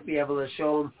 I might be able to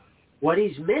show him what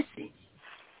he's missing.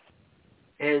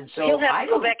 And so he'll have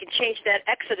to go back and change that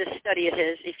Exodus study of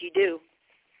his if you do.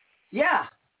 Yeah.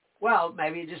 Well,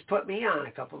 maybe just put me on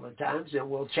a couple of times and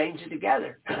we'll change it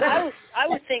together. I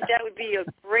would think that would be a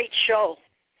great show.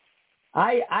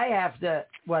 I have to,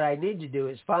 what I need to do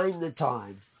is find the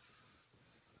time.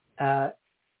 And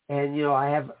I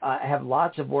have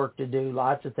lots of work to do,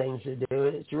 lots of things to do,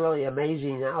 and it's really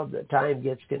amazing how the time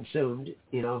gets consumed.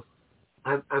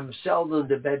 I'm seldom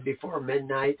to bed before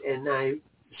midnight, and I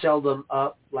seldom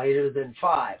up later than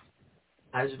 5.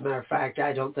 As a matter of fact,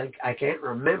 I can't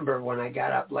remember when I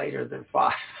got up later than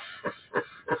 5.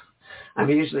 I'm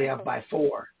usually up by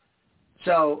 4.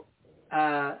 So,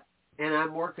 and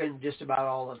I'm working just about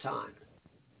all the time.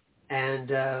 And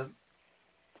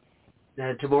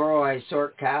tomorrow I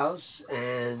sort cows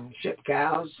and ship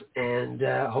cows, and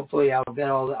hopefully I'll get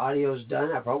all the audios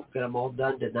done. I hope to get them all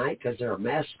done tonight because they're a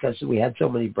mess because we had so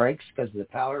many breaks because of the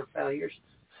power failures.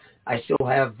 I still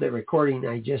have the recording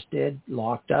I just did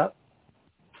locked up,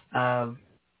 on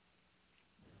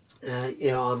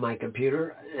my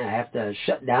computer. I have to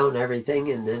shut down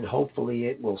everything, and then hopefully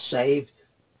it will save,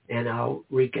 and I'll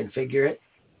reconfigure it,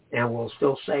 and we'll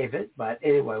still save it. But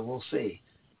anyway, we'll see.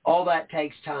 All that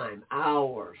takes time,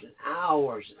 hours and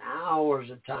hours and hours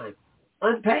of time,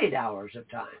 unpaid hours of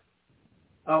time.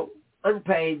 Oh,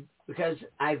 unpaid because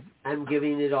I'm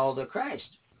giving it all to Christ.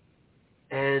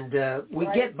 And we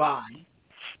get by,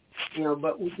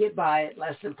 but we get by at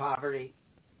less than poverty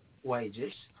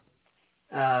wages.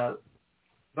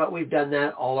 But we've done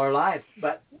that all our life.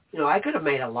 But, I could have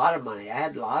made a lot of money. I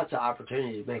had lots of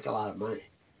opportunities to make a lot of money.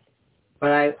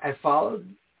 But I followed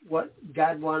what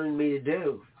God wanted me to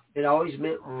do. It always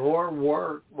meant more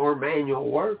work, more manual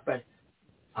work, but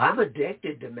I'm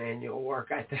addicted to manual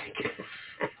work, I think.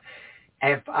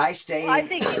 If I stay I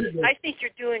think you're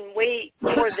doing way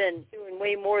more than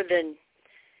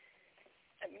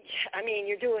I mean,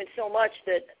 you're doing so much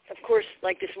that, of course,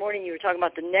 like this morning you were talking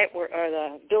about the network or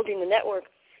the building the network.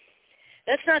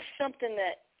 That's not something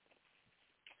that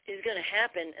is going to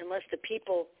happen unless the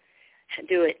people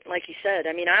do it, like you said.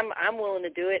 I mean, I'm willing to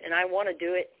do it, and I want to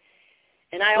do it.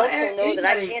 And I also know that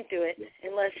I can't do it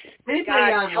unless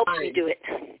God helps me do it.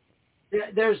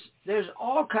 There's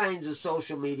all kinds of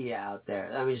social media out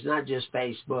there. I mean, it's not just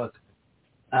Facebook,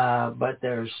 but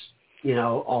there's,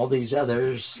 all these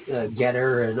others,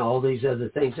 Getter and all these other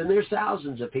things. And there's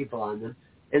thousands of people on them.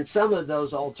 And some of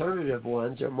those alternative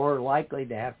ones are more likely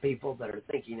to have people that are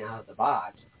thinking out of the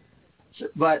box. So,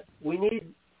 but we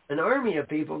need an army of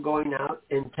people going out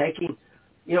and taking,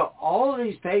 all of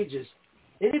these pages.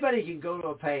 Anybody can go to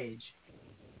a page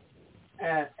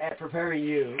at Preparing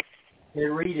You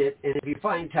and read it, and if you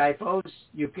find typos,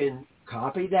 you can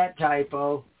copy that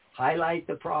typo, highlight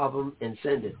the problem, and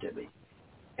send it to me.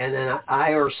 And then I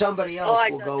or somebody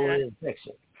else will go in and fix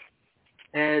it.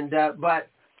 And but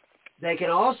they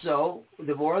can also,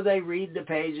 the more they read the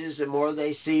pages, the more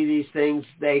they see these things,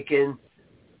 they can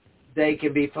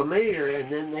be familiar,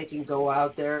 and then they can go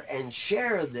out there and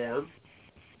share them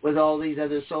with all these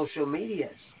other social medias.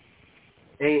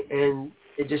 And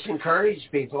it just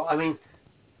encouraged people. I mean,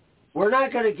 we're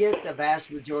not going to get the vast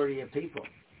majority of people.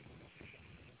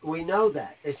 We know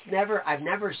that. I've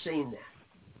never seen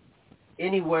that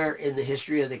anywhere in the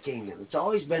history of the kingdom. It's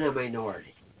always been a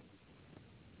minority.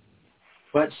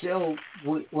 But still,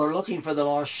 we're looking for the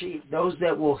lost sheep, those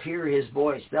that will hear his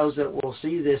voice, those that will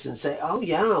see this and say, oh,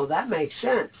 yeah, that makes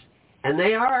sense. And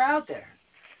they are out there.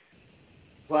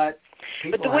 But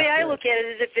the way I look at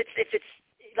it is if it's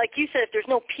like you said, if there's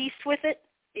no peace with it,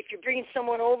 if you're bringing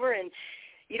someone over and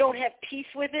you don't have peace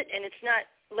with it and it's not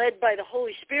led by the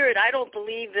Holy Spirit, I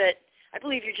believe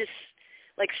you're just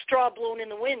like straw blown in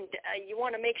the wind. You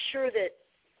want to make sure that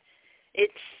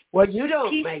it's you don't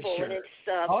peaceful make sure. And it's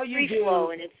free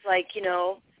flow, and it's like,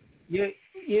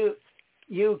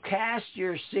 You cast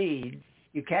your seed,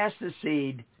 you cast the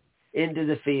seed into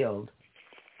the field,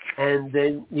 and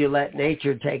then you let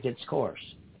nature take its course.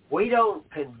 We don't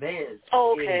convince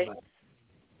anybody.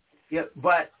 Yeah,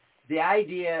 but the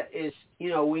idea is,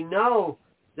 we know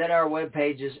that our web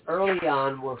pages early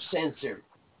on were censored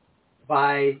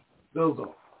by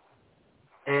Google.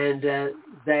 And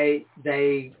they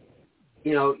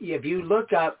if you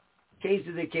look up Keys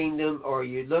of the Kingdom, or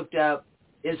you looked up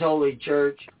His Holy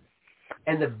Church,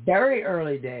 in the very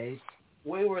early days,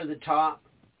 we were the top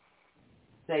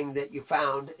thing that you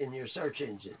found in your search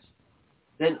engines.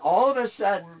 Then all of a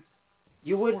sudden,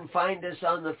 you wouldn't find us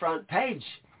on the front page,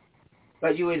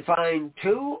 but you would find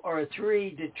 2 or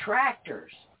 3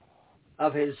 detractors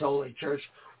of His Holy Church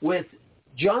with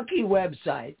junky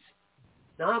websites,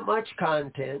 not much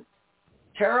content,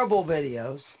 terrible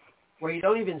videos where you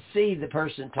don't even see the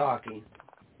person talking,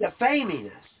 defaming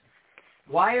us.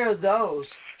 Why are those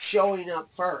showing up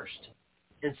first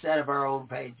instead of our own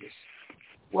pages?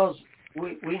 Well,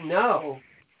 we know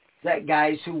that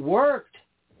guys who worked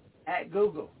at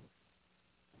Google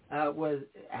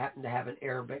happened to have an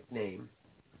Arabic name,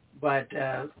 but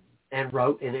and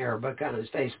wrote in Arabic on his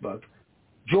Facebook,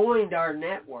 joined our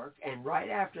network, and right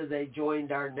after they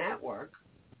joined our network,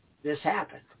 this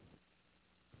happened.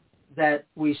 That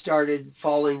we started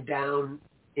falling down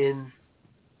in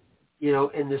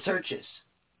the searches.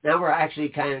 Now we're actually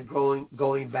kind of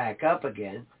going back up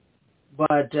again,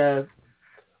 but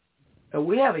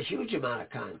we have a huge amount of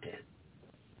content.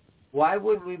 Why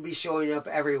wouldn't we be showing up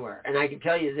everywhere? And I can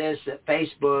tell you this, that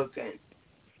Facebook,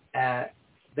 and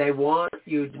they want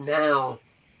you now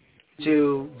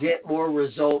to get more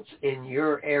results in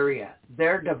your area.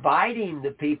 They're dividing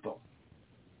the people.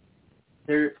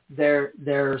 They're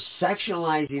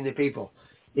sectionalizing the people.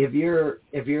 If you're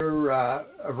a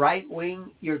right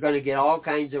wing, you're going to get all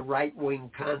kinds of right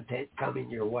wing content coming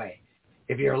your way.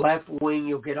 If you're left wing,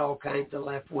 you'll get all kinds of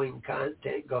left wing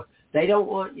content. They don't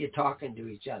want you talking to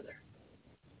each other.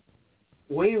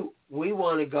 We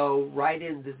want to go right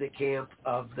into the camp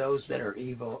of those that are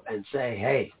evil and say,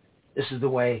 hey, this is the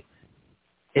way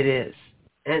it is.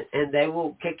 And they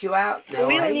will kick you out. Well,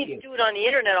 we don't need to do it on the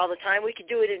internet all the time. We could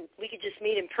do it we could just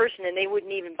meet in person and they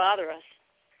wouldn't even bother us.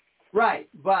 Right,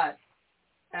 but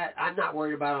I'm not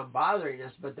worried about them bothering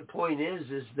us, but the point is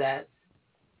that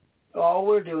all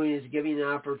we're doing is giving an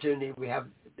opportunity. We have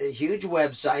the huge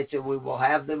websites, and we will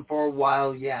have them for a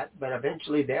while yet, but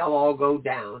eventually they'll all go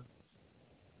down.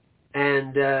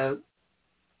 And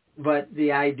but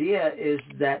the idea is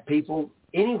that people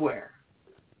anywhere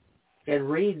can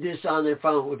read this on their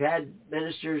phone. We've had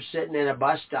ministers sitting at a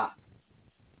bus stop,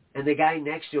 and the guy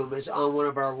next to him is on one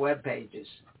of our web pages,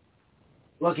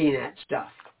 looking at stuff,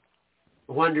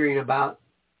 wondering about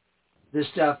the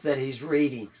stuff that he's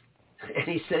reading. And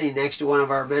he's sitting next to one of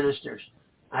our ministers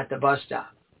at the bus stop.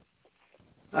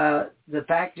 The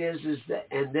fact is that,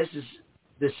 and this is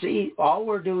the seed, all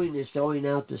we're doing is throwing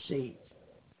out the seeds.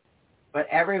 But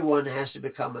everyone has to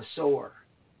become a sower.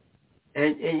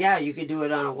 And yeah, you could do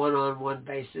it on a one-on-one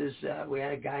basis. We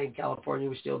had a guy in California,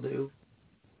 we still do,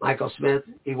 Michael Smith.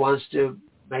 He wants to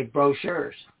make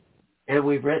brochures. And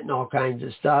we've written all kinds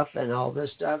of stuff and all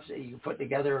this stuff, so you can put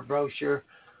together a brochure.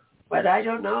 But I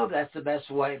don't know if that's the best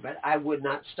way, but I would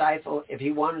not stifle. If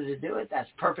he wanted to do it, that's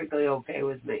perfectly okay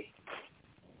with me.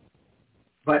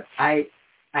 But I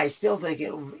still think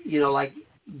it,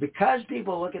 because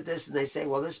people look at this and they say,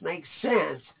 well, this makes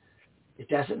sense, it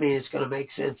doesn't mean it's going to make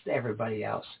sense to everybody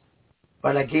else.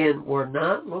 But again, we're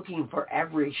not looking for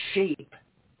every sheep.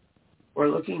 We're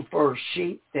looking for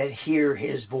sheep that hear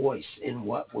his voice in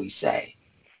what we say.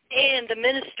 And the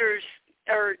ministers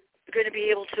are going to be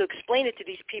able to explain it to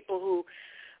these people who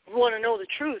want to know the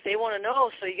truth. They want to know,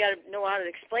 so you got to know how to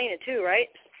explain it too, right?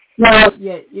 Well,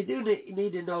 yeah, you do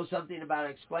need to know something about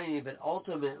explaining, but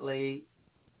ultimately,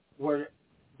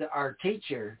 our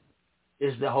teacher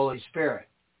is the Holy Spirit.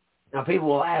 Now, people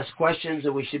will ask questions,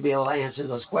 and we should be able to answer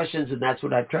those questions, and that's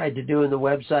what I've tried to do in the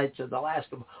websites. So they'll ask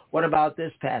them, what about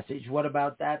this passage? What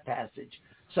about that passage?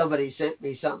 Somebody sent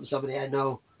me something. Somebody I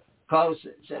know close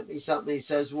sent me something. He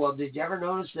says, well, did you ever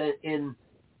notice that in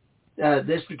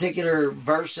this particular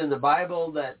verse in the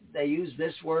Bible that they use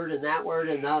this word and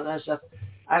all that stuff?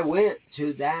 I went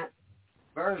to that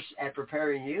verse at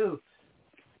Preparing You.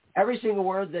 Every single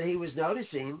word that he was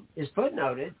noticing is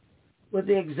footnoted with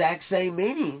the exact same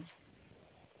meaning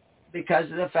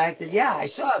because of the fact that, yeah, I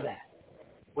saw that.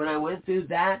 When I went through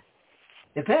that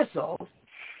epistle,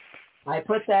 I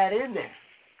put that in there.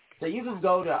 So you can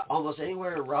go to almost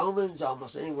anywhere in Romans,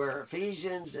 almost anywhere in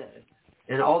Ephesians,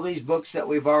 and all these books that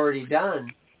we've already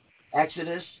done,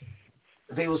 Exodus.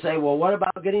 And people say, well, what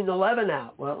about getting the leaven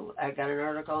out? Well, I got an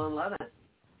article on leaven.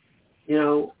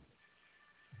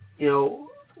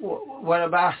 What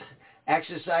about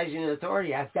exercising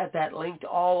authority? I've got that linked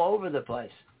all over the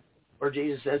place where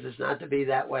Jesus says it's not to be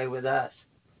that way with us.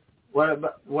 What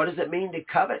does it mean to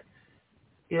covet?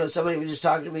 Somebody was just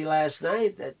talking to me last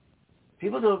night that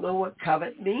people don't know what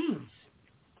covet means.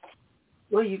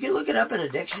 Well, you can look it up in a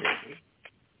dictionary.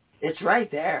 It's right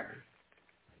there.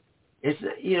 It's,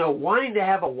 wanting to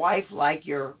have a wife like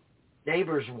your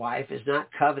neighbor's wife is not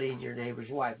coveting your neighbor's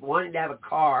wife. Wanting to have a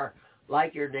car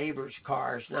like your neighbor's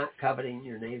car is not coveting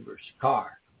your neighbor's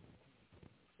car.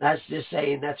 That's just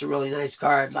saying that's a really nice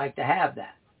car. I'd like to have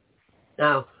that.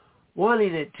 Now,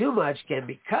 wanting it too much can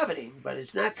be coveting, but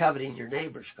it's not coveting your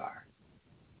neighbor's car.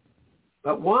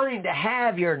 But wanting to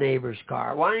have your neighbor's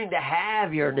car, wanting to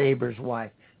have your neighbor's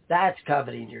wife, that's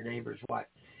coveting your neighbor's wife.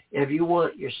 And if you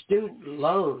want your student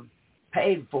loan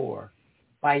paid for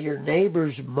by your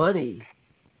neighbor's money,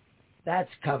 that's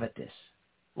covetous.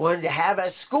 Wanting to have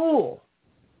a school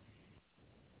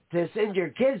to send your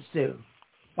kids to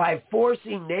by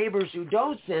forcing neighbors who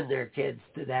don't send their kids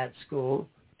to that school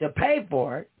to pay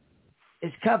for it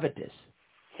is covetous.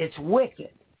 It's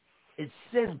wicked. It's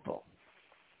sinful.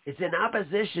 It's in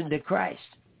opposition to Christ.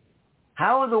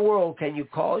 How in the world can you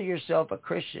call yourself a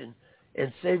Christian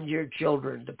and send your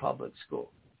children to public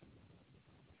school?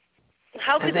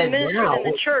 How could the ministers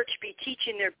in the church be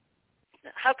teaching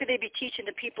how could they be teaching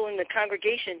the people in the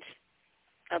congregations?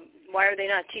 Why are they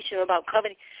not teaching them about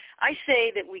covenant? I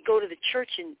say that we go to the church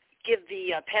and give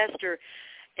the pastor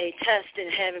a test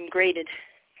and have him graded.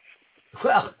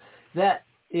 Well,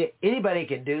 anybody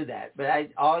can do that, but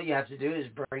all you have to do is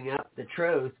bring up the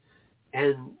truth,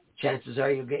 and chances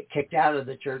are you'll get kicked out of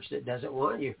the church that doesn't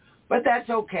want you. But that's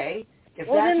okay.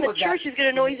 Then the church is going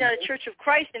to know he's not a church of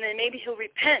Christ, and then maybe he'll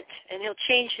repent and he'll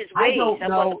change his ways up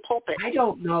on the pulpit. I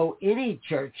don't know any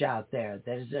church out there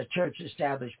that is a church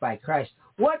established by Christ.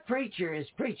 What preacher is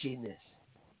preaching this?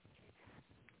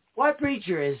 What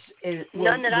preacher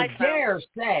None that I dare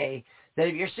say that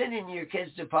if you're sending your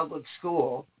kids to public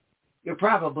school, you're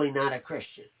probably not a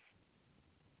Christian?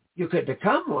 You could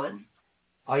become one.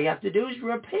 All you have to do is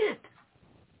repent.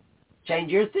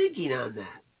 Change your thinking on that.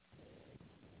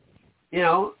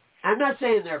 I'm not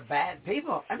saying they're bad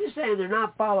people. I'm just saying they're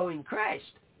not following Christ.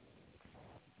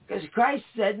 Because Christ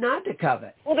said not to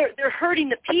covet. Well, they're hurting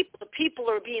the people. The people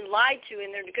are being lied to,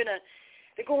 and they're going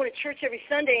to church every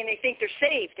Sunday, and they think they're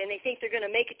saved, and they think they're going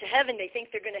to make it to heaven. They think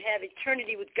they're going to have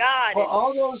eternity with God.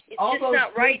 Well, it's just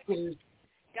not right,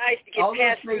 guys, to get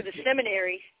passed through the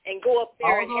seminary and go up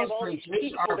there and have all these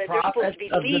people that they're supposed to be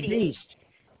leading.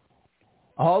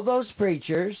 All those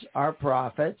preachers are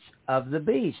prophets of the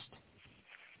beast.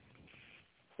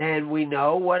 And we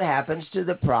know what happens to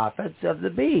the prophets of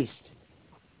the beast.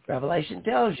 Revelation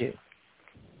tells you.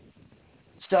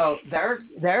 So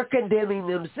they're condemning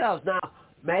themselves. Now,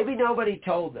 maybe nobody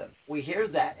told them. We hear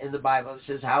that in the Bible. It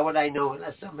says, how would I know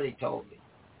unless somebody told me?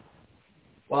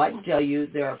 Well, I can tell you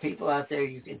there are people out there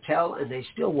you can tell and they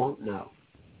still won't know.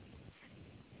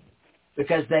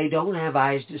 Because they don't have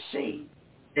eyes to see.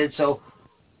 And so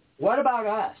what about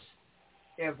us?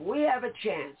 If we have a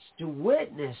chance to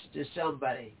witness to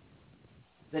somebody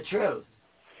the truth,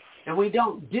 and we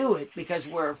don't do it because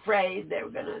we're afraid they're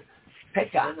going to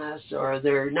pick on us or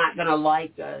they're not going to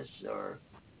like us,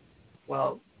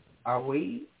 are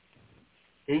we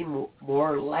any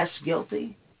more or less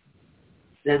guilty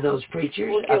than those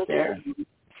preachers up there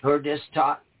who are just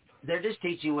they're just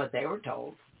teaching what they were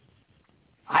told?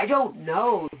 I don't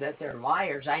know that they're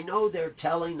liars. I know they're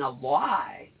telling a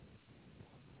lie.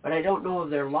 But I don't know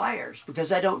if they're liars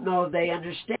because I don't know if they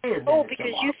understand that. Oh,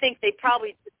 because you think they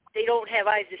don't have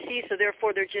eyes to see, so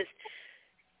therefore they're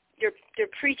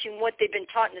preaching what they've been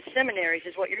taught in the seminaries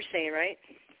is what you're saying, right?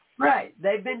 Right.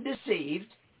 They've been deceived,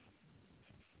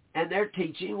 and they're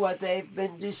teaching what they've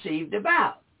been deceived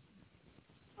about.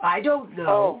 I don't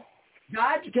know.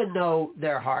 God can know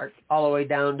their heart all the way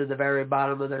down to the very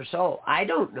bottom of their soul. I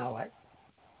don't know it.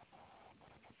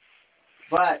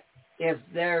 But if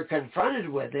they're confronted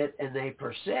with it and they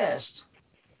persist,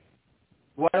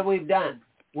 what have we done?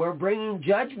 We're bringing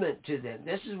judgment to them.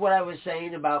 This is what I was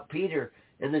saying about Peter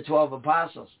and the 12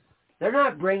 apostles. They're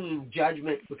not bringing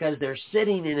judgment because they're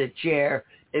sitting in a chair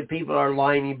and people are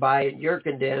lining by and you're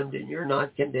condemned and you're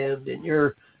not condemned and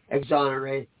you're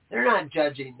exonerated. They're not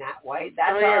judging that way.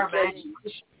 That's our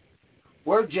imagination.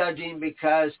 We're judging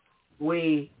because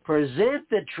we present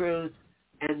the truth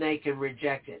and they can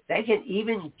reject it. They can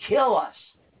even kill us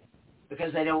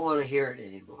because they don't want to hear it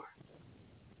anymore.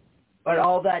 But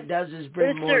all that does is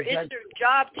bring more judgment. It's their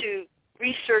job to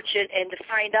research it and to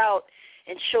find out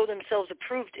and show themselves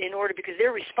approved in order, because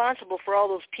they're responsible for all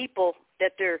those people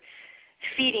that they're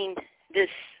feeding this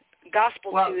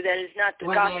gospel to that is not the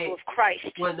gospel of Christ.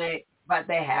 But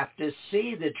they have to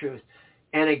see the truth.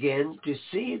 And again, to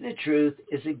see the truth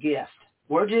is a gift.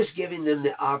 We're just giving them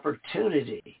the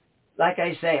opportunity. Like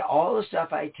I say, all the stuff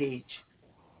I teach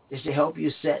is to help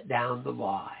you set down the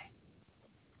lie.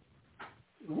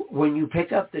 when you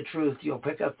pick up the truth, you'll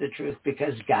pick up the truth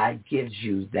because God gives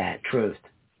you that truth.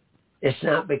 It's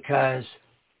not because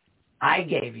I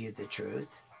gave you the truth.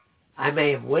 I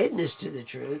may have witnessed to the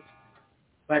truth,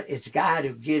 but it's God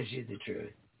who gives you the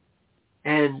truth.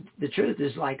 And the truth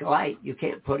is like light. You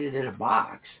can't put it in a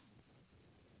box,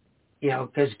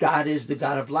 because God is the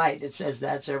God of light. It says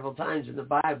that several times in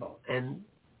the Bible. And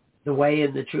the way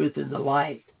and the truth and the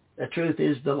light. The truth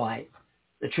is the light.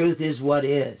 The truth is what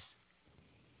is.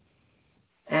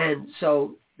 And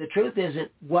so the truth isn't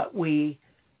what we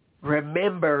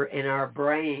remember in our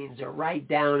brains or write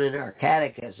down in our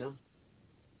catechism.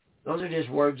 Those are just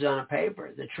words on a paper.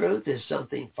 The truth is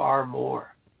something far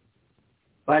more.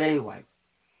 But anyway,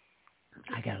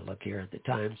 I got to look here at the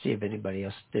time, see if anybody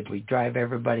else, did we drive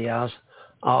everybody else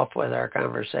off with our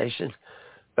conversation?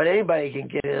 But anybody can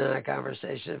get in on a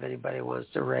conversation if anybody wants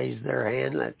to raise their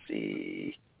hand. Let's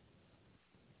see.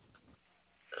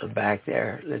 I'm back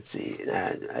there. Let's see.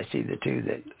 I see the two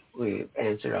that we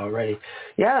answered already.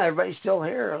 Yeah, everybody's still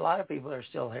here. A lot of people are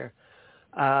still here.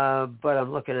 But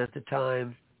I'm looking at the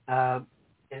time, and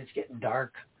it's getting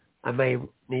dark. I may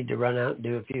need to run out and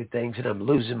do a few things, and I'm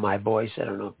losing my voice. I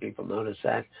don't know if people notice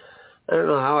that. I don't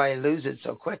know how I lose it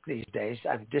so quick these days.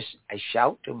 I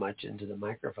shout too much into the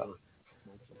microphone.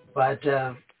 But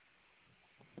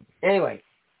anyway,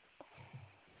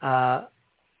 I'll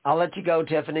let you go,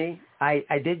 Tiffany.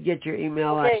 I did get your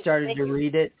email. Okay, I started to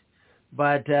read it,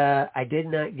 but I did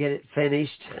not get it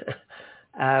finished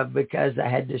because I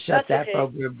had to shut that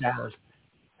program down.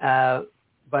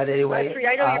 But anyway, I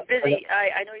know you're busy.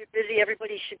 I know you're busy.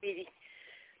 Everybody should be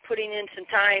putting in some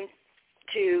time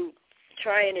to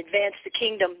try and advance the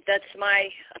kingdom. That's my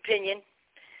opinion.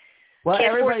 Well, can't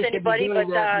everybody force anybody, should be doing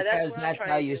but that that's because what that's I'm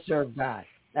how trying you to do. serve God.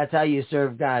 That's how you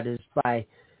serve God, is by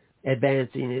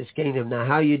advancing His kingdom. Now,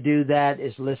 how you do that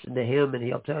is listen to Him, and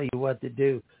He'll tell you what to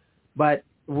do. But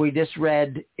we just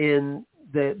read in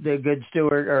the good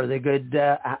steward or the good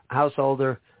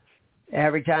householder,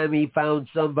 every time he found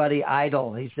somebody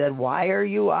idle, he said, "Why are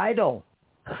you idle?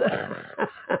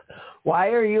 Why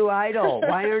are you idle?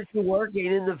 Why aren't you working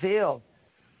in the field?"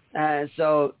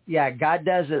 So, yeah, God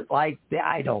doesn't like the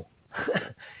idle.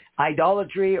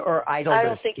 Idolatry or idleness. I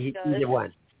don't think He does. Either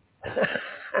one.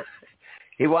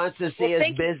 He wants to see us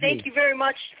busy. Thank you very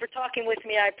much for talking with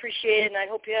me. I appreciate it, and I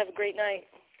hope you have a great night.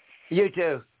 You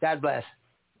too. God bless.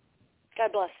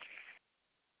 God bless.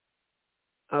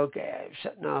 Okay, I'm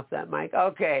shutting off that mic.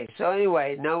 Okay, so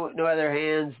anyway, no other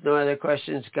hands, no other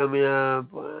questions coming up.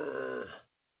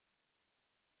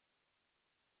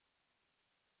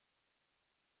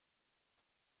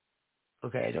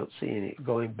 Okay, I don't see any.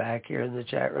 Going back here in the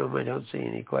chat room, I don't see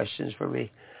any questions for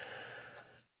me.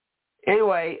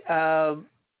 Anyway, I'm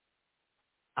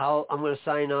going to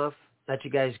sign off, let you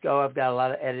guys go. I've got a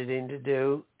lot of editing to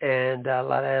do and a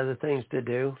lot of other things to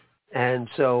do, and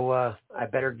so I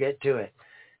better get to it.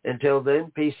 Until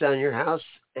then, peace on your house,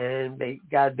 and may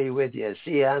God be with you.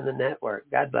 See you on the network.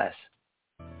 God bless.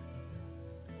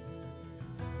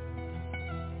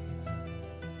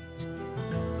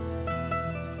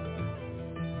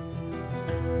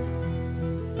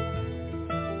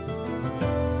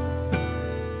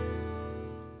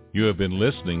 You have been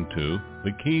listening to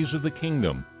The Keys of the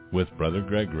Kingdom with Brother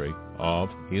Gregory of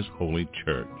His Holy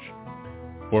Church.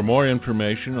 For more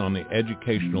information on the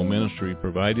educational ministry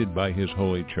provided by His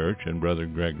Holy Church and Brother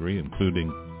Gregory, including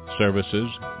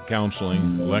services,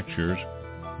 counseling, lectures,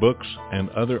 books, and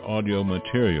other audio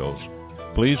materials,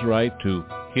 please write to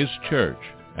His Church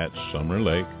at Summer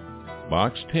Lake,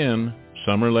 Box 10,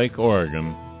 Summer Lake,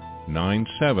 Oregon,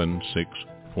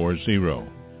 97640.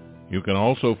 You can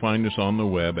also find us on the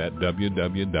web at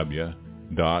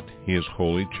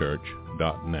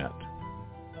www.hisholychurch.net.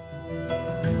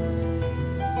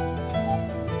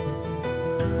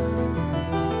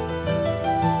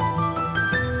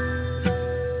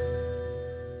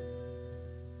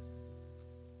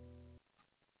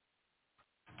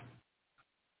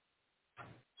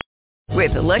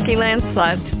 With the Lucky Land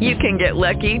Slots, you can get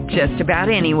lucky just about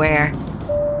anywhere.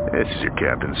 This is your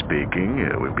captain speaking.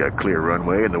 We've got clear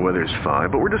runway and the weather's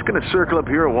fine, but we're just going to circle up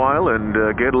here a while and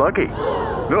get lucky.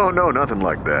 No, nothing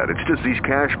like that. It's just these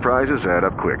cash prizes add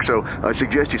up quick. So I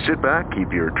suggest you sit back,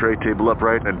 keep your tray table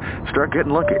upright, and start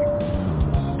getting lucky.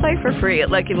 Play for free at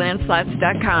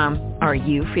LuckyLandSlots.com. Are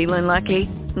you feeling lucky?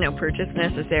 No purchase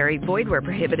necessary. Void where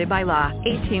prohibited by law.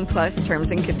 18+ terms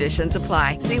and conditions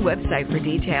apply. See website for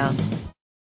details.